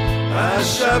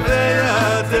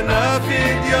 השבע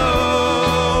תנפיק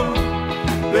יום,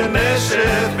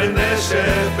 בנשף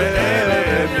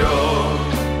בערב יום,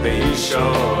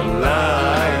 באישון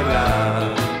לילה.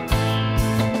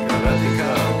 קראתי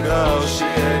קרקע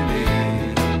שני,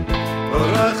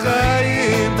 אורח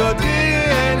חיים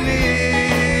תודיעני,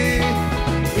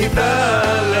 איתה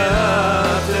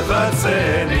לאט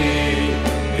לבצני,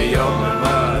 מיום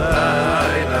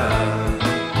הלילה.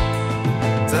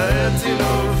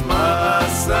 תצילוף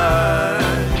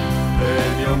מעשיי,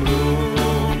 הם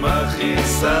יאמרו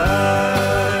מכיסי,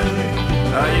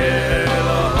 איה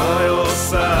אלוהי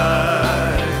עושי,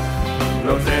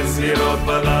 נותן סגירות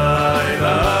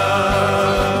בלילה.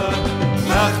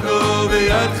 אנחנו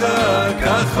בידך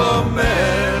כך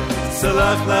אומר,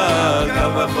 סלח לה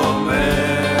גם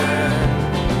החומר.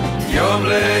 יום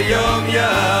ליום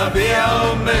יביע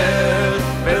אומר,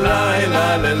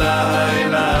 בלילה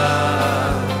ללילה.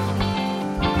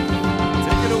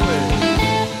 Take it away.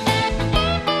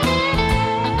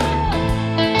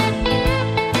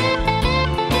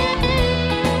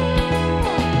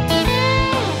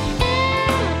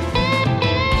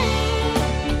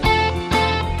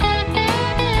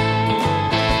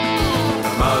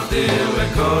 אמרתי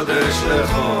לקודש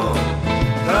לחול,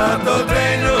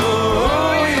 חטאותינו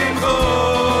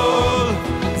ימחול,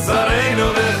 זרענו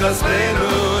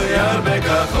וכספנו ירבה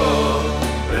כחול,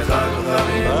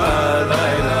 וככוכבים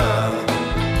בלילה.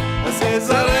 אז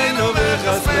זרענו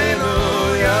וכספנו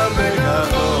ירבה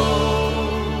כחול.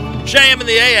 JM in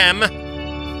the AM.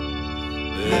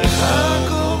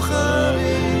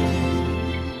 וככוכבים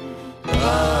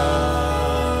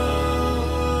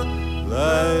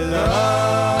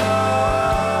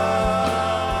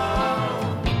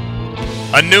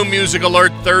A new music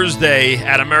alert Thursday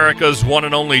at America's one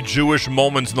and only Jewish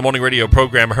Moments in the Morning radio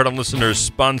program. Heard on listeners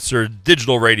sponsored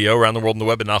digital radio around the world on the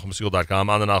web at NachumSegal.com,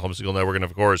 on the Nachum Segal Network, and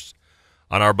of course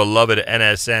on our beloved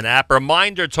NSN app.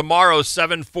 Reminder, tomorrow,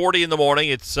 7:40 in the morning,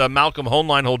 it's Malcolm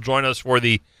Hoenlein who'll join us for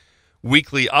the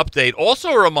weekly update.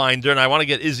 Also a reminder, and I want to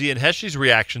get Izzy and Heshy's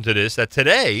reaction to this, that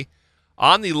today,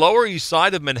 on the Lower East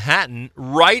Side of Manhattan,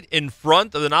 right in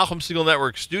front of the Nachum Segal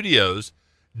Network studios,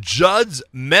 Judd's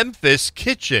Memphis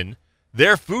Kitchen,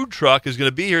 their food truck, is going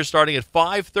to be here starting at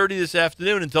 5:30 this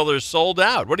afternoon until they're sold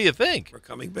out. What do you think? We're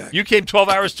coming back. You came 12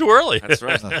 hours too early. That's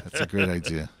right. That's a great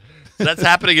idea. So that's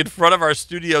happening in front of our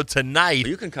studio tonight.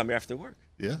 You can come here after work.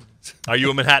 Yeah. Are you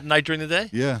a Manhattanite during the day?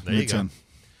 Yeah, There you go. midterm.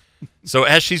 So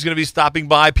Heshy's going to be stopping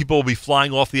by. People will be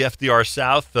flying off the FDR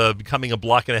South, becoming a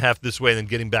block and a half this way and then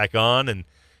getting back on. And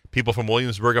people from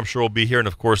Williamsburg, I'm sure, will be here. And,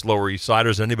 of course, Lower East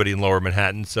Siders, anybody in Lower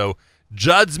Manhattan. So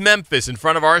Judd's Memphis in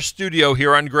front of our studio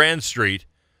here on Grand Street.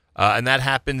 And that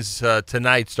happens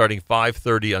tonight starting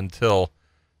 5:30 until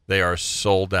they are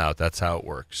sold out. That's how it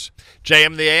works.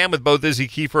 JM the AM with both Izzy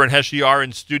Kieffer and Heshy are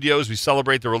in studios. We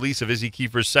celebrate the release of Izzy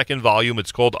Kieffer's second volume.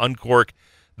 It's called Uncork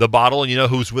the Bottle. And you know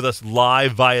who's with us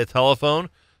live via telephone?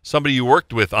 somebody you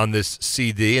worked with on this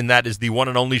CD, and that is the one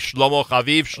and only Shlomo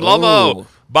Chaviv. Shlomo,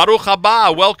 Baruch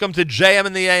haba. Welcome to JM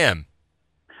in the AM.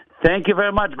 Thank you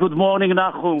very much. Good morning,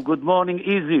 Nachum. Good morning,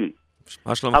 Izzy.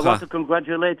 I want to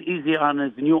congratulate Izzy on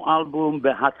his new album,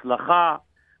 Behatzlacha.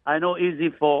 I know Izzy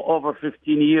for over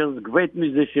 15 years. Great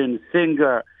musician,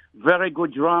 singer, very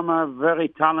good drummer, very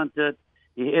talented.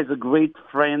 He is a great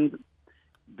friend.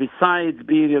 Besides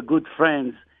being a good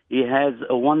friend, he has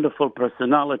a wonderful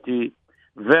personality,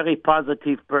 very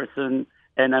positive person,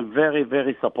 and a very,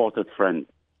 very supported friend.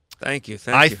 Thank you.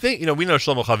 I think we know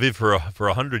Shlomo Chaviv for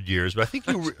 100 years, but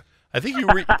I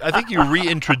think you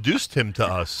reintroduced him to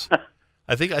us.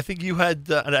 I think you had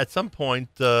at some point.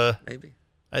 Maybe.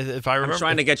 If I remember, I'm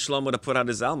trying to get Shlomo to put out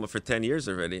his album for 10 years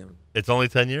already. It's only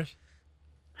 10 years.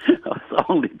 It's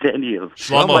only 10 years.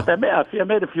 Shlomo. But I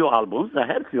made a few albums. I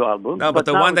had a few albums. No, but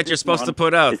the now one that you're supposed to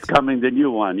put out. It's coming, the new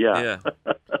one, yeah.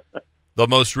 The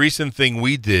most recent thing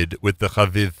we did with the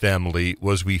Chaviv family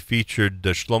was we featured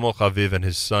Shlomo Chaviv and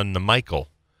his son Michael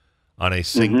on a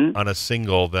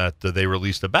single that they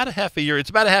released about a half a year. It's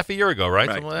about a half a year ago, right?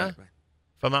 Something like that?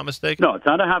 If I'm not mistaken. No, it's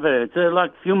not a half a. It's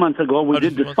like a few months ago we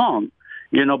did the song,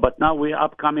 but now we're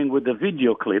upcoming with the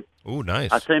video clip. Oh, nice.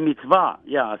 Aseh Mitzvah.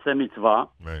 Yeah, Aseh Mitzvah.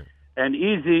 Right. And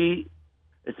Izzy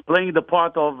is playing the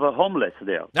part of homeless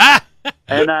there.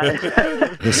 And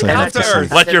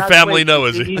let your family know,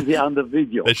 Izzy. Easy on the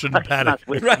video. They shouldn't panic.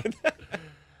 Right.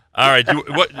 All right.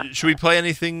 Should we play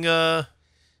anything?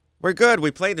 We're good.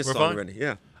 We played this We're song fine? already.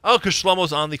 Yeah. Oh, because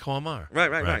Shlomo's on the Kohamar.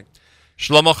 Right.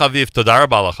 Shlomo Chaviv, toda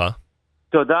rabba lecha.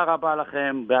 Toda rabba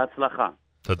lachem, be'atzlacha.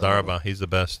 Toda rabba. He's the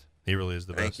best. He really is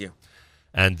the best. Thank you.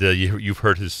 And you've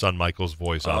heard his son Michael's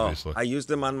voice, obviously. I used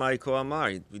him on my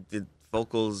Kohamar. We did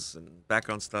vocals and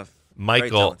background stuff.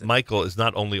 Michael is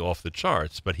not only off the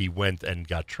charts, but he went and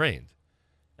got trained.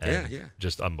 And Yeah.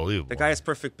 Just unbelievable. The guy has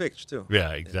perfect pitch, too.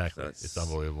 Yeah, exactly. So it's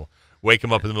unbelievable. Wake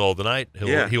him up in the middle of the night.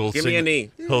 He will Give sing. me an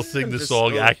E. He'll sing the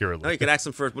song accurately. No, you can ask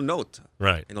him for a note.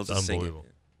 Right. And he'll It's just sing it. unbelievable.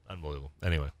 Unbelievable.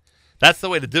 Anyway, that's the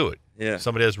way to do it. Yeah. If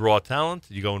somebody has raw talent,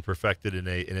 you go and perfect it in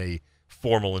a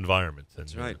formal environment.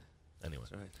 That's right. Anyway.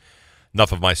 That's right.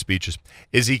 Enough of my speeches.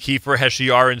 Izzy, Kieffer, Heshy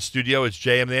are in studio. It's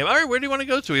JM the AM. All right, where do you want to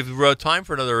go to? We have time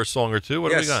for another song or two.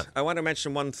 What do we got? I want to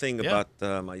mention one thing about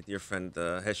my dear friend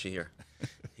Heshy here.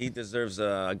 He deserves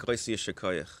a Groisi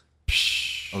Shekoyach.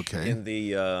 Okay. In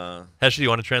the Heshy, you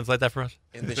want to translate that for us?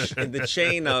 In the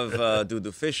chain of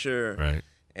Dudu Fisher, right,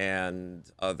 and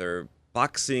other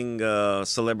boxing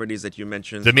celebrities that you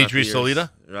mentioned, Dimitri Salita,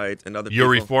 right, and other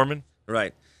Yuri people. Foreman,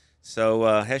 right. So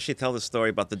Heshy, tell the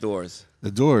story about the Doors. The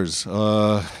Doors,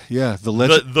 yeah,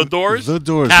 the Doors, the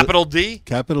Doors, capital D,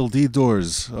 capital D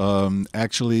Doors.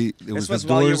 Actually, it this was was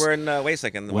the while Doors. you were in. Wait a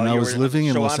second. When I was living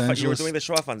in Los Angeles, you were doing the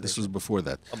Shoah Foundation. This was before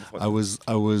that. Before I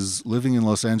was living in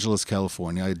Los Angeles,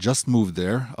 California. I had just moved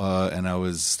there, and I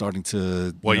was starting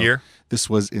to. What year? This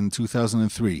was in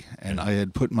 2003, and I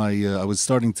had put I was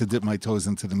starting to dip my toes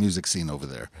into the music scene over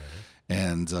there.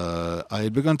 And I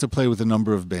had begun to play with a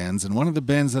number of bands. And one of the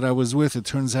bands that I was with, it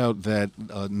turns out that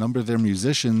a number of their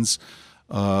musicians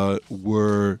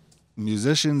were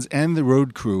musicians and the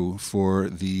road crew for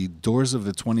the Doors of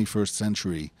the 21st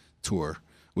Century tour,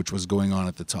 which was going on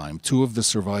at the time. Two of the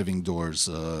surviving Doors,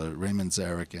 Raymond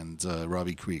Zarek and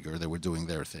Robbie Krieger, they were doing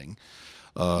their thing.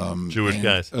 Jewish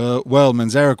guys. Well,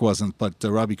 Manzarek wasn't, but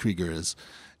Robbie Krieger is.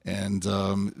 And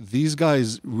these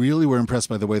guys really were impressed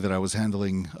by the way that I was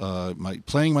handling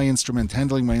playing my instrument,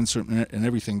 handling my instrument, and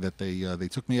everything. That they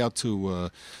took me out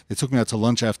to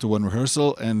lunch after one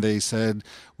rehearsal, and they said,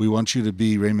 "We want you to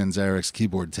be Raymond Zarek's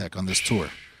keyboard tech on this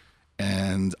tour."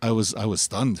 And I was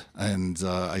stunned, and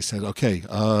I said, "Okay,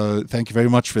 thank you very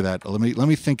much for that. Let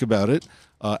me think about it,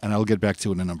 and I'll get back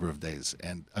to it in a number of days."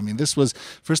 And I mean, this was,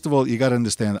 first of all, you got to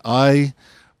understand,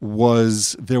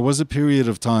 there was a period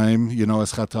of time,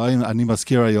 as Chatayim Ani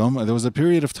Maskir Hayom, there was a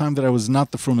period of time that I was not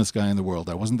the frummest guy in the world.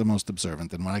 I wasn't the most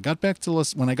observant. And when I got to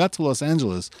Los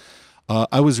Angeles,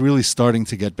 I was really starting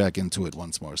to get back into it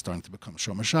once more, starting to become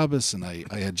Shomer Shabbos, and I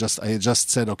had just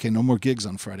said, okay, no more gigs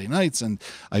on Friday nights, and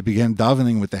I began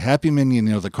davening with the Happy Minyan,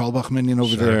 the Karlbach Minyan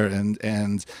over there,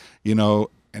 and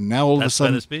now all of a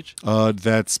sudden, that's speech?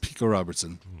 That's Pico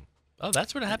Robertson. Oh,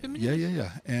 that's what happened. Yeah.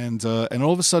 And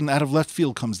all of a sudden, out of left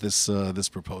field comes this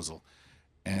proposal,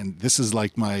 and this is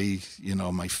like my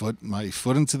foot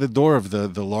into the door of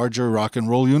the larger rock and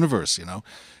roll universe,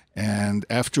 And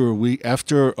after a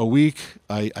week,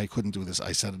 I couldn't do this.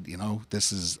 I said,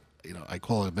 this is, I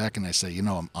call it back and I say,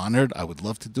 I'm honored. I would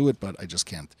love to do it, but I just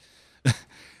can't.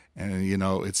 And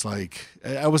it's like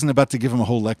I wasn't about to give him a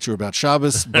whole lecture about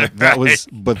Shabbos, but that was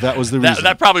the reason.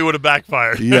 That probably would have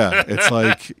backfired. Yeah, it's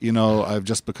like I've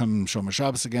just become Shomer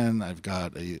Shabbos again. I've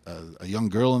got a young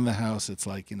girl in the house. It's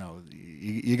like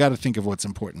you got to think of what's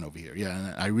important over here.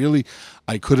 Yeah, and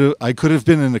I could have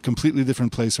been in a completely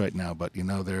different place right now, but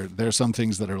there are some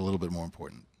things that are a little bit more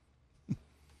important.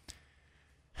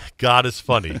 God is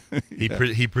funny.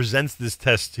 He presents this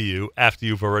test to you after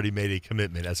you've already made a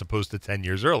commitment, as opposed to 10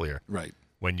 years earlier, right?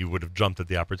 When you would have jumped at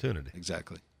the opportunity.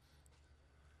 Exactly.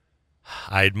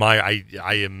 I admire.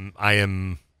 I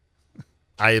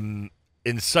am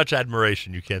in such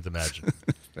admiration you can't imagine.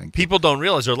 People don't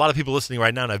realize there are a lot of people listening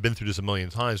right now, and I've been through this a million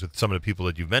times with some of the people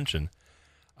that you've mentioned,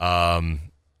 and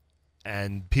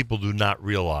people do not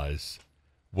realize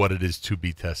what it is to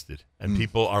be tested. And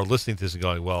people are listening to this and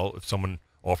going, "Well, if someone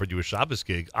offered you a Shabbos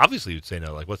gig, obviously you'd say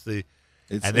no. Like, what's the?"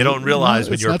 And they don't realize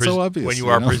when you're so obvious, when you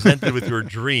are presented with your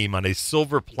dream on a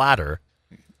silver platter,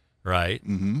 right?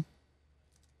 Mm-hmm.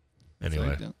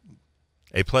 Anyway,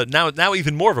 now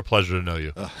even more of a pleasure to know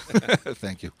you.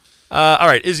 Thank you. All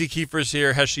right, Izzy Kieffer's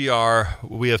here. Heshy R.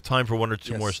 We have time for one or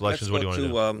two more selections. What do you want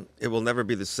to do? It Will Never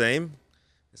Be the Same.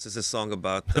 This is a song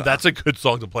about... That's a good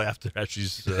song to play after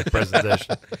Heshy's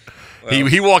presentation. Well,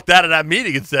 he walked out of that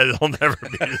meeting and said, it'll never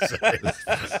be the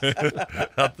same.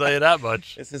 I'll tell you that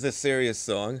much. This is a serious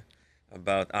song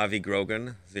about Avi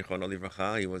Grogan, Zichrono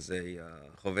Livracha. He was a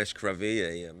Chovesh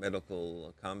Kravi, a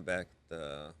medical combat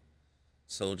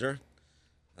soldier.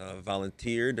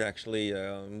 Volunteered, actually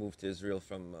moved to Israel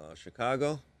from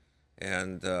Chicago.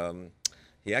 And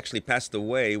he actually passed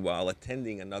away while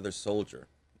attending another soldier.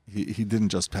 He didn't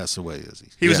just pass away, is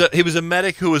he? He was a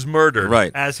medic who was murdered,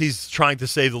 right, as he's trying to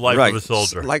save the life of a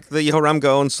soldier. Like the Yehoram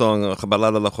Gaon song,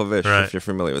 Chabalad al Chovesh, if you're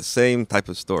familiar with. Same type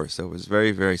of story. So it was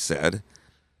very, very sad.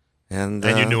 And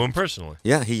you knew him personally?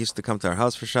 Yeah, he used to come to our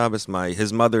house for Shabbos.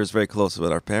 His mother is very close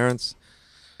with our parents.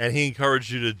 And he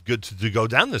encouraged you to go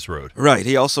down this road. Right.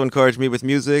 He also encouraged me with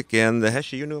music. And the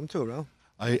Heshy, you knew him too, Ro?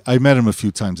 I met him a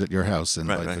few times at your house in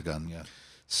Vagan, yeah.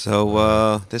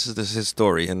 So this is his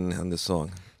story in this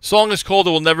song. Song is called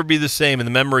It Will Never Be the Same in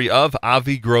the memory of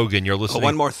Avi Grogan. You're listening. Oh,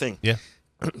 one more thing. Yeah.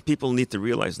 People need to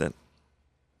realize that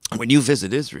when you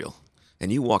visit Israel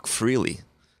and you walk freely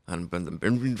on the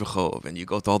Ben Rechov and you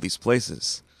go to all these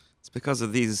places, it's because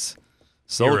of these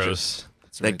soldiers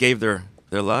that gave their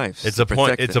lives. It's a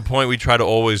point we try to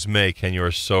always make, and you're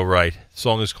so right. The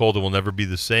song is called It Will Never Be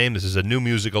the Same. This is a new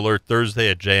music alert Thursday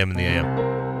at JM in the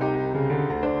AM.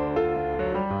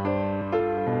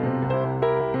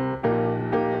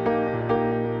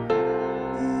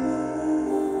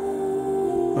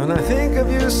 When I think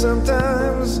of you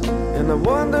sometimes, and I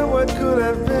wonder what could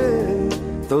have been,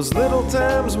 those little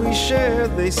times we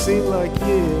shared, they seem like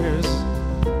years.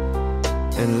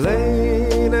 And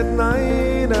late at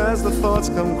night, as the thoughts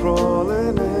come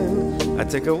crawling in, I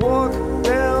take a walk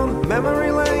down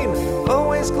memory lane,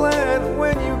 always glad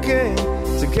when you came.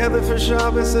 Together for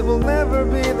Shabbos, it will never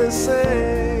be the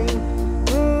same.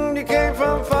 You came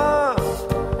from far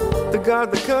to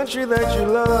guard the country that you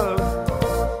love.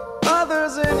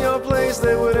 Others in your place,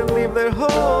 they wouldn't leave their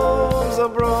homes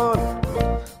abroad.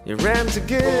 You ran to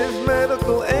give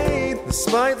medical aid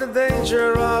despite the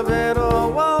danger of it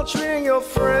all. While treating your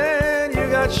friend, you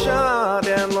got shot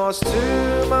and lost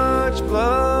too much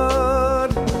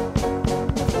blood.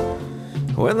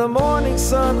 When the morning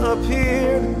sun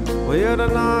appeared, we heard a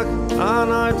knock on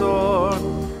our door.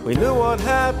 We knew what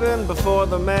happened before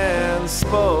the man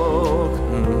spoke.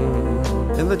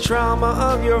 In the trauma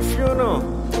of your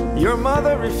funeral, your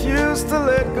mother refused to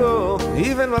let go.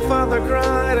 Even my father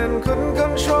cried and couldn't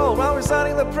control while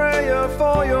reciting the prayer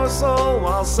for your soul,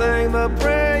 while saying the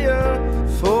prayer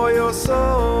for your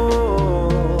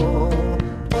soul.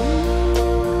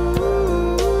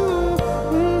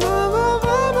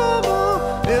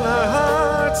 In our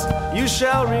hearts you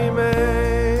shall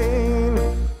remain.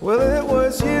 Well, it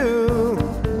was you,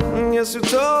 yes, who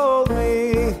told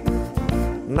me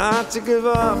not to give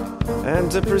up and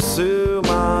to pursue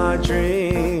my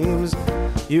dreams.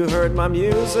 You heard my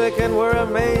music and were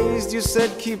amazed. You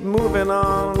said keep moving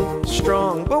on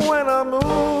strong. But when I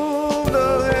moved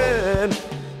ahead,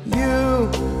 you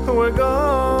were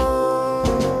gone.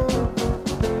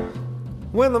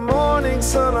 When the morning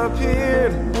sun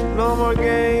appeared, no more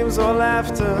games or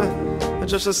laughter,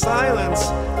 just a silence.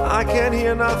 I can't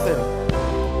hear nothing,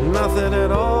 nothing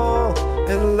at all.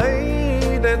 And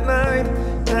late at night,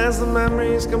 as the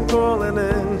memories come crawling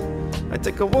in, I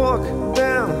take a walk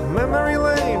down memory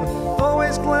lane,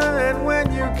 always glad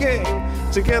when you came.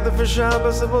 Together for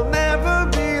Shabbos, it will never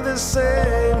be the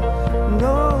same.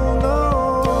 No,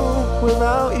 no,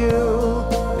 without you,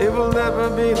 it it will never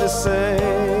be the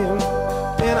same.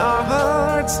 In our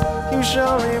hearts, you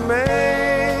shall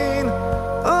remain.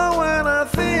 Oh, when I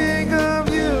think of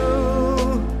you,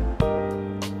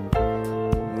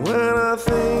 when I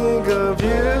think of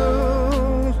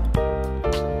you,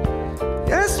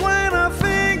 yes, when I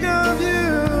think of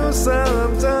you,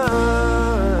 sometimes.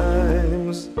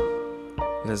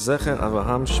 לזכר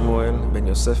אברהם שמואל בן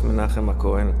יוסף מנחם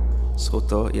הכהן,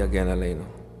 זכותו יגן עלינו.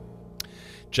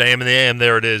 JM and the AM,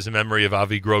 there it is, in memory of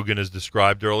Avi Grogan as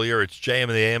described earlier. It's JM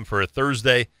and the AM for a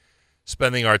Thursday,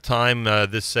 spending our time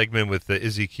this segment with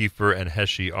Izzy, Kieffer, and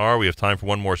Heshy R. We have time for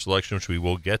one more selection, which we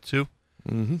will get to.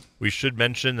 Mm-hmm. We should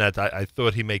mention that I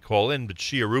thought he may call in, but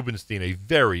Shia Rubinstein, a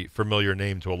very familiar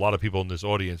name to a lot of people in this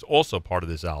audience, also part of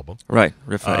this album. Right,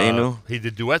 Rifa'enu. He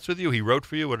did duets with you? He wrote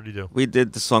for you? What did he do? We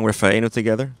did the song Rifa'enu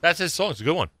together. That's his song. It's a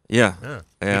good one. Yeah.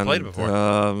 He played it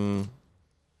before.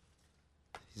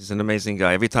 He's an amazing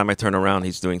guy. Every time I turn around,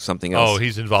 he's doing something else. Oh,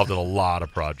 he's involved in a lot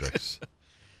of projects.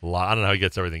 I don't know how he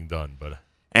gets everything done, but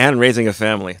and raising a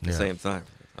family at the same time.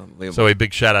 Unbelievable. So a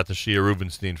big shout out to Shia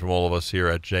Rubinstein from all of us here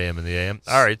at JM and the AM.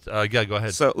 All right, yeah, go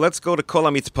ahead. So let's go to Kol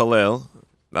HaMitpalel.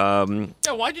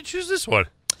 Yeah, why'd you choose this one?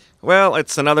 Well,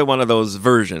 it's another one of those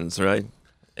versions, right?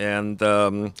 And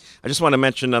I just want to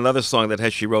mention another song that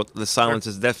Heshy wrote, The Silence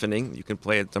is Deafening. You can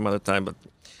play it some other time, but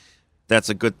that's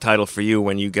a good title for you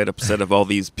when you get upset of all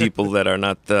these people that are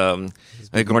not,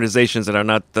 organizations that are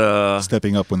not...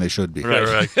 stepping up when they should be.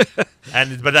 Right.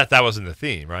 But that wasn't the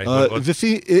theme, right? The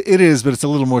theme, it is, but it's a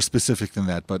little more specific than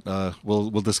that. But we'll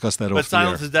discuss that. But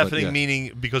silence is deafening,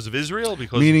 meaning because of Israel,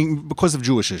 because of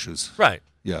Jewish issues. Right.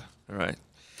 Yeah. All right.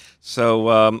 So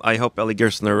I hope Eli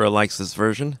Gerstner likes this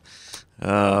version.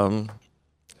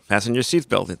 Fasten your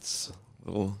seatbelt. It's a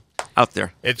little out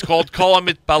there. It's called Kol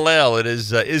HaMitpalel. It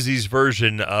is Izzy's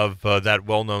version of that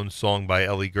well-known song by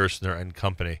Eli Gerstner and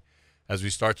company. As we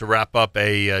start to wrap up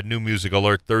a new music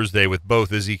alert Thursday with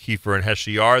both Izzy, Kieffer, and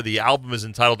Heshy R. The album is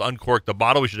entitled Uncork the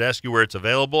Bottle. We should ask you where it's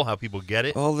available, how people get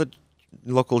it. All the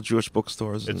local Jewish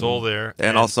bookstores. It's all there.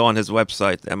 And also on his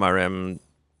website,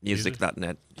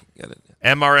 mrmmusic.net. You can get it.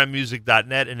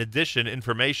 mrmmusic.net. In addition,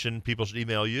 information, people should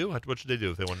email you. What should they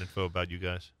do if they want info about you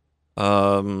guys?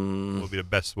 What would be the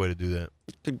best way to do that?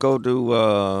 You could go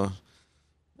to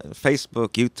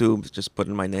Facebook, YouTube, just put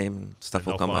in my name, and stuff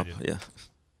will come up. Yeah.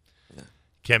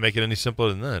 Can't make it any simpler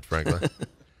than that, frankly.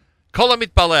 Kol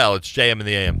HaMitpalel. It's JM in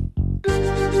the AM.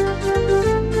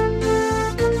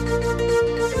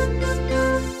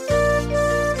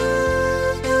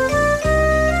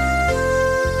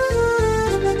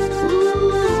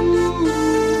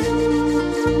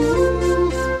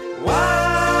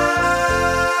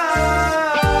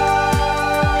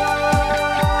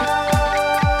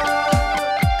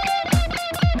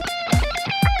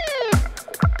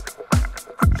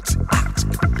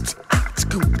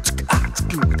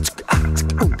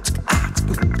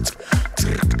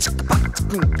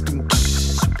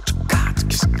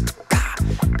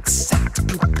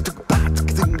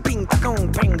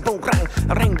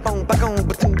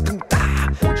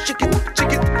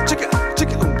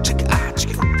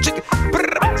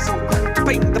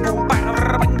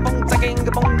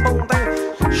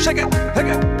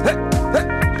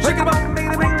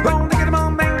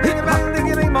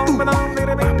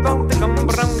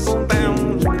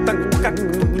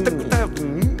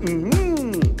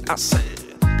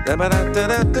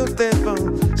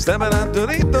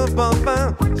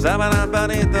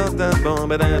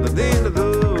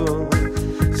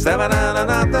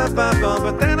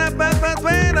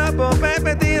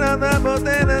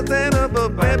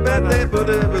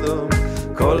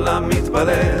 כל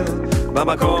המתפלל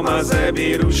במקום הזה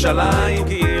בירושלים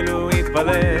כאילו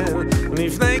התפלל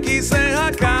לפני כיסא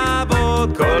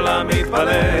הכבוד כל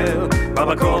המתפלל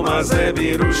במקום הזה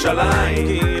בירושלים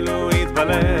כאילו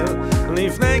התפלל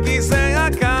לפני כיסא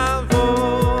הכבוד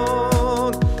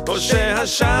או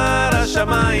שהשער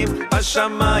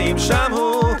השמיים שם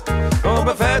הוא או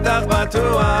בפתח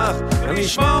בטוח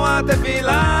לשמוע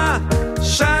תפילה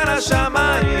שער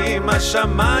השמיים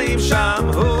שם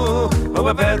הוא או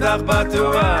בפתח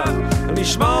בטוח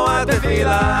לשמוע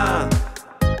תפילה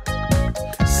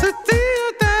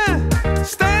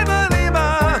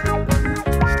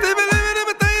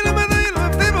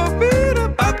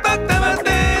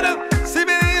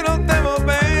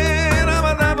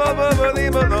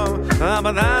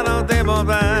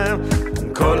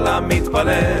כל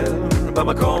המתפלל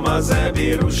במקום הזה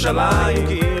בירושלים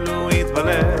כאילו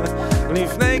התפלל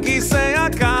לפני כיסא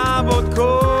הכבוד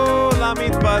כל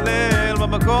המתפלל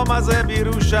במקום הזה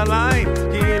בירושלים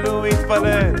כאילו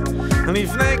התפלל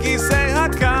לפני כיסא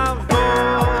הכבוד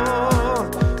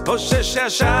חושש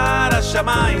ישר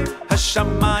השמיים,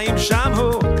 השמיים שם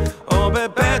הוא, או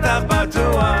בפתח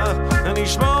בטוח,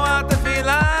 נשמוע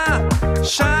תפילה,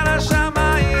 שר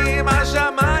השמיים,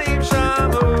 השמיים שם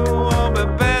הוא, או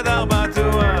בפתח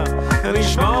בטוח,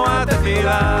 נשמוע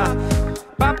תפילה.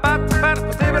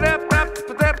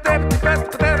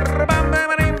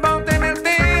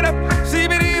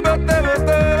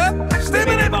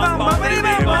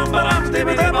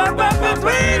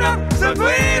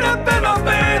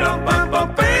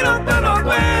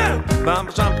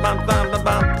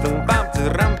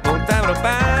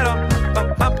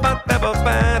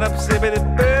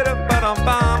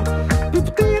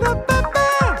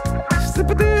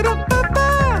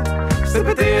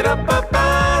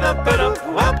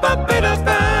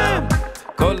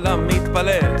 כל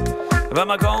המתפלל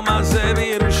במקום הזה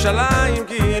בירושלים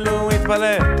כאילו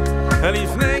מתפלל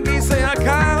לפני גיסי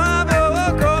הקרא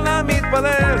כל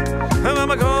המתפלל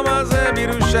במקום הזה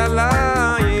בירושלים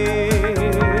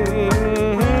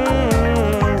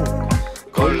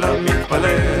כל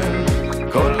המתפלל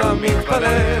כל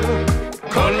המתפלל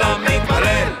כל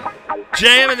המתפלל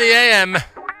JM in the AM.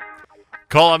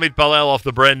 Kol Amit Palel off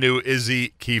the brand new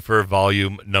Izzy Kieffer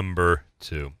volume number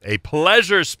 2. A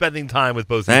pleasure spending time with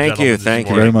both of you gentlemen this Thank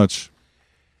you morning. very much.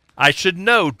 I should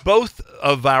note both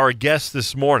of our guests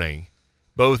this morning,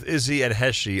 both Izzy and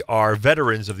Heshy, are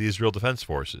veterans of the Israel Defense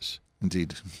Forces.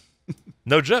 Indeed.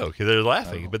 No joke. They're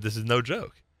laughing, but this is no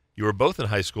joke. You were both in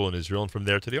high school in Israel and from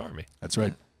there to the Army. That's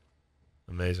right.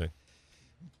 Amazing.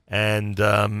 And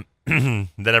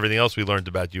then everything else we learned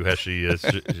about you, Heshy, is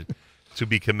to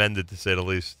be commended, to say the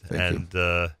least.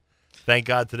 Thank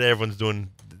God today everyone's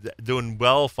doing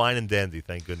well, fine and dandy,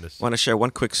 thank goodness. I want to share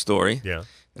one quick story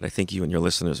that I think you and your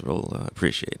listeners will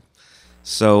appreciate.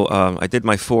 So I did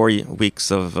my 4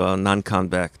 weeks of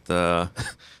non-combat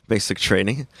basic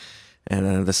training,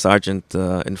 and the sergeant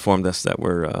informed us that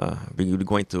we're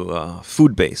going to a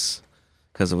food base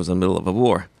because it was in the middle of a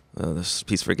war, this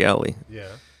Peace for Galilee.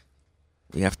 Yeah.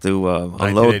 You have to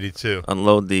 1982.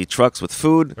 unload the trucks with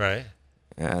food. Right.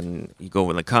 And you go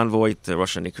in a convoy to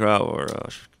Rosh Nikra or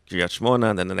Kiryat Shmona,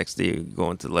 and then the next day you go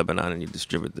into Lebanon and you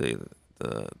distribute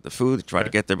the food. You try to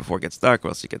get there before it gets dark, or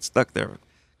else you get stuck there.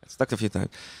 Got stuck a few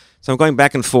times. So I'm going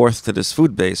back and forth to this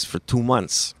food base for 2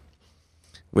 months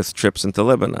with trips into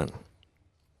Lebanon.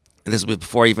 And this was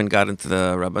before I even got into the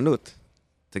Rabbanut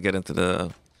to get into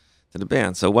the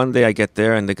band. So one day I get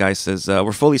there and the guy says,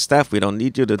 we're fully staffed. We don't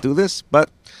need you to do this, but,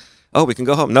 we can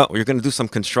go home. No, you're going to do some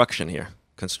construction here.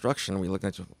 Construction? We look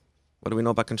at you. What do we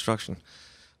know about construction?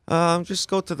 Just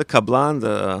go to the Kablan,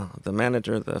 the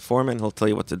manager, the foreman. He'll tell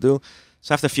you what to do.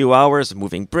 So after a few hours of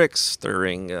moving bricks,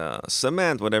 stirring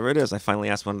cement, whatever it is, I finally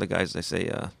asked one of the guys, I say,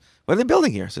 what are they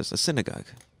building here? He says, a synagogue.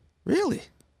 Really?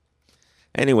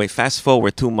 Anyway, fast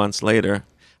forward 2 months later,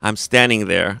 I'm standing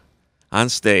there on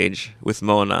stage with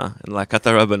Mona and Lakat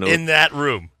Rabbanut. In that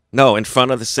room? No, in front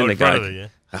of the synagogue. In front of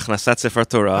it, yeah. Achnasat Sefer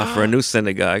Torah for a new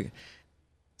synagogue,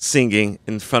 singing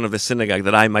in front of the synagogue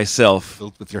that I myself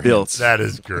built. That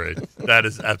is great. That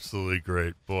is absolutely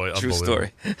great. Boy, True unbelievable. story.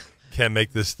 Can't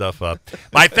make this stuff up.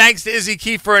 My thanks to Izzy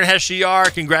Kieffer and Heshy.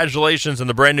 Congratulations on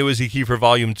the brand new Izzy Kieffer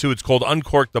Volume 2. It's called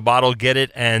Uncork the Bottle. Get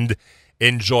it and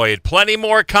enjoy it. Plenty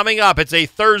more coming up. It's a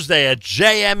Thursday at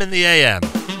JM in the AM.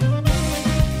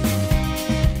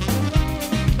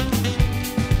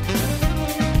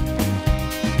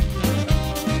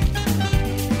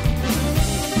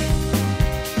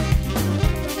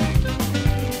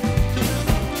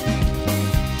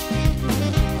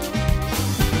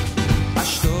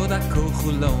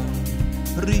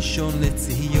 ראשון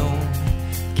לציון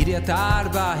קריית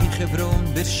ארבע היא חברון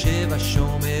באר שבע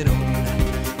שומרון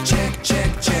צ'ק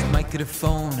צ'ק צ'ק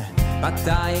מייקרופון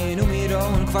 200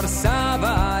 ומירון כפר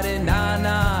סבא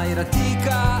רעננה עיר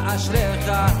עתיקה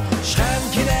אשריך שכם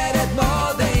כנרת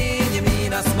מודיעין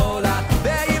ימינה שמאלה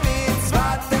בימין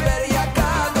צפת טבריה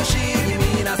קדושים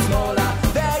ימינה שמאלה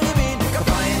בימין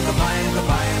כפיים כפיים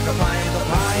כפיים כפיים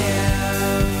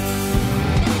כפיים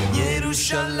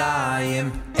ירושלים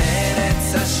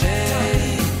ארץ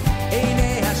השם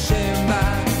עיני השם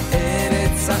בה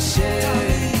ארץ השם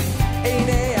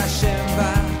עיני השם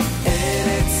בה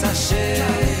ארץ השם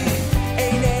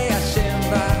עיני השם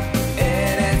בה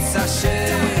ארץ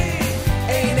השם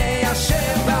עיני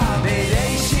השם בה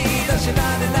בראשית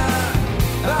השננה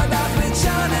בדחלית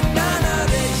שננה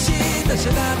ראשית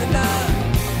השננה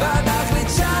בדחלית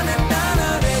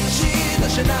שננה ראשית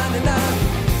השננה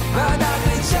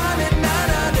בדחלית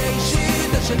שננה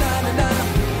ראשית השננה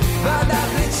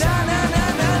בדחלית שננה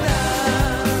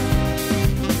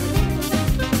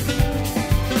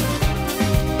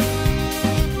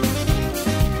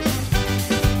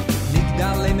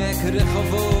נגדל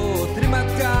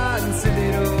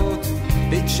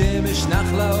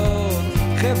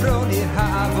חברון עיר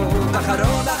האבות,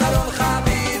 אחרון אחרון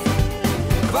חביב,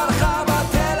 כבר חווה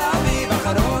תל אביב,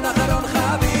 אחרון אחרון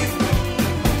חביב,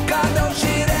 קדוש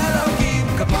שיר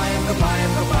אלוקים, כפיים כפיים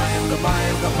כפיים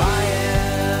כפיים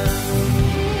כפיים,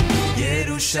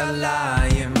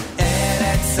 ירושלים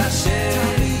ארץ אשר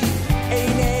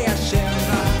עיני השם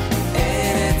בה,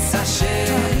 ארץ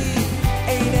אשר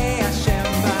עיני השם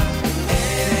בה,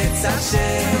 ארץ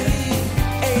אשר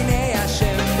עיני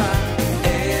השם בה,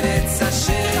 ארץ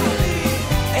אשר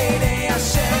עיני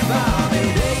השם בה,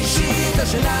 בראשית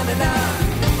השננה,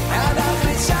 עד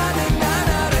אחרית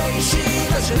שננה,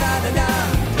 ראשית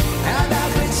השננה, עד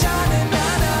אחרית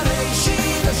שננה,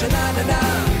 ראשית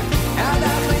השננה, עד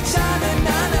אחרית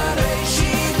שננה,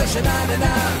 ראשית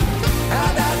השננה,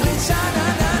 עד אחרית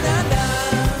שננה.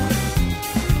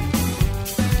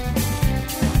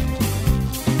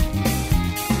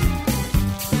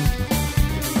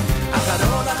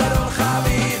 אחרון אחרון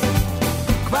חביב,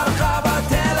 כבר חווה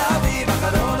תל אביב,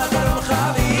 אחרון אחרון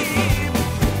חביב,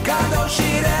 קדוש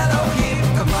שיר אלוקים,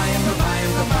 כפיים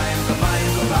כפיים כפיים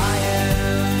כפיים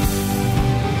כפיים,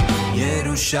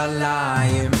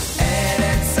 ירושלים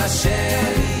ארץ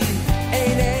אשר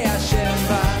עיני השם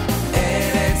בה,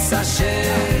 ארץ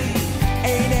אשר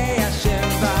עיני השם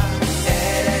בה,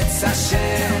 ארץ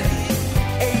אשר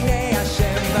עיני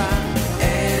השם בה,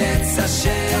 ארץ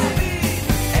אשר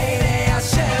עיני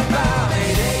השם בה,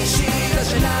 ראשית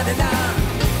השננה,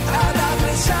 עד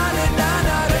אחרית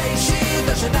שננה, ראשית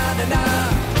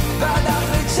השננה, ועד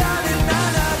אחרית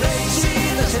שננה,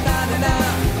 ראשית השננה,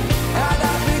 עד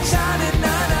אחרית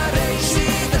שננה,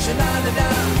 ראשית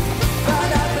השננה,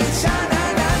 ועד אחרית שננה.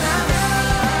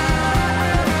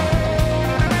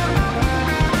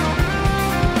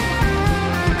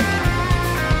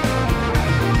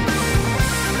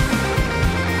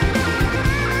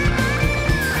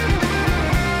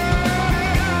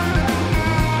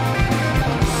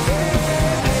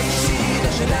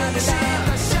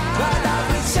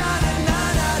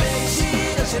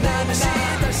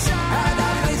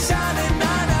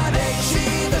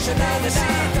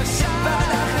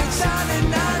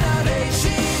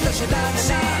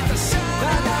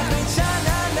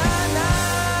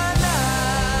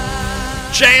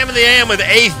 JM in the AM with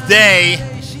 8th Day.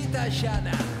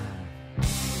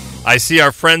 I see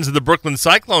our friends of the Brooklyn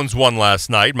Cyclones won last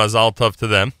night. Mazal tov to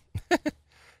them.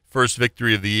 First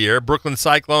victory of the year. Brooklyn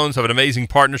Cyclones have an amazing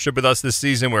partnership with us this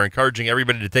season. We're encouraging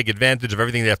everybody to take advantage of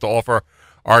everything they have to offer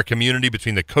our community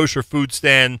between the kosher food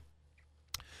stand,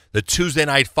 the Tuesday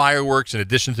night fireworks, in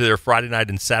addition to their Friday night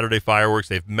and Saturday fireworks.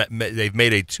 They've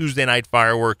made a Tuesday night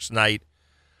fireworks night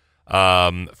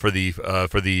for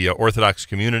the Orthodox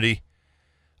community.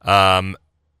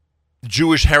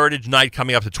 Jewish Heritage Night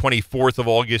coming up the 24th of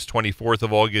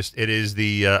August. It is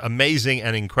the amazing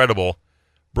and incredible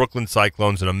Brooklyn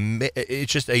Cyclones, and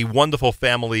it's just a wonderful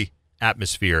family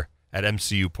atmosphere at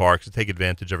MCU Park, so take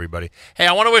advantage, everybody. Hey,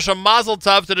 I want to wish a mazel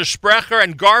tov to the Sprecher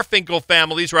and Garfinkel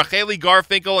families. Racheli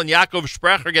Garfinkel and Yaakov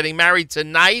Sprecher getting married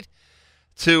tonight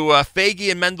to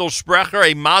Fagi and Mendel Sprecher.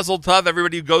 A mazel tov.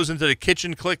 Everybody who goes into the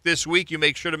kitchen click this week, you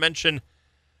make sure to mention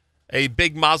a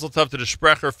big mazel tov to the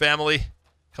Sprecher family.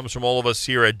 Comes from all of us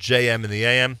here at JM in the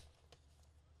AM.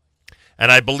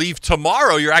 And I believe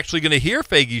tomorrow you're actually going to hear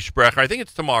Fagi Sprecher. I think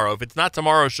it's tomorrow. If it's not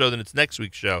tomorrow's show, then it's next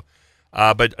week's show.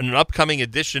 But in an upcoming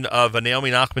edition of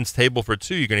Naomi Nachman's Table for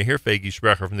Two, you're going to hear Fagi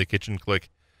Sprecher from the Kitchen Click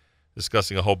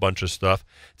discussing a whole bunch of stuff.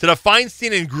 To the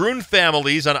Feinstein and Grun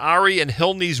families on Ari and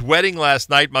Hilni's wedding last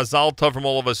night, Mazal Tov from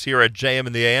all of us here at JM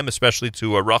in the AM, especially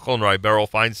to Rachel and Rai Beryl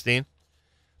Feinstein.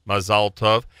 Mazal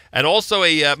Tov. And also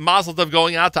a Mazel Tov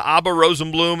going out to Abba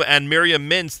Rosenblum and Miriam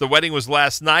Mintz. The wedding was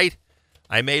last night.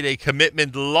 I made a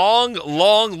commitment long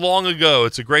ago.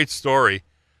 It's a great story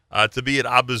to be at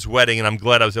Abba's wedding, and I'm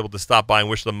glad I was able to stop by and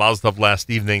wish them Mazel Tov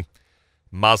last evening.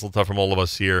 Mazel Tov from all of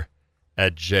us here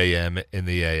at JM in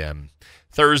the AM.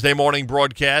 Thursday morning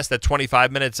broadcast at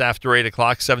 25 minutes after 8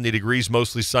 o'clock, 70 degrees,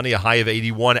 mostly sunny, a high of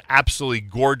 81. Absolutely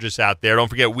gorgeous out there. Don't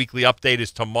forget, weekly update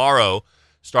is tomorrow,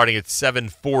 starting at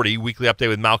 7:40. Weekly update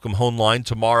with Malcolm Hoenlein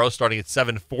tomorrow, starting at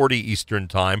 7:40 Eastern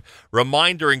Time.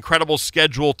 Reminder, incredible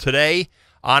schedule today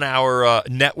on our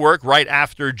network. Right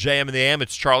after JM in the AM,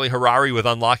 it's Charlie Harari with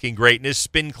Unlocking Greatness.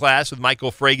 Spin Class with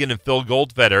Michael Fragan and Phil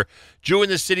Goldfeder. Jew in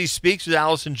the City Speaks with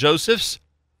Allison Josephs.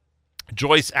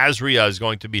 Joyce Azria is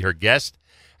going to be her guest.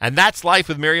 And That's Life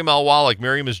with Miriam L. Wallach.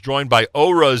 Miriam is joined by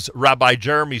ORA's Rabbi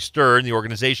Jeremy Stern, the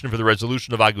Organization for the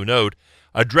Resolution of Agunot,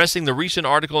 addressing the recent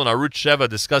article in Arutz Sheva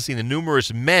discussing the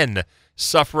numerous men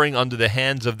suffering under the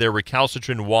hands of their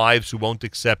recalcitrant wives who won't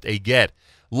accept a get.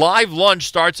 Live lunch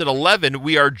starts at 11.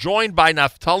 We are joined by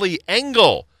Naftali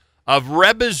Engel of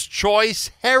Rebbe's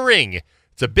Choice Herring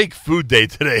It's a big food day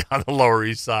today on the Lower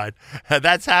East Side.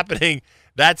 That's happening.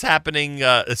 That's happening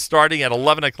starting at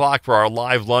 11 o'clock for our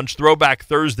live lunch. Throwback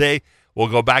Thursday, we'll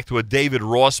go back to a David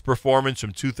Ross performance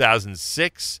from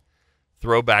 2006.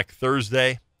 Throwback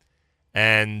Thursday.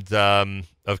 And,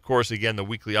 of course, again, the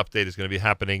weekly update is going to be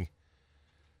happening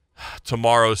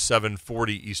tomorrow, 7:40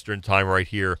 Eastern Time, right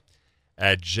here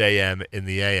at JM in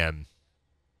the AM.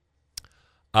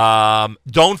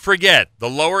 Don't forget, the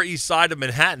Lower East Side of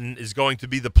Manhattan is going to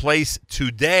be the place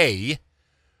today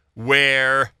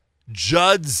where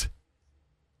Judd's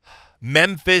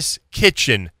Memphis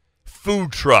Kitchen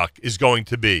food truck is going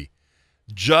to be.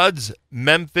 Judd's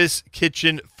Memphis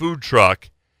Kitchen food truck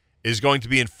is going to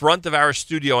be in front of our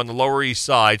studio on the Lower East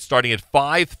Side starting at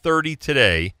 5:30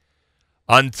 today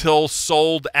until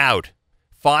sold out.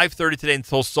 5:30 today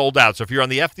until sold out. So if you're on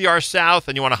the FDR South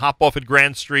and you want to hop off at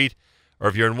Grand Street, or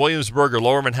if you're in Williamsburg or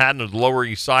Lower Manhattan or the Lower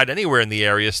East Side, anywhere in the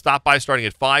area, stop by starting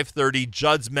at 5:30.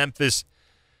 Judd's Memphis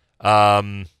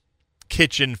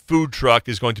Kitchen food truck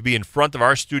is going to be in front of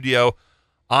our studio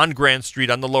on Grand Street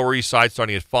on the Lower East Side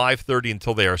starting at 5:30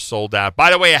 until they are sold out.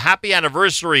 By the way, a happy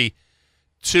anniversary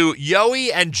to Yoey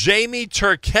and Jamie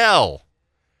Turkel.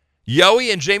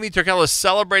 Yoey and Jamie Turkel is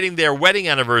celebrating their wedding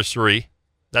anniversary.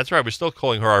 That's right, we're still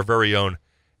calling her our very own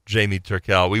Jamie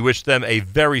Turkel. We wish them a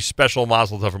very special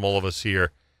mazel tov from all of us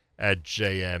here at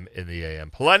JM in the AM.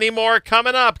 Plenty more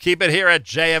coming up. Keep it here at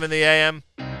JM in the AM.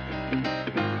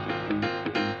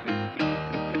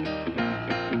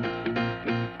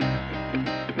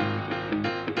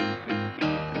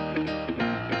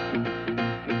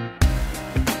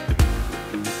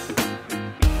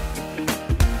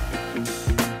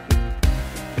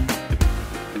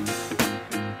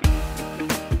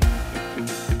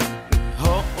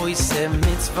 Oise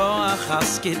mitzvah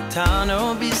achas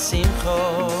getano bisimcho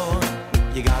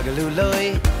Yigagalu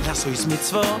loi lasois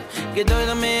mitzvah Gedoy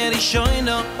lamer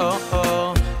ishoino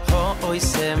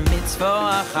Oise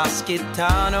mitzvah achas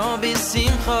getano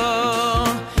bisimcho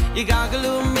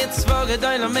Yigagalu mitzvah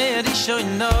Gedoy lamer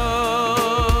ishoino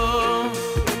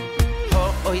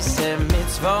Oise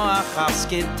mitzvah achas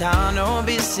getano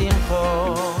bisimcho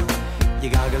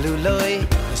Yigagalu loi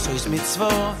Sois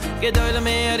mitzvah, gedoy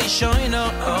lamer ishoino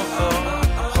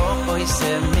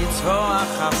Oise mitzvah,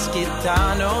 achas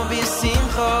kitano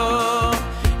bisimcho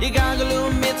Yigagalu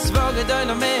mitzvah, gedoy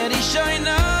lamer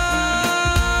ishoino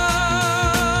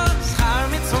Schar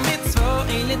mitzvah,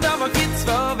 in lidava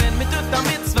kitzvah Wenn mitut a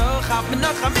mitzvah, chab me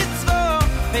noch a mitzvah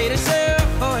Peirese,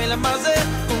 oi la maze,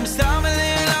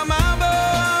 stamele la mabo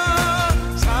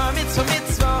Schar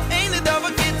mitzvah, in lidava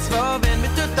kitzvah Wenn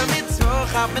mitut a mitzvah,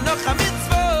 chab me noch a mitzvah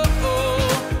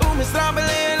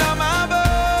Mistrabele la mabo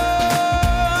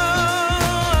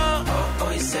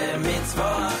Oise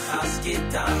mitzvah Chas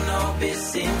kitano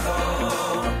bisimcho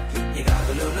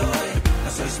Yigagalu loi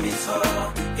Asois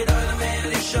mitzvah Gedoy lamer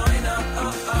ishoino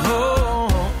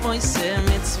Oise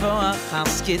mitzvah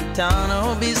Chas kitano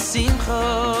bisimcho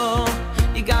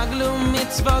Yigagalu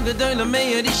mitzvah Gedoy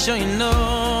lamer ishoino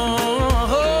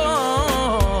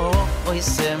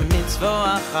Oise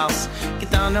mitzvah Chas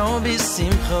kitano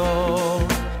bisimcho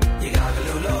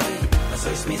Yigagalu loi,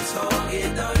 asois mitzvah,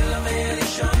 gedoy lamer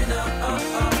ishoino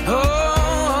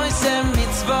Oise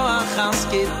mitzvah, achas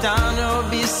ketano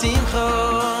bisimcho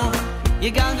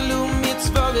Yigagalu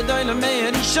mitzvah, gedoy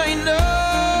lamer ishoino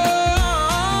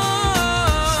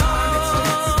Shar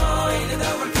mitzvah, in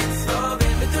lidava kitzvah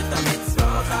Ben betut a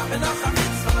mitzvah, chab enoch a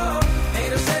mitzvah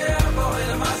Eiru se'er boi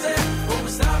lamaze,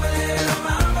 u'mistabele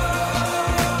lamabo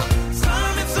Shar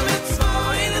mitzvah,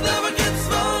 in lidava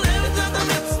kitzvah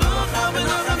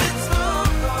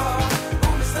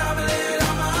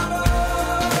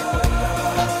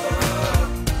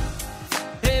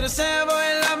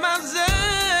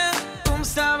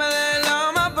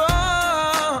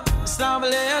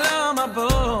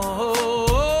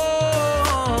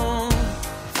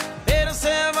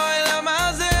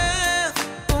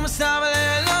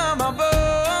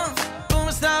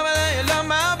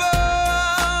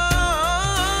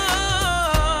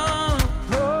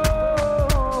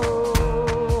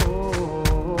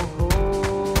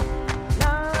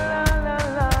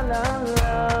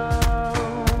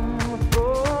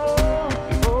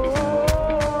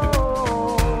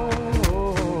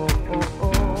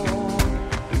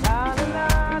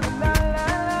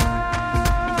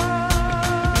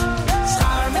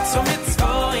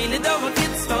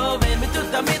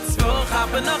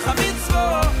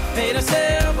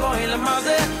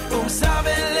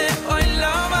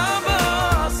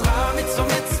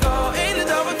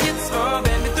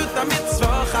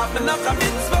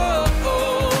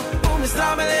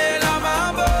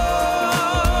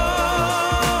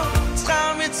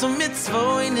Schar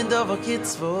in dover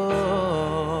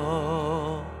kitzvo.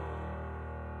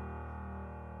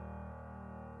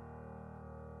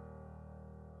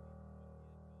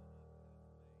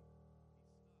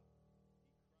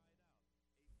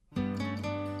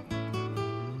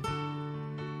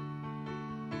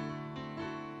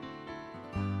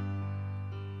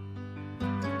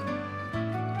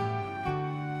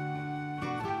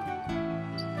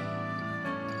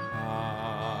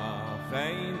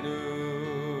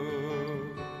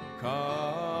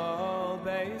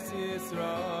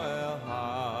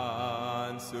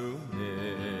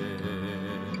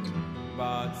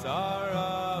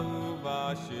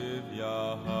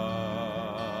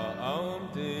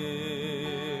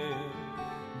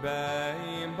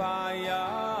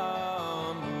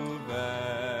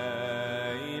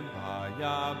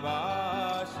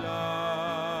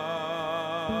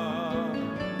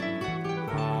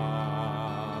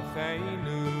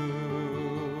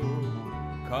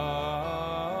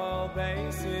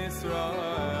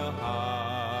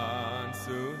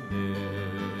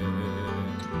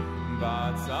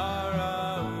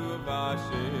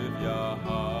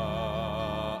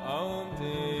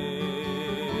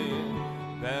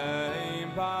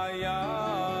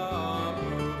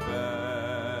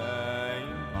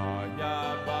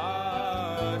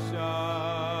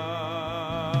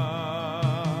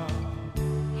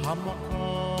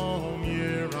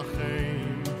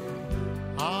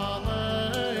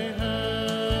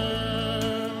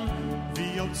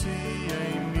 Yitzie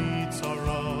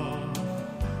mitzara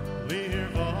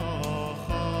lirva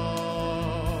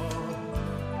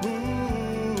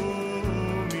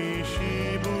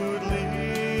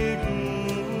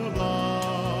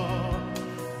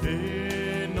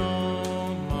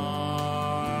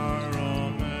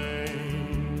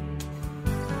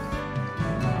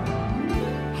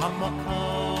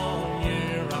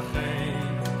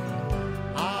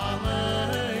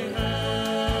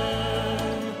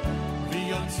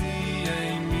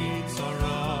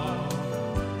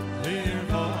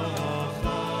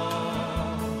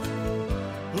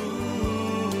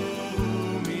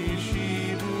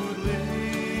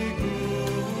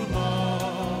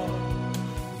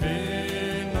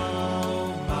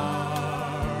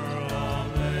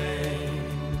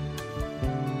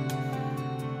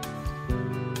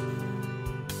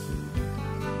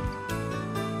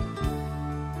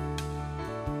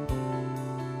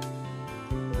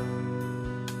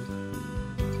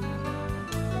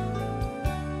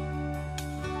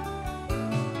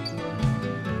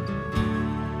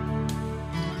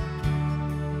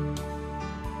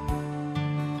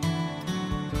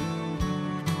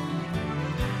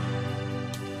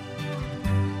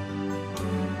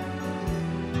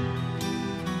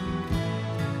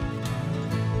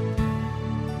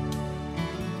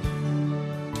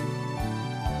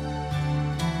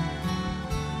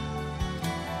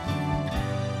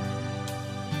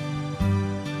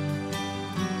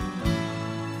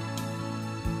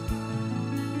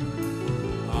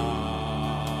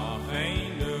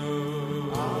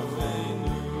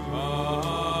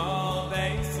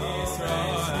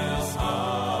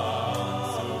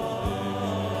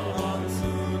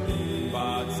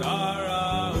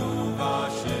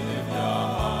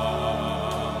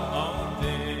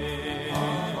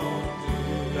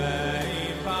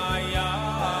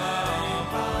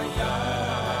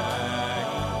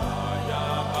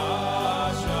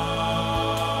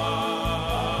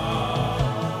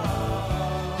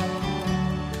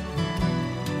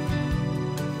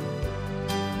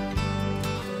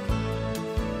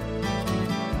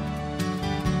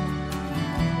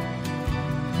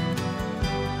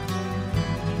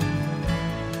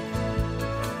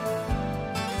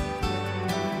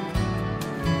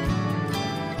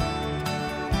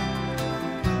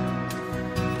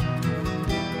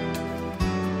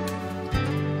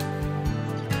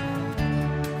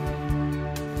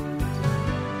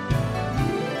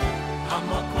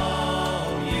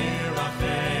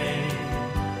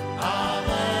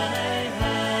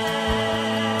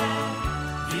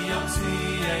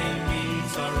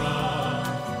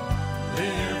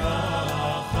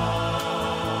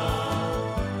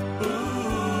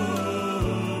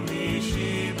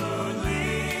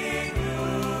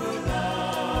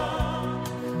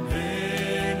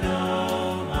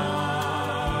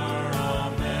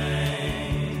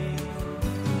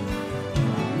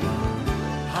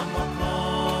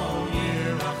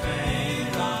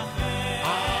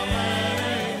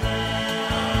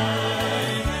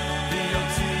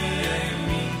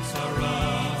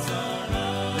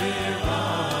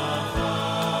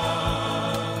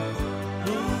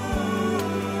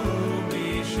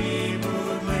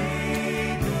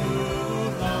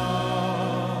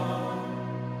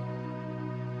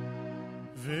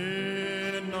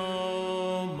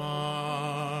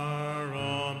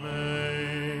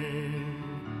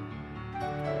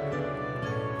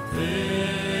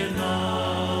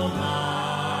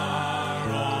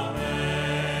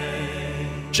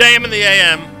JM in the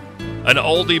AM, an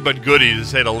oldie but goodie to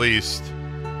say the least,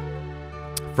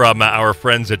 from our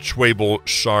friends at Schwabel,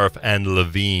 Scharf, and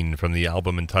Levine from the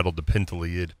album entitled The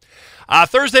Pintaliyid.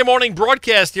 Thursday morning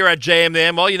broadcast here at JM in the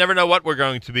AM. Well, you never know what we're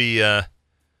going to be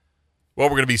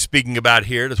speaking about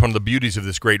here. That's one of the beauties of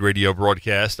this great radio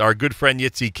broadcast. Our good friend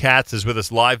Yitzie Katz is with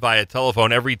us live via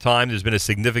telephone every time there's been a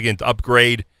significant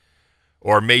upgrade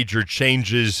or major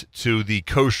changes to the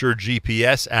Kosher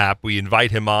GPS app. We invite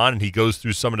him on, and he goes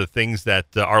through some of the things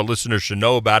that our listeners should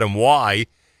know about and why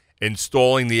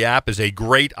installing the app is a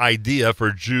great idea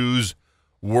for Jews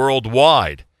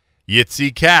worldwide.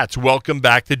 Yitzie Katz, welcome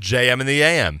back to JM in the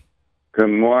AM.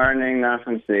 Good morning,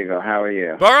 Nachum Siegel. How are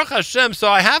you? Baruch Hashem. So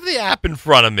I have the app in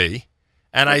front of me,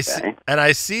 and I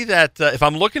see that if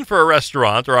I'm looking for a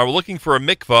restaurant, or I'm looking for a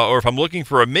mikvah, or if I'm looking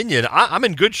for a minyan, I'm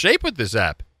in good shape with this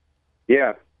app.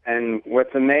 Yeah, and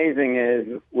what's amazing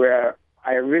is where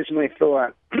I originally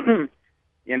thought, I'll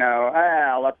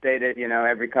update it,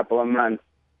 every couple of months.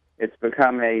 It's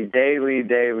become a daily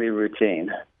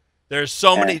routine. There's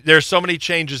so many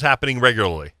changes happening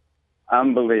regularly.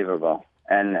 Unbelievable,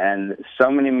 and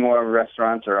so many more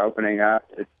restaurants are opening up.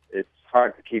 It's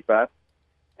hard to keep up,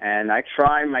 and I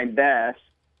try my best.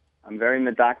 I'm very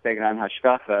medactic on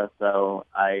hashkafa, so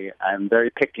I'm very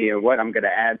picky of what I'm going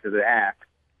to add to the app.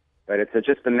 But it's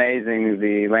just amazing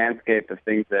the landscape of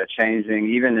things that are changing,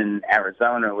 even in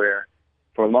Arizona, where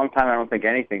for a long time I don't think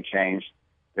anything changed.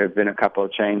 There have been a couple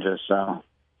of changes, so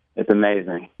it's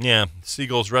amazing. Yeah,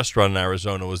 Siegel's Restaurant in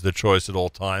Arizona was the choice at all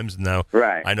times. Now,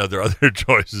 right. I know there are other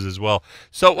choices as well.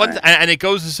 So, and it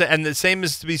goes to say, and the same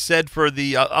is to be said for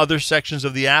the other sections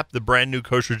of the app, the brand new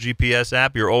Kosher GPS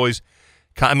app. You're always,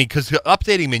 because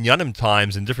updating minyanim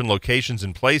times in different locations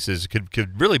and places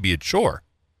could really be a chore.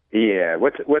 Yeah,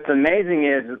 what's amazing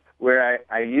is where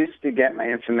I used to get my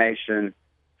information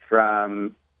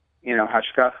from,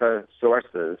 hashkafa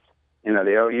sources.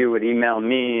 The OU would email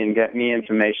me and get me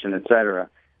information, etc.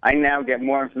 I now get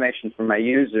more information from my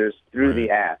users through the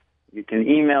app. You can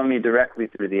email me directly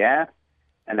through the app,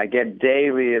 and I get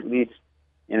daily at least,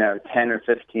 10 or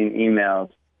 15 emails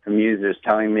from users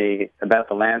telling me about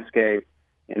the landscape.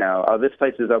 This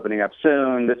place is opening up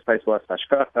soon. This place lost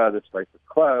hashkafa. This place is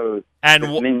closed.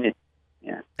 And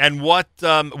what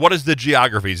is the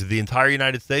geography? Is it the entire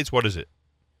United States? What is it?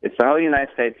 It's the whole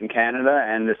United States and Canada,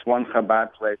 and this one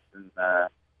Chabad place in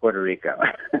Puerto Rico.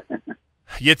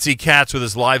 Yitzie Katz with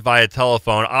us live via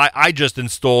telephone. I just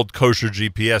installed Kosher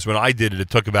GPS. When I did it,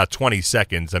 it took about 20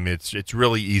 seconds. I mean, it's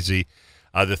really easy.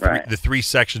 The three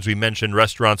sections we mentioned: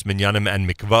 restaurants, minyanim, and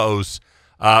mikvaos.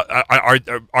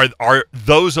 Are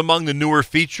those among the newer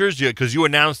features? Because you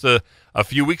announced a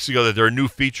few weeks ago that there are new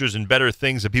features and better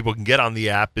things that people can get on the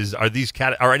app.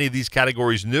 Are any of these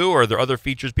categories new, or are there other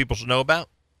features people should know about?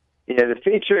 Yeah, the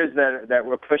features that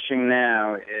we're pushing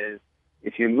now is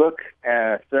if you look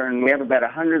at we have about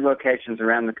 100 locations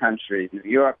around the country: New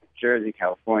York, Jersey,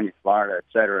 California, Florida,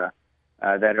 etc.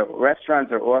 That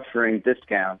restaurants are offering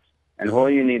discounts, and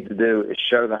all you need to do is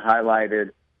show the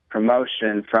highlighted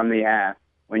promotion from the app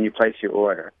when you place your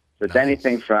order. So it's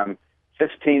anything from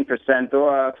 15%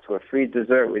 off to a free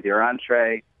dessert with your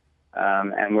entree,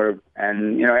 and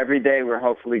every day we're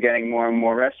hopefully getting more and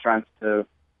more restaurants to,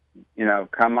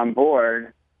 come on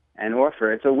board and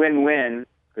offer. It's a win-win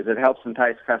because it helps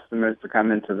entice customers to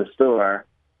come into the store,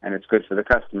 and it's good for the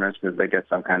customers because they get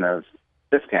some kind of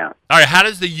discount. All right, how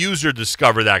does the user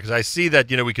discover that? Because I see that,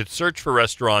 we could search for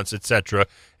restaurants, etc.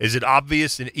 Is it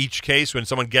obvious in each case when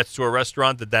someone gets to a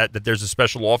restaurant that there's a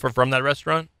special offer from that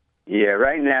restaurant? Yeah,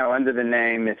 right now under the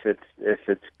name, if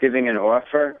it's giving an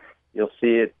offer, you'll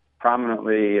see it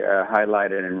prominently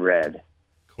highlighted in red.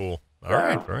 Cool. All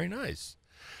right, very nice.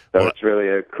 So it's really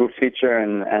a cool feature,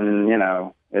 and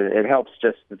it helps.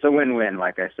 It's a win-win,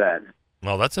 like I said.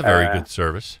 Well, that's a very good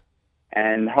service.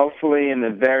 And hopefully in the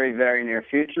very, very near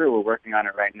future, we're working on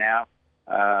it right now.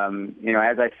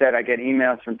 As I said, I get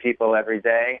emails from people every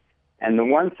day. And the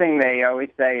one thing they always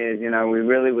say is, we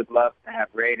really would love to have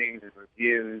ratings and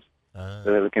reviews so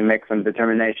that we can make some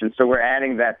determinations. So we're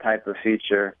adding that type of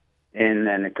feature in,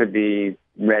 and it could be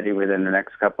ready within the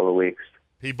next couple of weeks.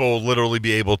 People will literally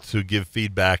be able to give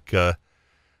feedback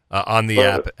on the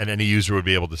app, and any user would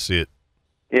be able to see it.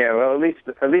 Yeah, well, at least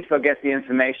they'll get the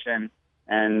information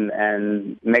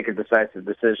and make a decisive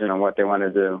decision on what they want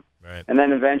to do. Right. And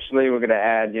then eventually we're going to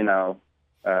add, the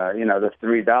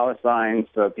 $3 signs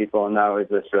so people know, is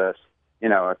this a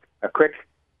quick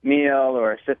meal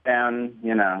or a sit down,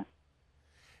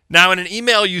 Now, in an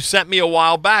email you sent me a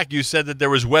while back, you said that there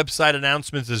was website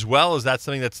announcements as well. Is that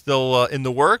something that's still in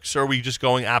the works, or are we just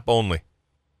going app only?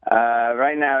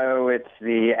 Right now, it's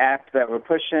the app that we're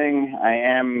pushing. I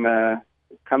am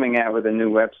coming out with a new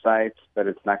website, but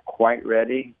it's not quite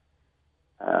ready.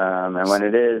 And when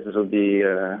it is, it'll be,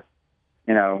 a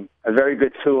very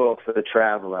good tool for the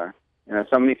traveler.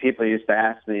 So many people used to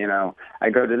ask me, I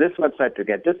go to this website to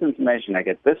get this information, I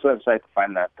get this website to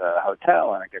find that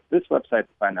hotel, and I get this website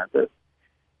to find out this.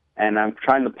 And I'm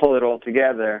trying to pull it all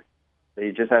together. So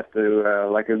you just have to,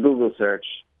 like a Google search,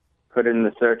 put in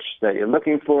the search that you're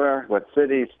looking for, what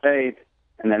city, state,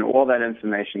 and then all that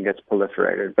information gets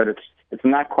proliferated. But it's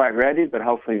not quite ready, but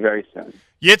hopefully very soon.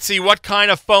 Yitzie, what kind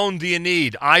of phone do you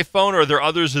need? iPhone, or are there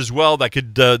others as well that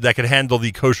could handle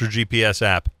the Kosher GPS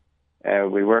app?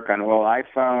 We work on all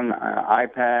iPhone,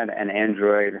 iPad, and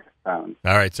Android phones.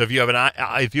 All right. So if you have a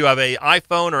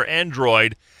iPhone or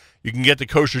Android, you can get the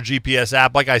Kosher GPS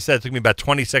app. Like I said, it took me about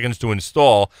 20 seconds to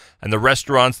install, and the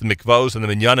restaurants, the mikvos, and the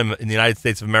minyanim in the United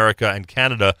States of America and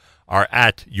Canada are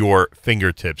at your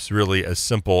fingertips. Really as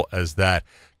simple as that.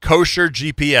 Kosher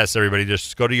GPS, everybody.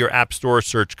 Just go to your app store,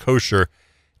 search Kosher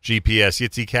GPS.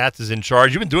 Yitzie Katz is in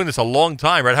charge. You've been doing this a long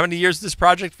time, right? How many years is this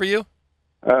project for you?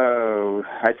 Oh,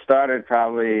 I started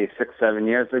probably 6-7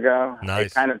 years ago.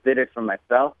 Nice. I kind of did it for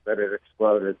myself, but it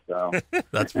exploded, so.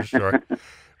 That's for sure.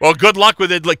 Well, good luck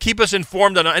with it. Keep us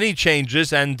informed on any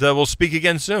changes, and we'll speak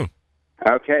again soon.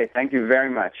 Okay, thank you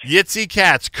very much. Yitzie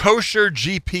Katz, Kosher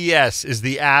GPS is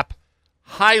the app.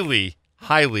 Highly,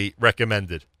 highly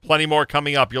recommended. Plenty more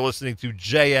coming up. You're listening to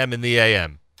JM in the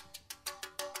AM.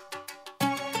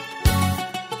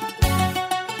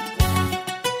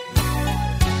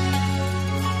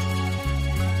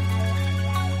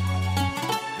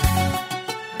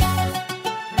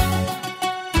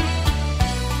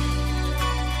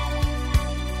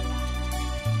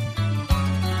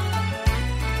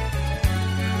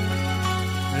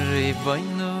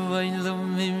 Riboynu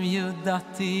oilumim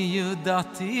yudati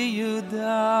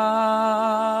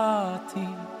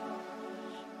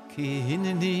Ki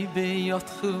hineni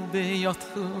beyotchu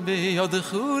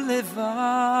levad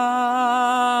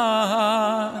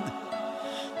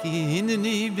Ki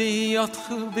hineni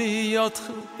beyotchu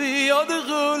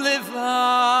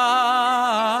levad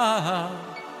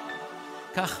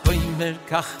Kach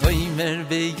hoimer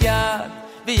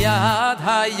beyad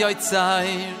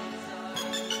hayotzayr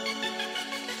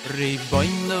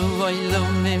Riboynu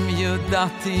oilumim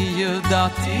yudati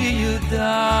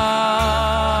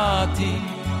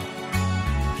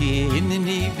Ki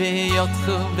hineni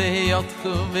beyotchu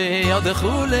levad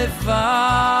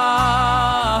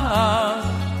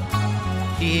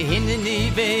Ki hineni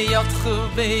beyotchu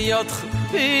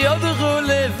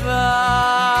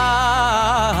levad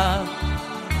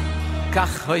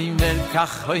Kach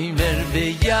hoimer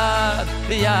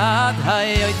beyad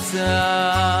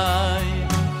hayotzay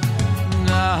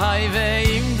Hay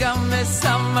veim gam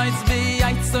mesamayz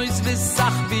beyaytsoyz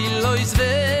vesach biloyz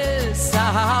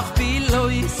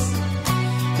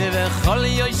Ve chol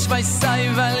yosh vaysay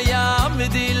val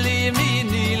yamdi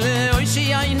limini leoy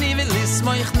shayni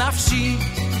velismoich nafshi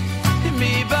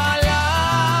mi bala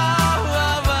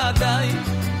avaday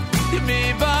mi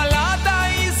bala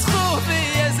daischu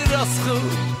ve'ezroschu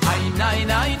ay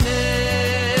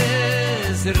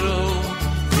nezro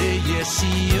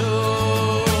ve'yeshiyo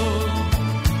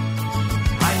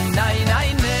Nay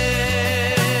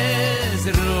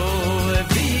nezro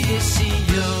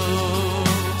v'yeshiyo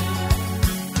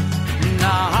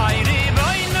Nay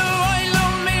riboynu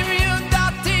oilumim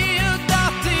yudati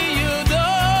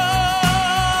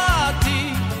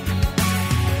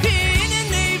Ki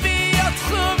hineni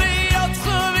beyotchu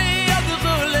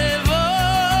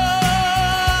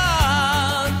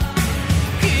levad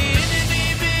Ki hineni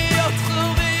beyotchu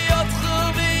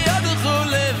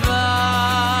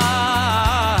levad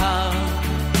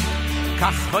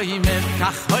Kach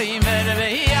hoimer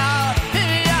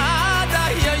beyad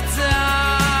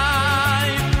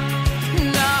hayotzay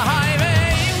Nahay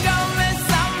veim gam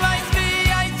mesamayz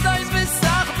beyaytsoyz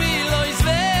vesach biloyz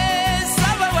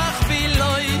vesavach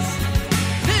biloyz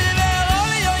Ve'ol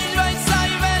yoyz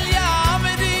vaysay vel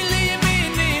yamdi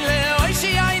limini leoy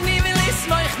shayni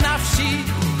velismoich nafshi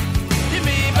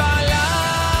Mi bala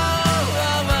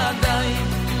avaday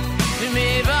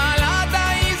Mi bala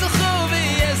daizchu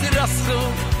ve'ezraschu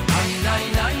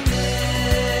Nay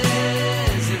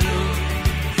nezro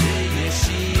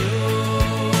ve'yeshiyo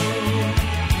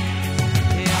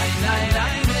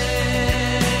Nay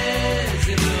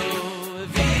nezro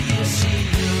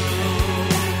ve'yeshiyo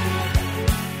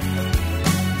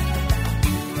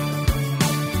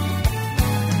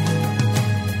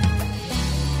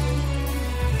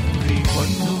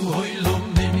Riboynu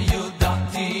oilumim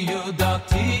yudati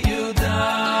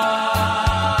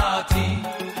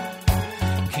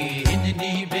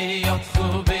הנני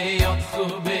ביותכו ביותכו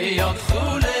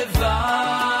ביותכו לבד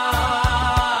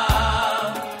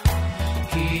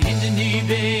כי הנני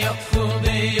ביותכו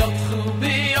ביותכו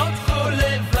ביותכו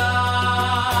לבד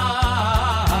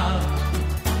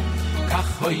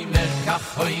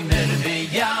כך הוימר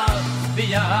ביד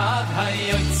ביד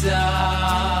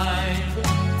היוצאי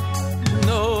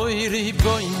נוי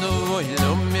ריבוי נוי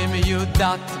לא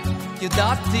מיודעתי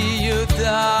ידעתי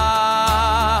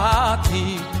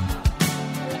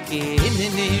כי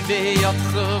הנני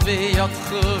ביותכו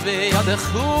ביותכו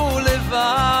ביותכו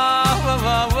לבד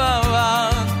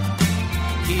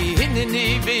כי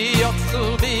הנני ביותכו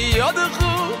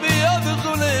ביותכו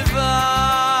ביותכו לבד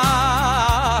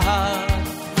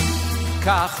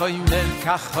כך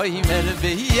הוימר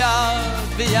ביד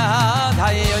ביד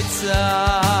היוצאי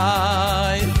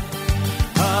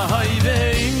Ay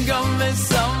vein gam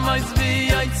mesamays bi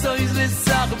ay tsoyz le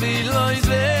sag bi loyz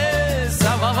le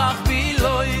samach bi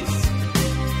loyz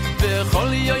be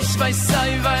khol yoy shvay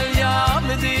say val yam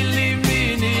di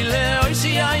limini le oy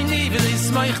shi ay ni vis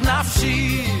moy nafshi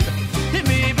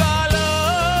mi balo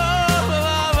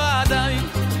vaday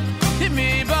mi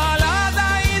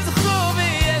baladay zkhu bi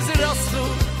ez raskhu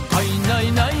ay nay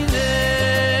nay le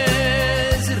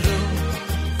zru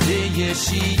de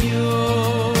yeshiyo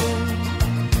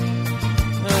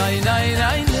Nein, nein,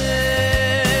 nein,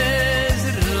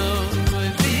 nezro,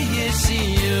 vi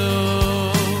yeshiyo.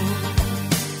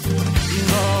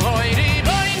 Noy ri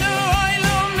boy no I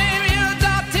lo me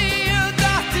yudati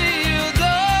yudati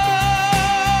yudati.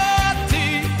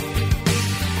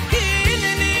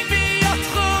 Hinni bi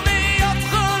yotchu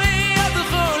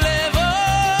levad.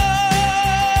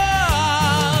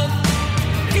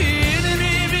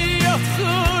 Hinni bi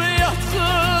yotchu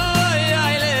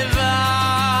ay levad.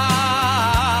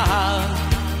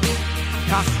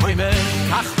 Kach hoimer,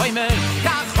 kach hoimer,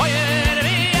 kach hoimer,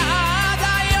 viad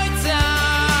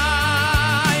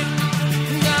ayotzai.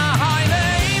 Na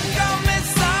hoimer, kom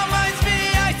esamais,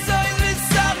 viad zoiz,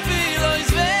 visach bilois,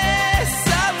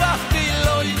 vesavach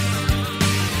bilois.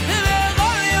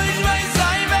 Verol yoish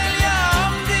vaizai, vel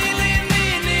yam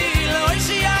dilimini,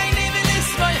 loish yaini,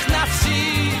 velismoich nafshi.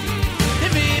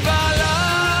 Mi bala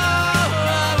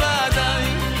avadai,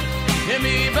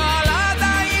 mi bala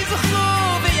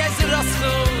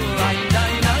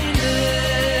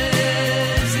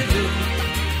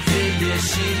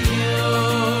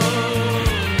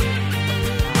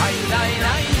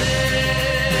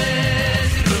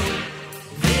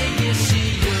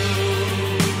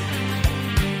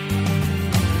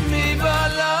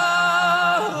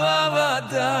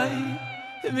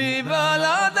Mi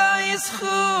balada is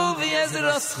khu vi ez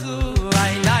raschu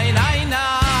ay nay nay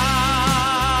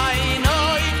nay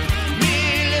noy mi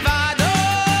levado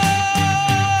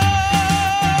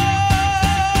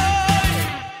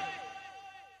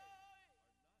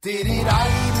diri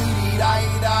dai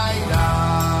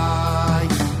dai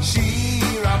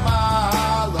shira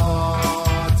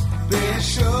malot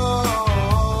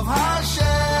beshov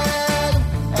hashem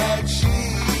et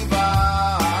shiva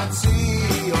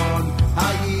tzion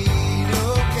hayinu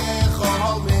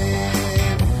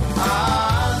kecholmim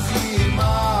azimale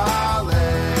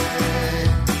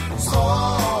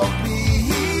tzchok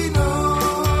mihinu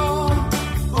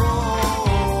o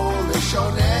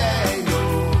leshonenu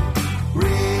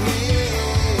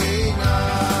rina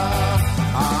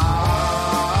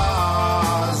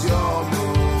az yomu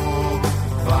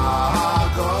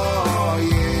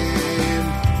vagoyim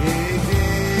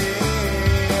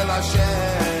higdil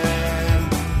Hashem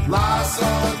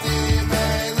lasot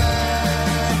imele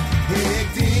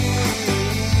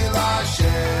higdil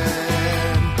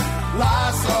Hashem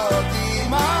lasot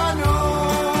imanu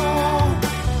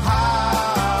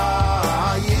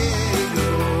hayinu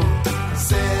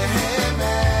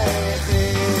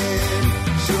semechim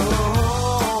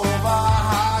shova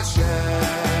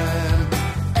Hashem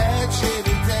et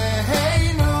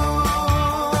shiviteinu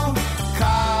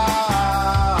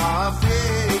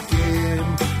kafikim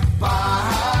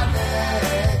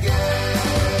b'haneged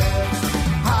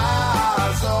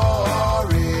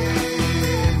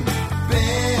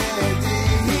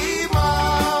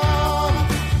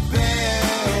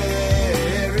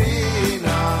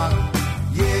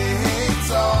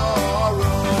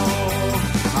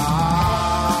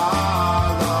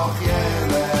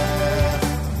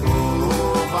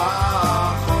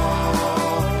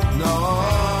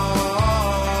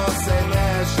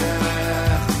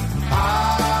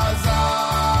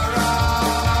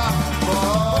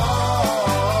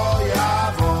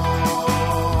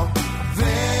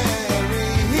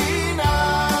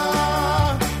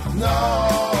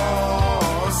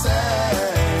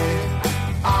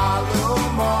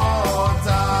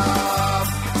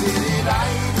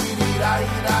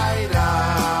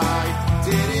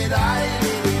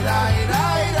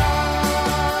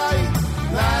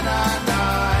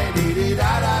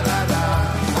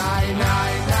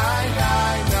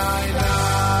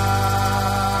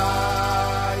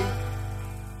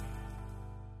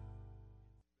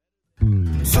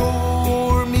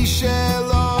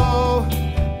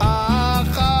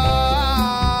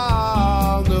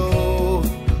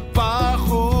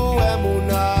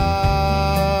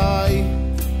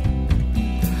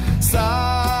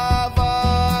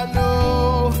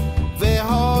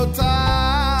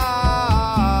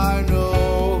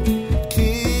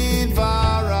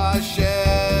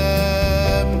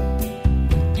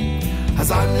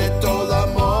Hazanet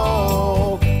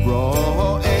Olamo,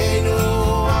 Ro'enu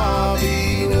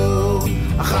Avinu,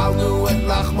 Achalnu et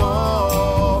Lachmo,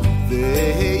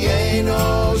 V'yeno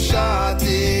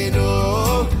Shatinu,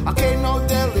 Akeno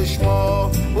Delishmo,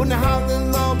 Unahalin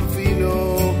Lo B'finu,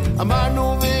 Amanu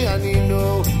V'yaninu,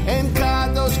 En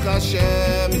Kadosh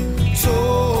Kashem,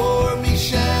 Tzur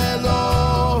Mishelo,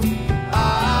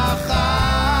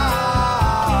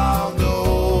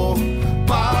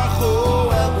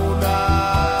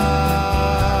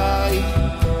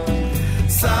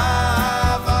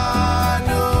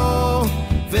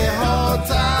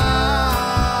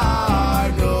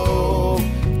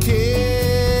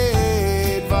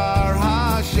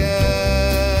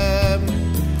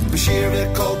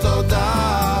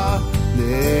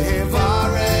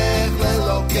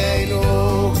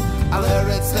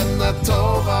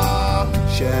 Tova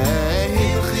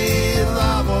Shehilchi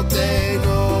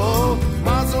Lavotenu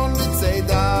Mazon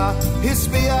Mitzeda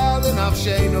Hispia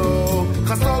L'nafshenu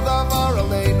Chasro Davar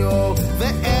Aleinu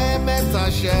Ve'emet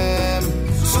Hashem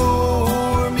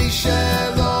Tzur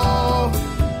Mishelo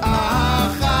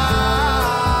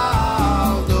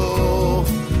Achalnu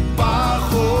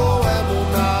Bachu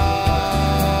Emunai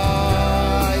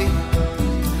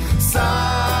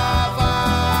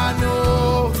Savanu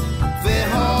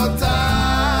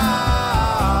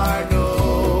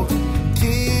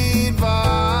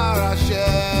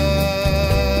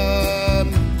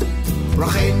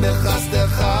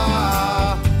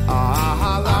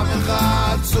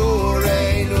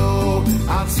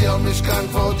Mishkan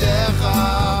Vodecha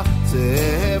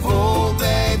Zevu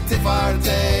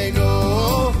Betifartenu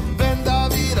Ben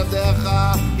David Avdecha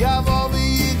Yavo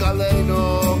V'yigalenu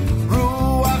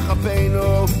Ruach Apenu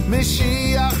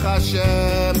Mashiach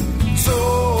Hashem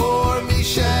Tzur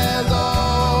Mishelo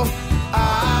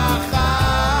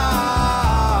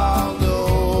Achalnu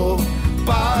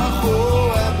Bachu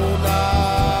Emunai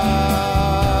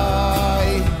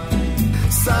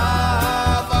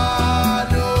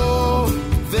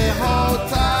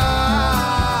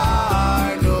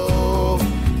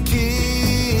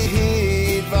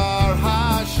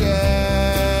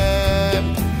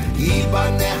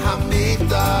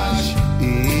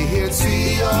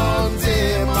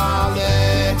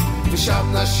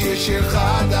Sham nashir shir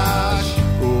chadash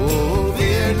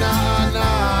uvir na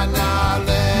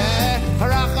le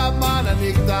harachaman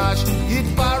hanikdash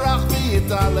yitbarach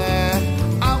v'yitale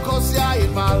al kos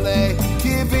yayin male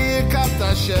ki birkat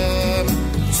Hashem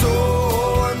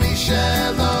tzur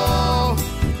mishelo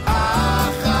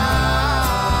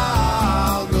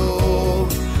achalnu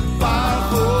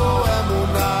baruchu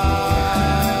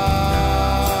emunai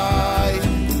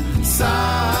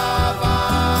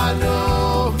savanu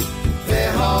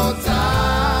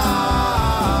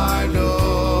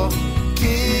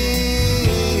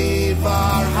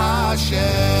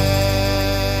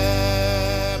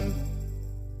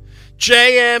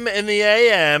JM in the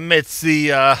AM. It's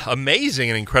the amazing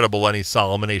and incredible Lenny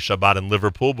Solomon, a Shabbat in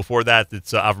Liverpool. Before that,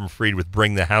 it's Avram Fried with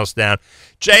Bring the House Down.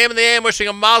 JM in the AM wishing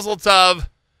a mazel tov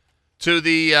to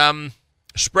the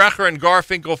Sprecher and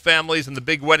Garfinkel families in the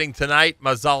big wedding tonight.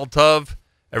 Mazel tov.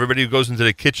 Everybody who goes into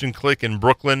the kitchen click in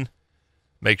Brooklyn,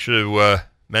 make sure to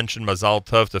mention Mazel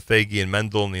tov to Fagi and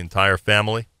Mendel and the entire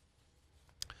family.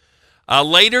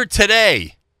 Later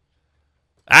today,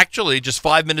 actually, just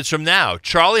 5 minutes from now,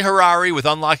 Charlie Harari with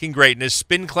Unlocking Greatness,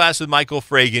 Spin Class with Michael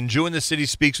Fragan, Jew in the City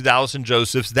Speaks with Allison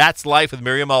Josephs, That's Life with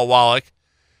Miriam L. Wallach.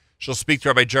 She'll speak to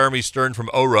Rabbi Jeremy Stern from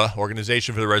ORA,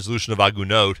 Organization for the Resolution of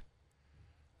Agunot.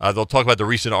 They'll talk about the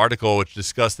recent article which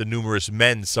discussed the numerous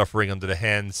men suffering under the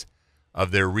hands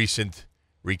of their recent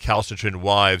recalcitrant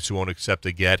wives who won't accept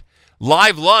a get.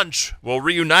 Live lunch will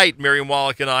reunite Miriam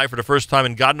Wallach and I for the first time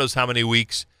in God knows how many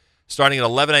weeks. Starting at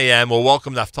 11 a.m., we'll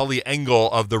welcome Naftali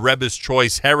Engel of the Rebbe's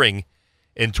Choice Herring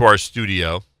into our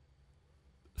studio.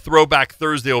 Throwback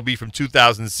Thursday will be from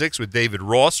 2006 with David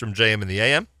Ross from JM in the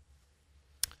AM.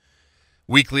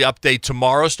 Weekly update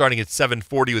tomorrow starting at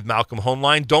 7:40 with Malcolm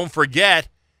Homeline. Don't forget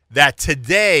that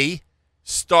today,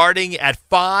 starting at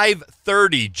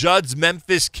 5:30, Judd's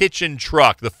Memphis Kitchen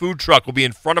Truck, the food truck, will be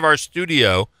in front of our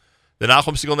studio, the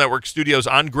Nachum Segal Network studios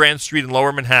on Grand Street in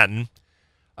Lower Manhattan.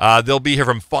 They'll be here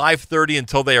from 5:30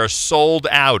 until they are sold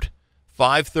out.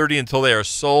 5:30 until they are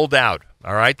sold out.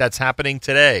 All right, that's happening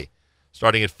today.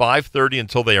 Starting at 5:30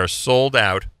 until they are sold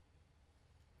out.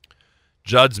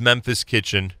 Judd's Memphis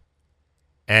Kitchen.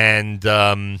 And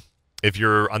if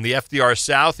you're on the FDR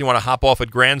South, you want to hop off at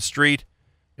Grand Street.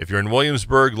 If you're in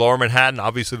Williamsburg, Lower Manhattan,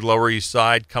 obviously the Lower East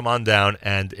Side, come on down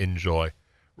and enjoy.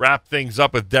 Wrap things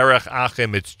up with Derech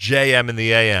Achim. It's JM in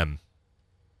the AM.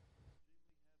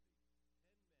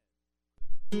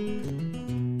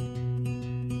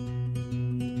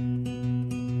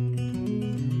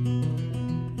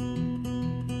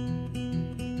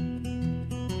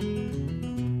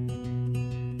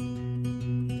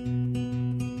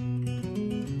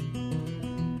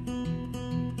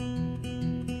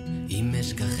 אם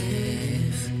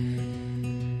אשכחך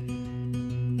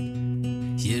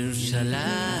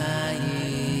ירושלים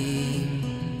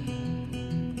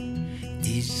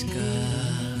תשכח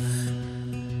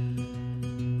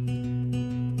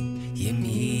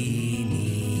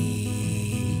ימיני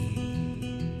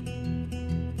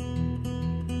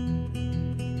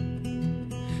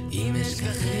אם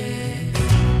אשכחך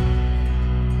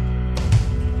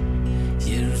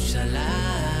ירושלים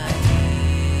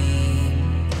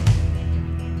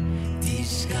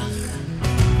תשכח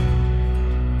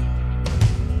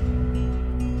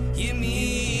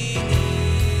ימיני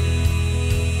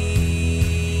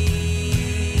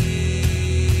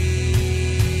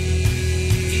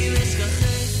אם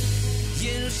אשכחך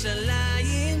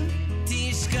ירושלים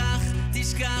תשכח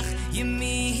תשכח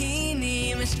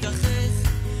ימיני אם אשכחך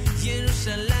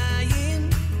ירושלים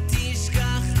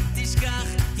תשכח תשכח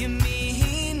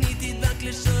ימיני תדבק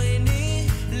לשויני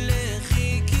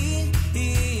לחיקי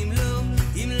אם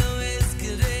לא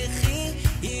אזכרכי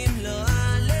אם לא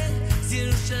אעלה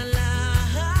ירושלים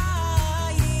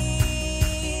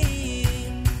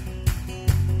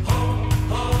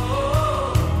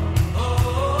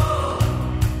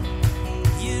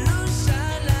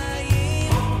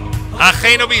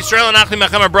Achenu b'Yisrael and Achim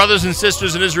Achem, our brothers and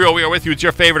sisters in Israel. We are with you. It's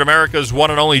your favorite, America's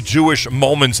one and only Jewish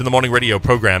Moments in the Morning radio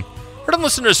program. Heard on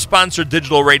listeners-sponsored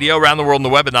digital radio around the world on the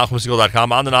web at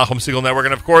NachumSegal.com, on the Nachum Segal Network,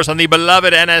 and, of course, on the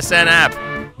beloved NSN app.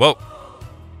 Whoa.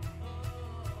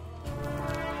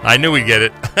 I knew we'd get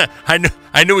it.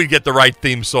 I knew we'd get the right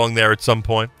theme song there at some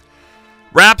point.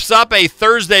 Wraps up a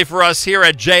Thursday for us here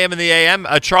at JM in the AM.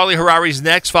 Charlie Harari's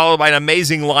next, followed by an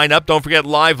amazing lineup. Don't forget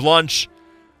live lunch.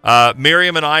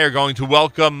 Miriam and I are going to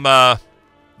welcome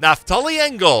Naftali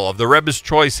Engel of the Rebbe's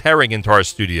Choice Herring into our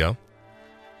studio.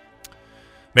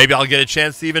 Maybe I'll get a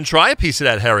chance to even try a piece of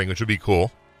that herring, which would be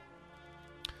cool.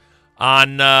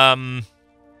 On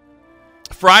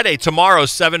Friday, tomorrow,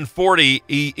 7:40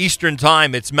 Eastern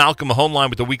Time, it's Malcolm Homeline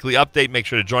with the weekly update. Make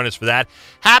sure to join us for that.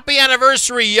 Happy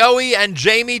anniversary, Yoey and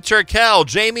Jamie Turkel.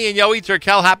 Jamie and Yoey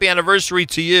Turkel, happy anniversary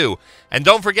to you. And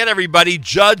don't forget, everybody,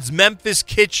 Judd's Memphis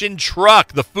Kitchen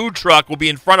Truck, the food truck, will be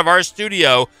in front of our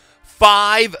studio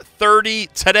 5:30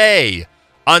 today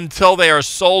until they are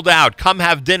sold out. Come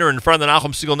have dinner in front of the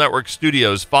Nachum Segal Network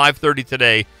studios, 5:30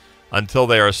 today until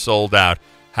they are sold out.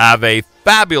 Have a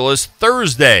fabulous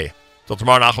Thursday. Till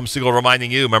tomorrow, Nachum Segal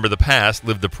reminding you, remember the past,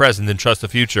 live the present, and trust the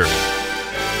future.